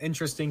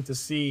interesting to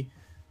see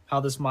how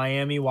this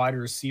Miami wide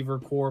receiver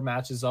core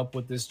matches up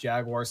with this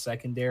Jaguar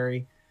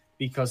secondary,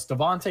 because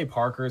Devontae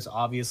Parker is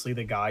obviously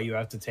the guy you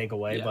have to take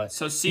away. Yeah. But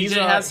so CJ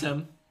has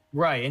him.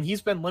 Right, and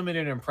he's been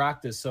limited in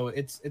practice, so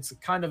it's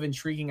kind of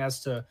intriguing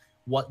as to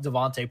what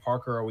Devontae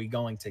Parker are we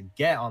going to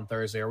get on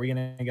Thursday. Are we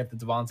going to get the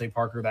Devontae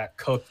Parker that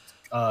cooked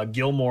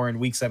Gilmore in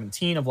Week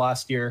 17 of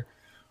last year,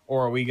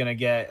 or are we going to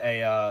get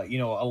a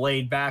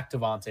laid-back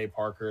Devontae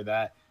Parker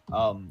that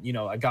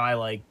a guy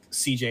like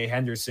C.J.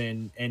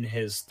 Henderson in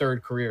his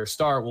 3rd career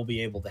start will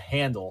be able to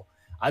handle?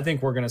 I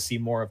think we're going to see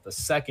more of the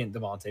second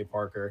Devontae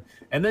Parker.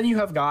 And then you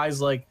have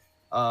guys like,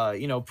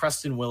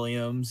 Preston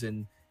Williams.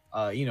 And,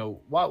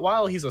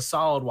 while he's a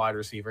solid wide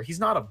receiver, he's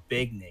not a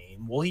big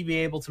name. Will he be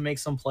able to make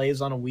some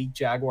plays on a weak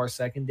Jaguar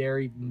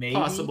secondary? Maybe.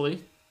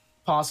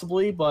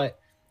 Possibly. But,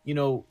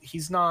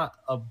 he's not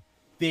a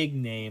big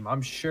name.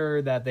 I'm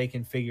sure that they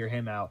can figure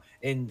him out.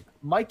 And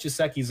Mike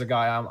Gesicki's a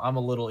guy I'm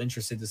a little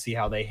interested to see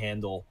how they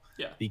handle.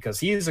 Yeah. Because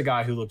he is a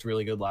guy who looked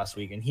really good last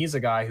week, and he's a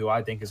guy who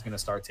I think is going to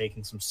start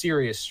taking some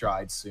serious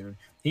strides soon.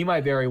 He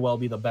might very well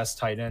be the best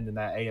tight end in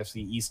that AFC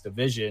East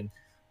division,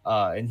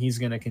 and he's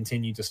going to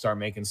continue to start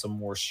making some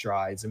more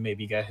strides and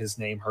maybe get his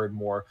name heard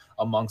more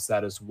amongst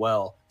that as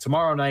well.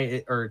 Tomorrow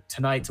night,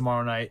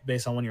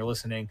 based on when you're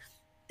listening,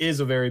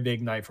 is a very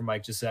big night for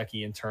Mike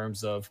Gesicki in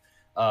terms of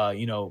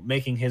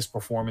making his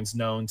performance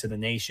known to the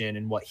nation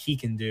and what he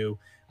can do.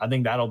 I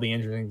think that'll be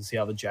interesting to see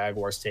how the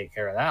Jaguars take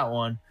care of that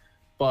one.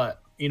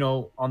 But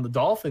on the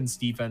Dolphins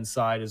defense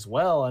side as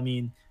well,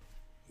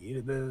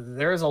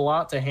 there's a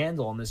lot to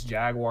handle in this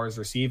Jaguars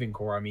receiving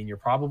core. You're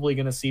probably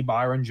going to see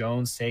Byron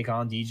Jones take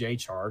on DJ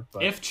Chark.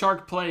 But if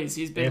Chark plays,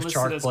 he's been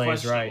listed as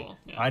questionable. Right.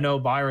 Yeah. I know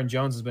Byron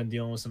Jones has been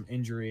dealing with some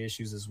injury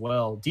issues as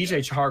well. DJ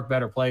Chark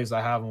better plays. I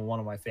have him in one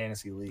of my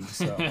fantasy leagues.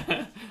 So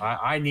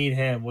I need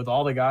him with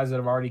all the guys that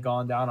have already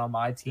gone down on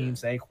my team,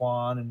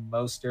 Saquon and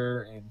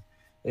Mostert, and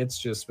it's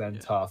just been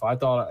tough. I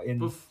thought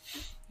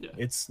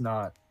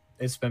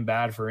it's been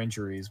bad for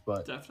injuries,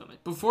 but definitely.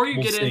 Before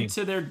you get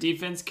into their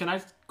defense, can I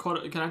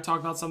talk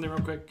about something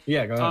real quick?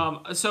 Yeah, go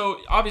ahead. So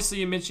obviously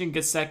you mentioned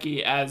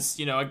Gesicki as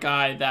a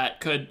guy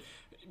that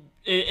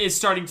is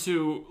starting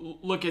to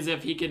look as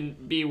if he can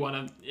be one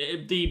of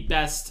the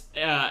best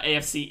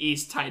AFC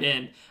East tight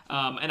end,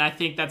 and I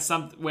think that's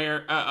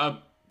where a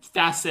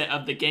facet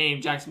of the game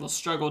Jacksonville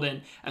struggled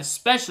in,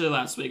 especially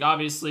last week.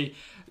 Obviously,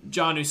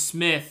 Jonnu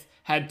Smith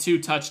had 2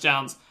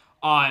 touchdowns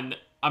on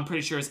I'm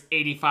pretty sure it's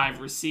 85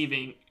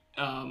 receiving,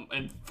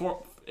 and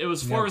four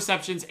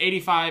receptions,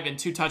 85, and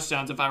 2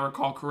 touchdowns, if I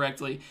recall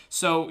correctly.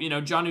 So,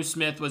 Jonnu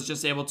Smith was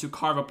just able to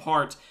carve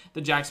apart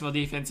the Jacksonville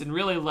defense and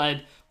really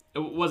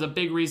was a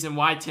big reason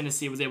why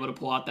Tennessee was able to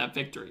pull out that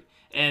victory.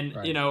 And,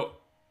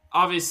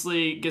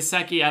 obviously,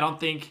 Gesicki,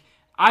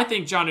 I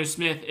think Jonnu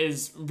Smith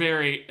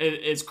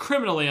is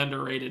criminally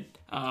underrated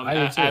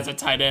as a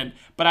tight end.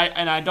 But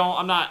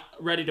I'm not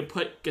ready to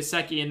put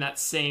Gesicki in that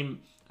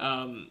same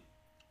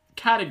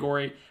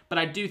category, but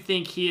I do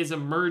think he is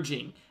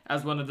emerging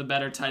as one of the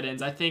better tight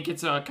ends. I think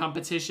it's a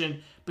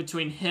competition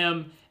between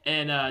him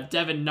and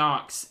Devin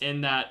Knox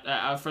in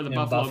that for the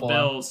Buffalo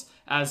Bills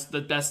as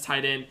the best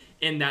tight end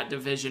in that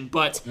division.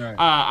 But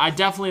I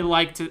definitely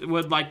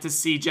would like to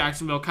see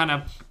Jacksonville kind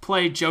of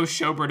play Joe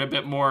Schobert a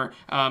bit more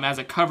as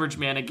a coverage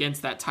man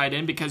against that tight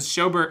end, because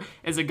Schobert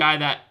is a guy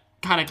that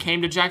kind of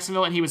came to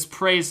Jacksonville and he was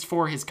praised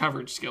for his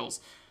coverage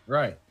skills.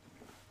 Right.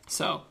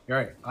 So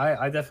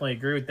I definitely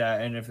agree with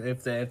that. And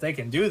if they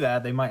can do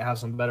that, they might have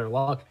some better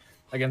luck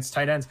against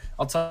tight ends.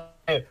 I'll tell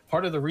you,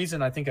 part of the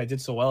reason I think I did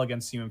so well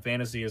against you in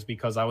fantasy is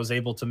because I was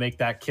able to make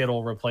that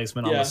Kittle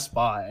replacement on the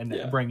spot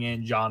and bring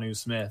in Jonnu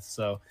Smith.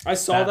 So I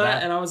saw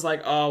that and I was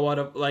like,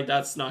 oh,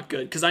 that's not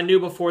good, because I knew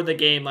before the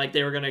game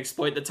they were going to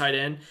exploit the tight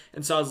end,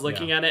 and so I was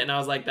looking at it and I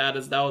was like, that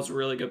was a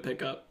really good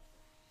pickup.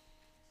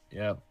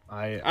 Yeah,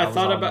 I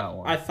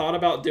thought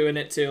about doing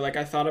it too.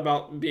 I thought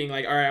about being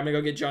like, all right, I'm gonna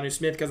go get Jonnu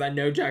Smith, because I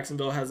know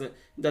Jacksonville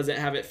doesn't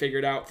have it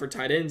figured out for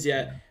tight ends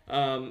yet.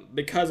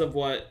 Because of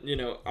what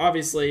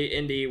obviously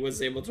Indy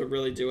was able to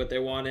really do what they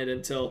wanted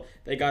until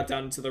they got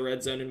down into the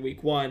red zone in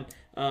week 1.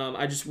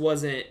 I just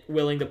wasn't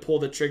willing to pull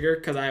the trigger,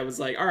 because I was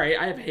like, all right,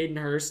 I have Hayden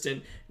Hurst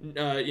and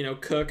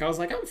Cook. I was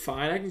like, I'm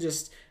fine. I can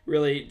just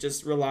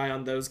rely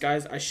on those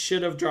guys. I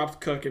should have dropped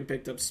Cook and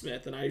picked up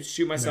Smith, and I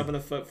shoot myself in the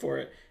foot for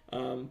it.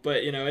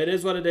 But it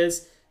is what it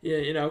is.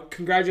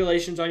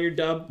 Congratulations on your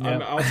dub.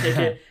 Yep. I'll take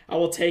it. I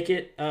will take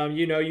it.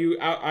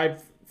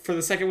 I've for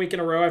the second week in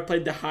a row, I've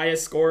played the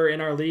highest scorer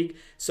in our league.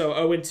 So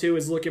 0-2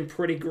 is looking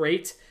pretty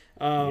great.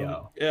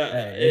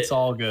 It's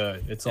all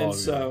good. It's all good.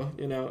 So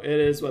it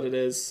is what it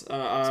is.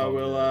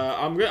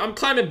 I'm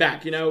climbing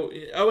back.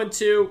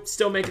 0-2,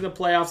 still making the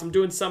playoffs. I'm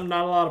doing something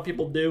not a lot of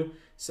people do.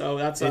 So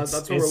that's what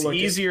we're looking. It's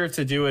easier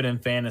to do it in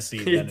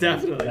fantasy than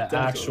definitely.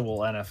 Actual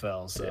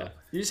NFL. So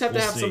you just have to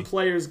have some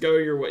players go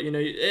your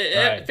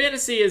way.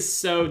 Fantasy is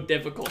so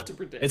difficult to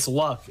predict. It's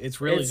luck.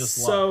 It's really just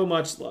luck. So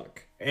much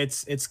luck.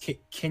 It's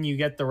can you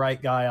get the right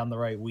guy on the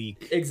right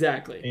week?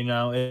 Exactly.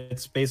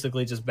 It's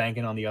basically just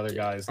banking on the other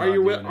guys. Are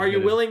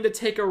you willing to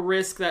take a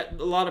risk that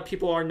a lot of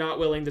people are not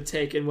willing to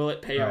take, and will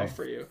it pay off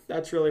for you?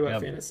 That's really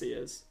what fantasy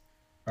is.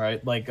 All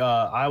right,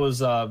 I was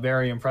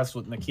very impressed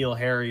with N'Keal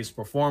Harry's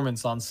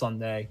performance on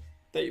Sunday,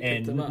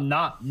 and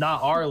not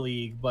our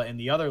league, but in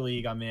the other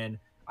league I'm in,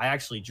 I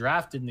actually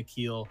drafted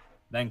N'Keal,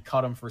 then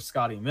cut him for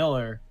Scotty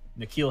Miller.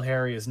 N'Keal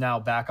Harry is now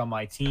back on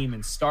my team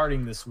and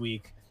starting this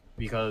week,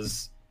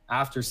 because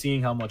after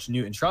seeing how much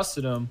Newton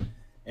trusted him,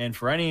 and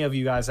for any of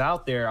you guys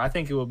out there, I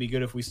think it would be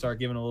good if we start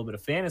giving a little bit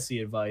of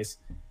fantasy advice.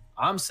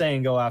 I'm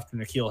saying go after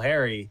N'Keal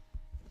Harry,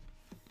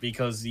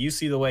 because you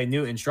see the way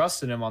Newton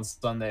trusted him on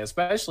Sunday,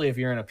 especially if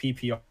you're in a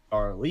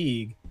PPR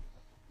league.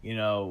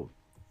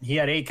 He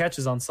had 8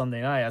 catches on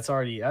Sunday night. That's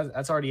already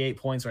 8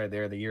 points right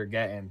there that you're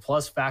getting.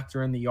 Plus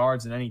factor in the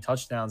yards and any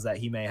touchdowns that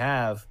he may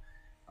have.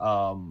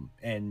 And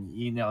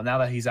now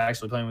that he's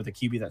actually playing with a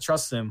QB that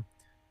trusts him,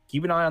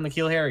 keep an eye on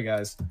N'Keal Harry,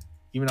 guys.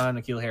 Keep an eye on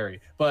N'Keal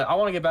Harry. But I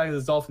want to get back to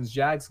this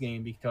Dolphins-Jags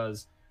game,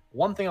 because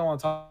one thing I want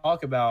to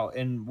talk about,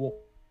 and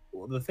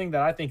the thing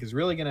that I think is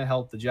really going to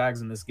help the Jags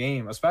in this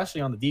game,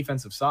 especially on the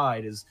defensive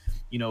side, is,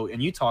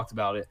 and you talked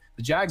about it,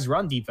 the Jags'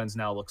 run defense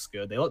now looks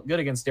good. They look good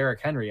against Derrick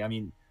Henry. I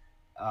mean,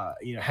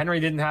 Henry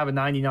didn't have a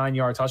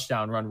 99-yard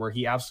touchdown run where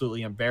he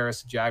absolutely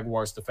embarrassed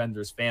Jaguars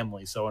defenders'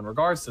 family. So in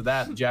regards to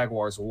that, the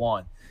Jaguars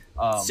won.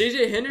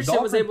 CJ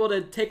Henderson was able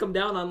to take him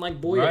down unlike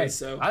Boye. Right.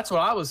 So that's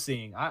what I was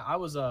seeing. I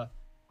was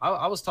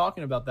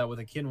talking about that with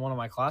a kid in one of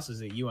my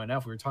classes at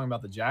UNF. We were talking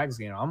about the Jags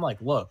game. I'm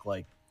like, look,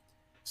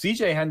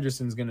 CJ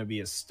Henderson's going to be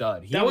a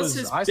stud. That was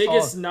his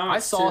biggest knock. I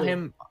saw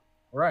him,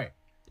 right.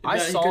 I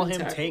saw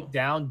him take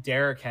down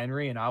Derrick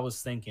Henry, and I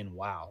was thinking,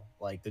 wow,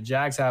 the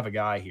Jags have a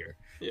guy here.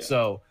 Yeah.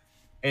 So,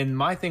 and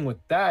my thing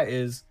with that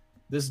is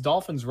this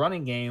Dolphins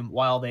running game,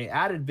 while they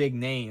added big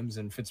names,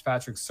 and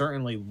Fitzpatrick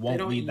certainly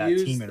won't lead that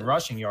team in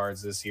rushing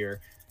yards this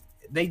year,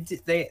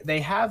 they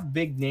have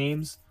big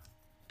names.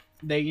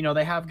 They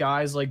have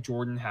guys like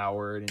Jordan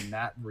Howard and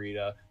Matt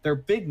Breida. They're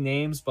big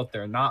names, but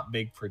they're not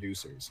big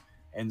producers.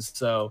 And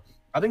so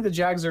I think the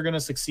Jags are going to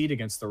succeed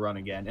against the run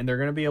again, and they're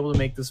going to be able to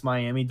make this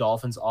Miami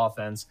Dolphins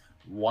offense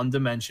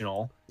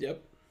one-dimensional. Yep.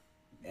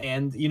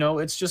 And,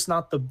 it's just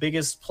not the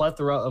biggest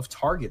plethora of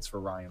targets for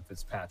Ryan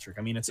Fitzpatrick.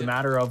 I mean, it's a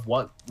matter of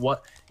what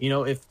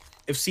if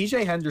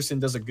CJ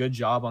Henderson does a good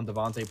job on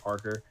Devontae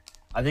Parker,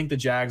 I think the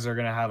Jags are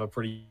going to have a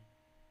pretty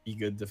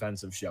good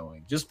defensive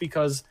showing, just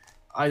because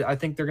I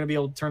think they're going to be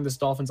able to turn this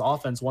Dolphins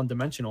offense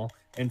one-dimensional,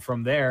 and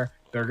from there,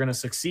 they're going to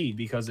succeed,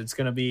 because it's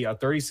going to be a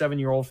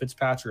 37-year-old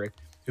Fitzpatrick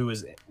who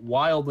is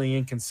wildly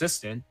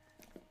inconsistent,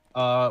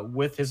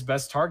 with his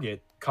best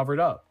target covered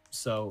up.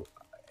 So,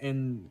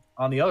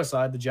 on the other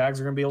side, the Jags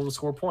are going to be able to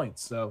score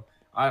points. So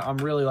I'm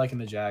really liking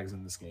the Jags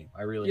in this game.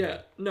 I really am.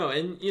 No,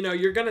 and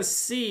you're going to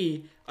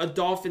see a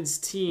Dolphins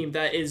team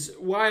that is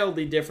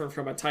wildly different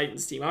from a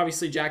Titans team.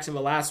 Obviously,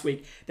 Jacksonville last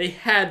week, they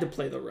had to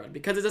play the run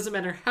because it doesn't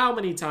matter how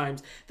many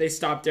times they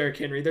stop Derrick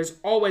Henry. There's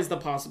always the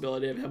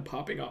possibility of him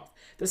popping off.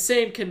 The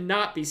same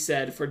cannot be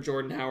said for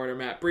Jordan Howard or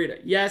Matt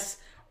Breida. Yes,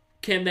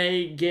 can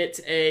they get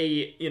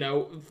a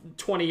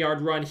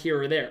 20-yard run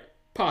here or there?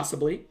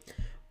 Possibly.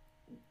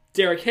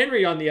 Derrick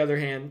Henry, on the other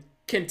hand,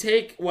 can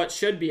take what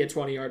should be a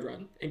 20-yard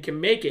run and can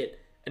make it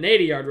an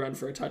 80-yard run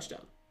for a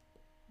touchdown,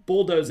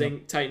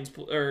 bulldozing Titans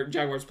or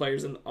Jaguars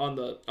players on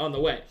the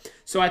way.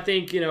 So I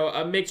think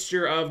a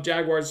mixture of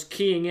Jaguars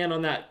keying in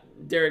on that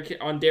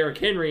Derrick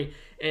Henry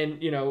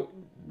and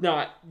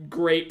not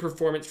great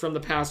performance from the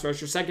pass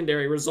rusher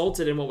secondary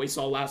resulted in what we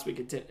saw last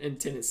week in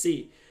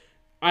Tennessee.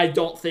 I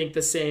don't think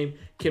the same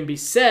can be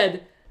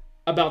said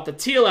about the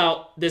teal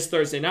out this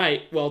Thursday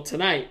night. Well,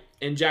 tonight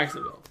in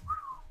Jacksonville.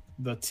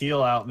 The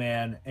teal out,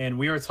 man. And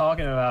we were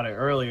talking about it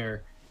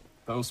earlier.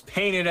 Those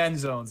painted end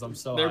zones. I'm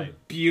so hyped. They're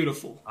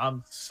beautiful.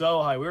 I'm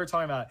so hyped. We were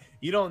talking about it.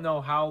 You don't know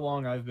how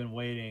long I've been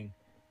waiting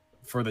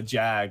for the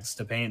Jags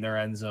to paint their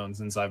end zones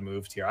since I've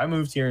moved here. I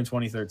moved here in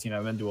 2013.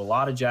 I've been to a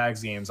lot of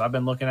Jags games. I've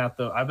been looking at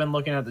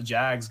the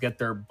Jags get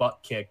their butt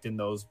kicked in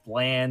those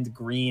bland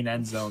green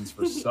end zones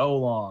for so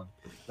long.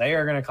 They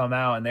are going to come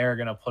out and they are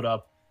going to put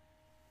up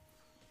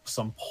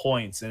some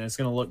points, and it's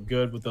going to look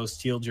good with those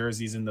teal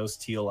jerseys and those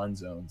teal end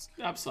zones.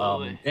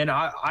 Absolutely. And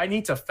I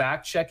need to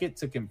fact check it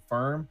to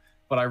confirm,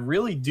 but I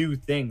really do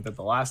think that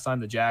the last time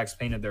the Jags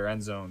painted their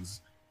end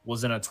zones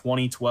was in a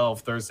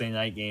 2012 Thursday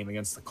night game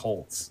against the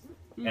Colts.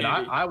 Maybe. And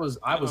I was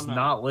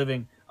not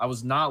living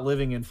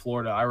in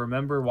Florida. I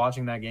remember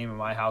watching that game in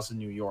my house in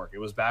New York. It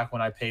was back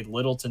when I paid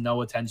little to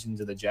no attention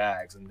to the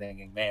Jags and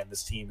thinking, man,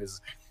 this team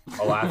is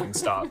a laughing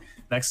stock.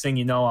 Next thing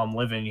you know, I'm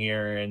living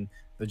here and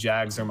the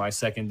Jags are my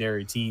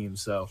secondary team.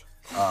 So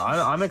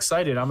I'm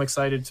excited. I'm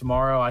excited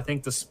tomorrow. I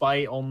think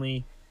despite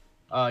only,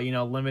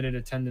 limited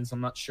attendance,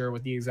 I'm not sure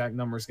what the exact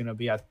number is going to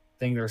be. I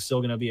think there's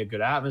still going to be a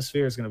good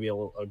atmosphere. It's going to be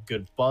a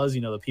good buzz.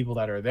 The people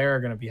that are there are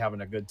going to be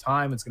having a good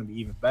time. It's going to be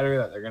even better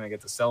that they're going to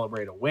get to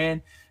celebrate a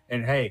win.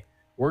 And hey,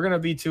 we're going to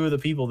be two of the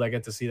people that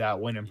get to see that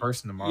win in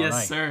person tomorrow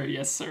night.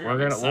 Yes, sir.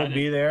 We'll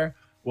be there.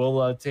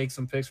 We'll take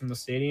some pics from the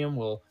stadium.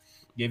 We'll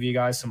give you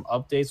guys some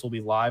updates. We'll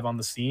be live on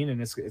the scene,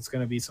 and it's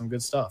going to be some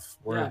good stuff.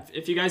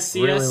 If you guys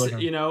see us,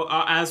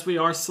 as we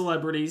are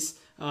celebrities,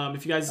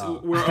 if you guys,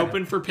 we're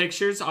open for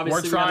pictures.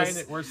 Obviously,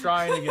 we're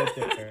trying to get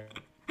there.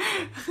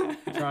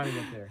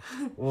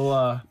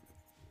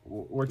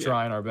 We're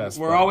trying our best.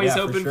 We're always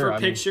open for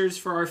pictures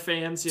for our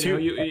fans.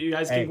 You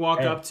guys can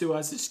walk up to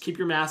us. Just keep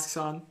your masks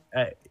on.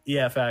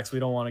 Yeah, facts. We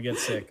don't want to get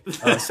sick.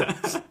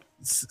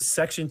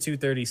 Section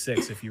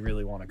 236 if you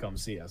really want to come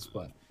see us,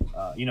 but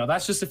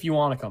that's just if you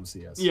want to come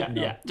see us.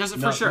 Just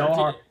for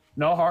sure.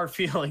 No hard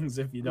feelings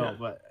if you don't,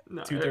 but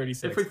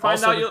 236.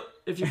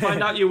 If you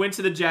find out you went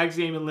to the Jags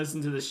game and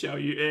listened to the show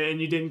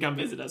and you didn't come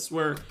visit us,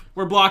 we're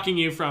blocking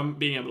you from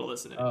being able to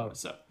listen anymore.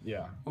 So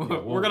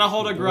we're gonna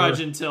hold a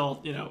grudge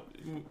until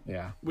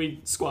we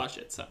squash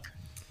it. So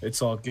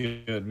it's all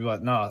good,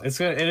 but no,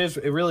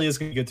 it really is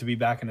good to be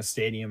back in a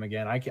stadium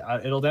again.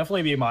 It'll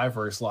definitely be my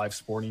first live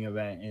sporting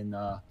event in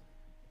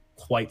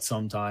quite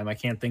some time. I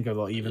can't think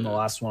of even the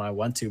last one I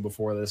went to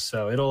before this.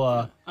 So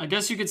it'll. I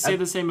guess you could say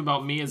the same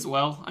about me as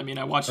well. I mean,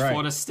 I watched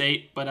Florida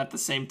State, but at the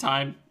same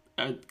time,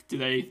 do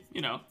they?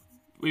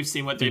 We've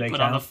seen what they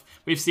put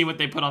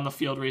on the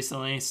field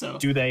recently. So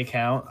do they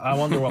count? I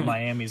wonder what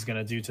Miami's going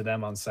to do to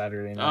them on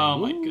Saturday night. Oh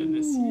my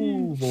goodness!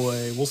 Ooh,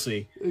 boy, we'll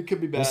see. It could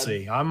be bad. We'll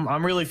see.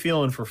 I'm really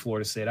feeling for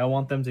Florida State. I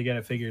want them to get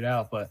it figured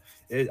out, but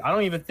I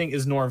don't even think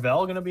is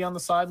Norvell going to be on the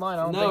sideline.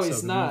 I don't think so. No,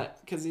 he's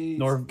not because he's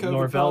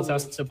Norvell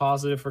tested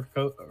positive for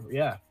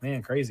yeah,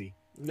 man, crazy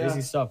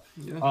stuff.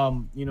 Yeah.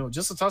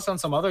 Just to touch on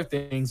some other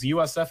things,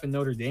 USF and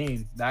Notre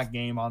Dame, that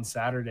game on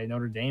Saturday,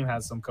 Notre Dame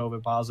has some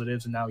COVID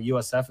positives, and now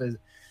USF is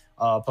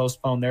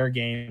postponed their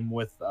game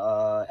with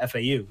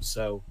FAU.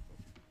 So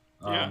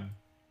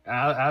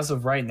as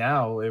of right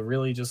now, it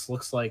really just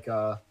looks like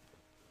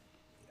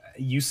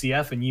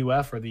UCF and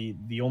UF are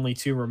the only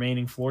two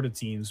remaining Florida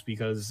teams,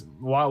 because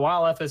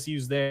while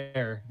FSU's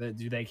there,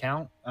 do they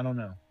count? I don't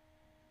know.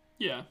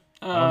 Yeah.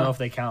 I don't know if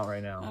they count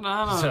right now.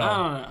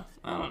 I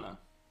don't know.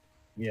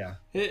 Yeah.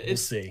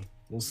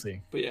 We'll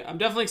see. But yeah, I'm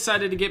definitely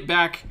excited to get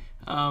back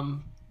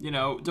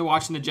to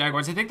watching the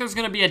Jaguars. I think there's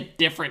going to be a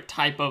different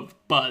type of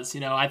buzz.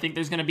 I think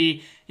there's going to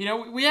be,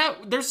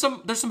 there's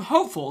some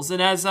hopefuls.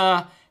 And as,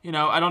 I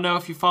don't know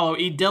if you follow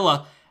E.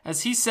 Dilla,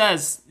 as he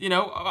says,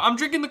 I'm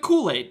drinking the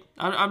Kool-Aid.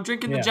 I'm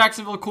drinking the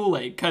Jacksonville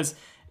Kool-Aid because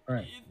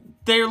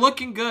they're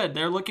looking good.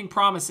 They're looking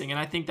promising. And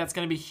I think that's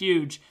going to be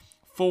huge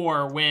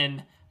for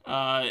when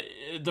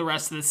the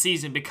rest of the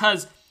season,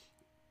 because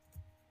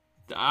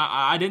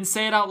I didn't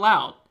say it out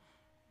loud,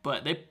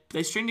 but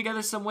they string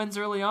together some wins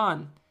early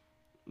on.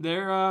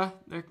 they're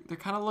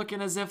kind of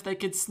looking as if they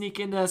could sneak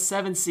into a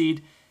 7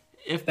 seed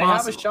if They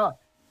possible. have a shot.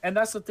 And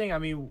that's the thing. I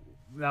mean,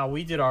 now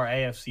we did our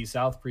AFC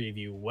South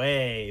preview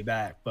way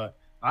back, but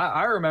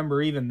I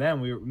remember even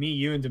then me,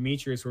 you, and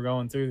Demetrius were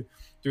going through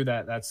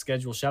that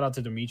schedule. Shout out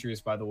to Demetrius,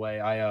 by the way.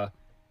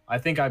 I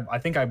think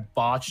I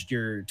botched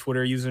your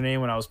Twitter username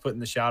when I was putting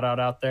the shout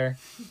out there.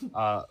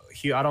 I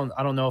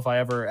don't know if I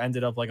ever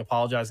ended up like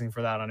apologizing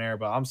for that on air,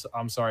 but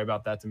I'm sorry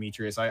about that,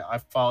 Demetrius. I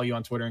follow you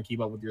on Twitter and keep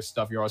up with your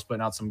stuff. You're always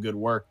putting out some good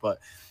work, but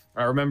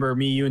I remember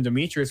me, you, and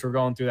Demetrius were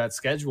going through that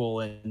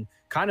schedule, and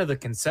kind of the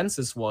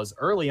consensus was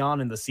early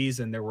on in the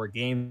season there were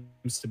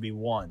games to be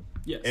won.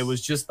 Yes. It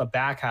was just the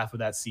back half of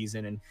that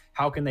season, and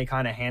how can they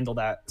kind of handle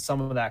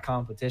some of that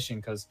competition,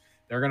 because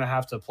they're going to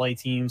have to play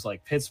teams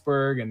like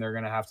Pittsburgh, and they're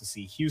going to have to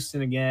see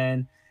Houston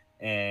again,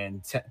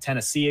 and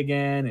Tennessee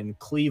again, and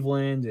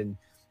Cleveland, and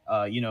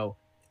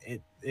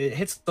it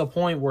hits the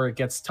point where it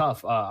gets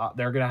tough.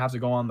 They're going to have to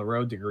go on the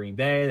road to Green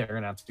Bay. They're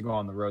going to have to go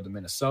on the road to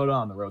Minnesota,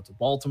 on the road to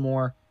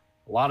Baltimore.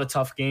 A lot of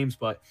tough games,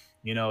 but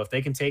if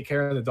they can take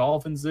care of the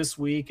Dolphins this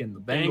week and the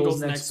Bengals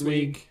next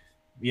week,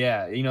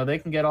 yeah, they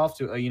can get off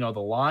to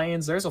the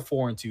Lions. There's a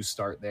 4-2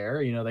 start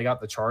there. They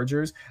got the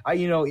Chargers.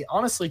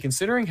 Honestly,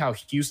 considering how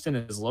Houston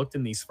has looked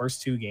in these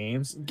first 2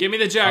 games, give me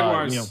the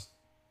Jaguars.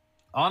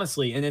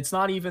 Honestly, and it's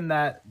not even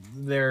that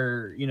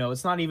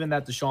it's not even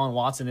that Deshaun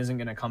Watson isn't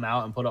going to come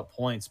out and put up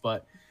points,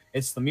 but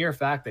it's the mere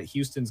fact that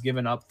Houston's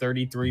given up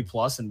 33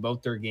 plus in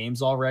both their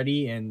games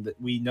already, and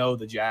we know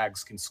the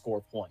Jags can score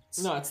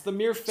points. No, it's the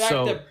mere fact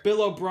that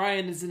Bill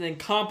O'Brien is an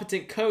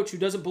incompetent coach who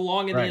doesn't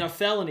belong in the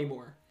NFL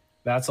anymore.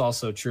 That's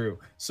also true.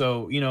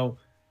 So,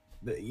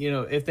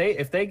 if they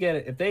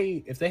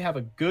have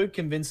a good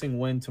convincing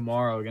win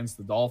tomorrow against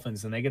the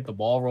Dolphins and they get the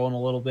ball rolling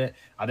a little bit,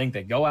 I think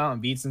they go out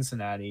and beat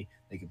Cincinnati.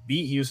 They can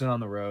beat Houston on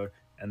the road,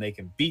 and they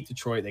can beat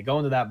Detroit. They go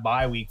into that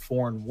bye week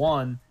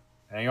 4-1,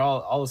 and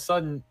all of a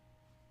sudden,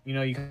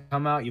 you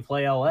come out, you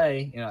play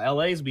LA.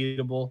 LA's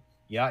beatable.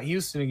 You got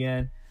Houston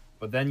again,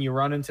 but then you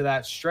run into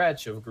that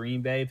stretch of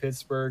Green Bay,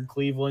 Pittsburgh,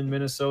 Cleveland,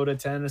 Minnesota,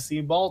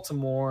 Tennessee,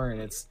 Baltimore, and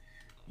it's,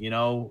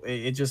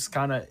 it just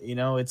kind of,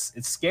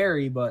 it's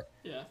scary. But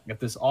if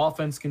this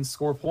offense can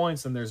score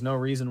points, then there's no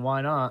reason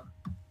why not.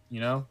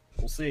 We'll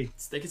see.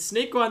 They could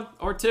sneak 1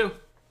 or 2.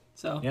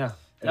 So yeah,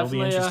 it'll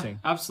be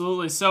interesting.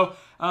 Absolutely. So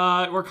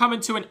we're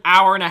coming to an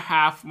hour and a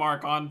half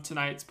mark on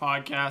tonight's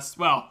podcast.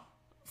 Well,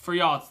 for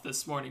y'all, it's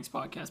this morning's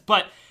podcast.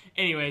 But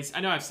anyways,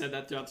 I know I've said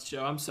that throughout the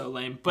show. I'm so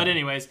lame. But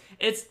anyways,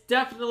 it's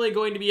definitely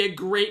going to be a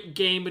great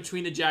game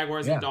between the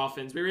Jaguars and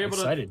Dolphins. We were able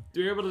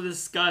to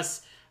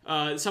discuss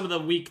some of the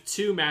week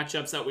 2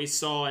 matchups that we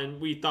saw and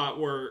we thought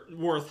were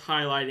worth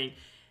highlighting.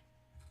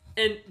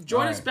 And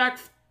join us back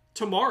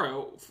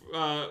tomorrow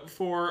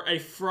for a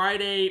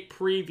Friday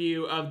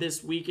preview of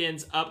this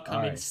weekend's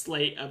upcoming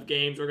slate of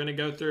games. We're going to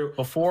go through.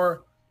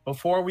 Before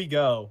we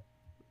go.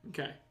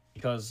 Okay.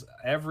 Because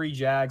every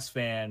Jags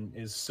fan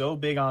is so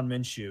big on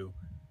Minshew,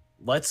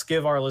 let's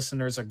give our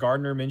listeners a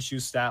Gardner Minshew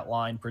stat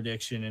line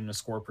prediction and a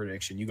score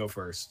prediction. You go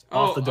first.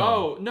 Off the dome.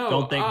 Oh, no.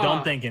 Don't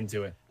think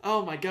into it.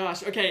 Oh my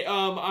gosh. Okay.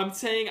 I'm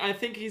saying I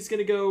think he's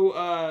gonna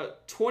go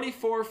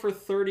 24 for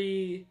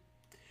 30.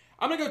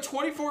 I'm gonna go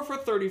 24 for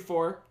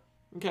 34.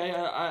 Okay.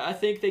 I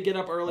think they get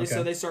up early,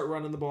 so they start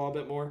running the ball a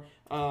bit more.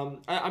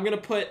 I'm gonna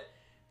put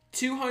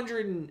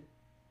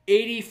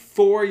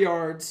 284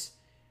 yards.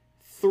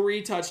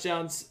 3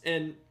 touchdowns,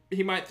 and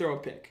he might throw a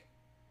pick.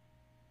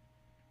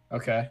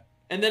 Okay.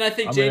 And then I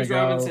think James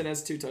Robinson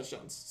has 2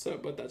 touchdowns. So,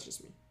 but that's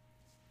just me.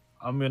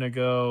 I'm going to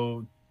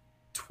go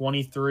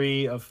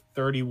 23 of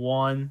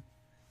 31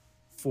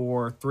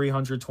 for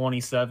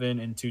 327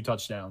 and 2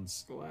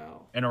 touchdowns.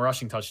 Wow. And a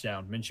rushing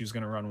touchdown. Minshew's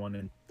going to run one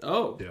in.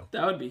 Oh,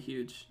 that would be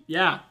huge.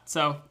 Yeah.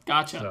 So,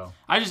 gotcha.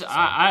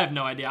 I have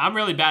no idea. I'm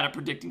really bad at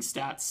predicting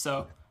stats,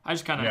 so I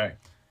just kind of. Yeah.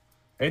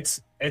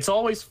 It's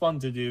always fun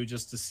to do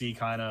just to see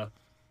kind of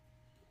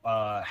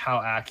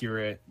how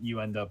accurate you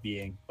end up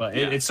being, but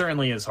it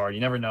certainly is hard. You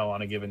never know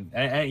on a given.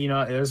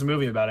 There's a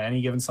movie about it.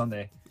 Any given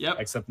Sunday. Yep.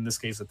 Except in this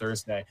case, a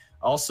Thursday.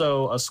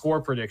 Also, a score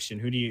prediction.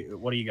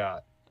 What do you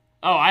got?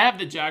 Oh, I have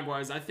the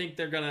Jaguars. I think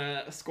they're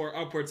gonna score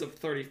upwards of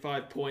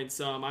 35 points.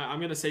 I'm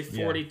gonna say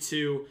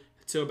 42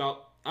 to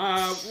about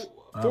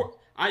 4.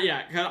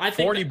 I think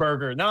 40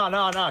 burger.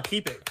 No.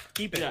 Keep it.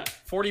 Yeah.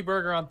 40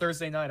 burger on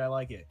Thursday night. I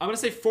like it. I'm gonna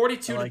say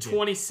 42 to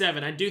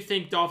 27. I do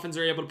think Dolphins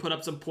are able to put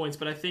up some points,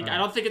 but I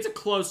don't think it's a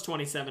close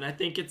 27. I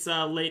think it's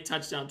a late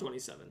touchdown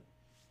 27.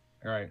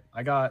 All right.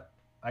 I got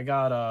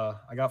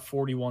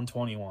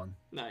 41-21.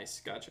 Nice.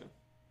 Gotcha.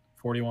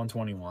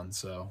 41-21.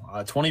 So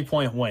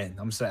 20-point win.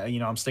 I'm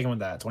sticking with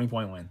that.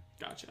 20-point win.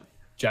 Gotcha.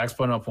 Jack's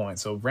putting up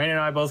points. So Brandon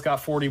and I both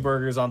got 40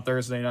 burgers on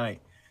Thursday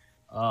night.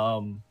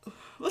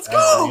 Let's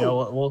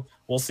go.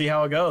 We'll see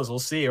how it goes. We'll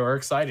see. We're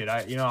excited.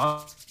 I'm so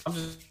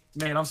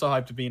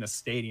hyped to be in a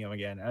stadium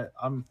again.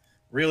 I'm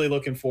really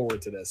looking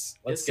forward to this.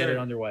 Let's get it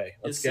underway.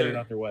 Get it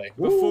underway.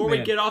 Before we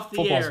get off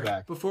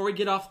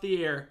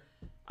the air,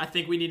 I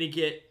think we need to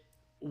get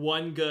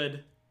one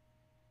good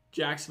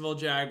Jacksonville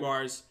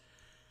Jaguars.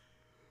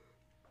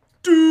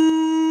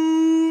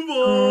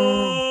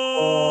 Duval.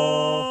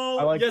 Oh,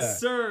 I like yes, that.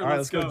 sir. All right,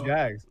 Let's go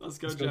Jags. Let's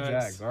go, Let's Jags. go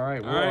Jags. All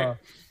right. All right.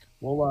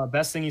 Well,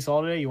 best thing you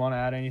saw today. You want to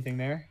add anything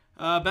there?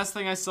 Best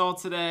thing I saw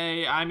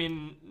today. I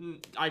mean,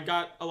 I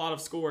got a lot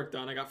of schoolwork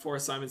done. I got 4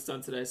 assignments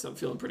done today, so I'm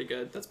feeling pretty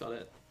good. That's about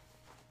it.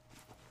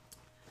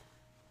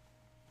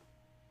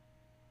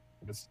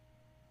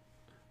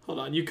 Hold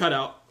on, you cut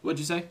out. What'd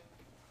you say?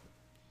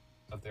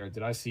 Up there.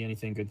 Did I see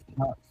anything good?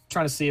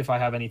 Trying to see if I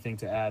have anything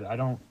to add. I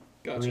don't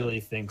really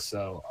think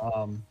so.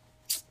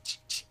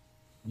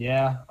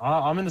 Yeah,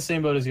 I'm in the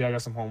same boat as you. I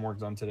got some homework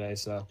done today,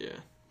 so yeah,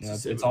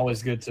 it's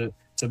always good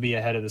to be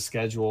ahead of the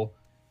schedule.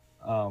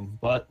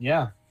 But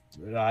yeah,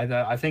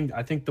 I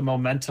think the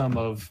momentum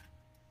of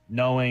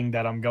knowing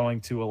that I'm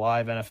going to a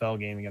live NFL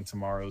game again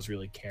tomorrow is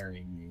really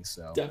carrying me.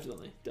 So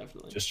definitely,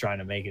 just trying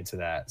to make it to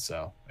that.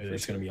 So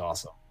it's going to be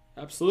awesome.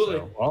 Absolutely.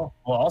 So, well,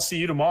 I'll see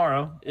you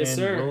tomorrow. Yes, and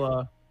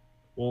sir.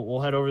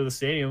 We'll head over to the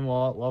stadium.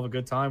 We'll have a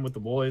good time with the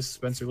boys,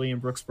 Spencer Lee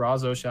and Brooks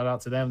Brazo. Shout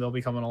out to them. They'll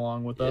be coming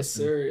along with us.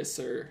 Yes,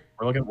 sir.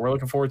 We're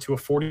looking forward to a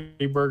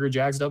 40-burger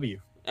Jags W.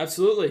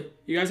 Absolutely.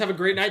 You guys have a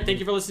great night. Thank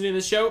you for listening to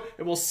the show,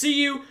 and we'll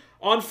see you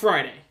on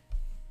Friday.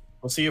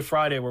 We'll see you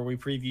Friday where we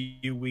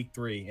preview Week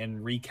 3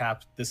 and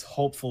recap this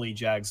hopefully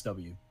Jags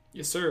W.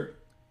 Yes, sir.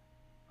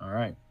 All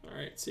right.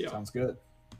 See y'all. Sounds good.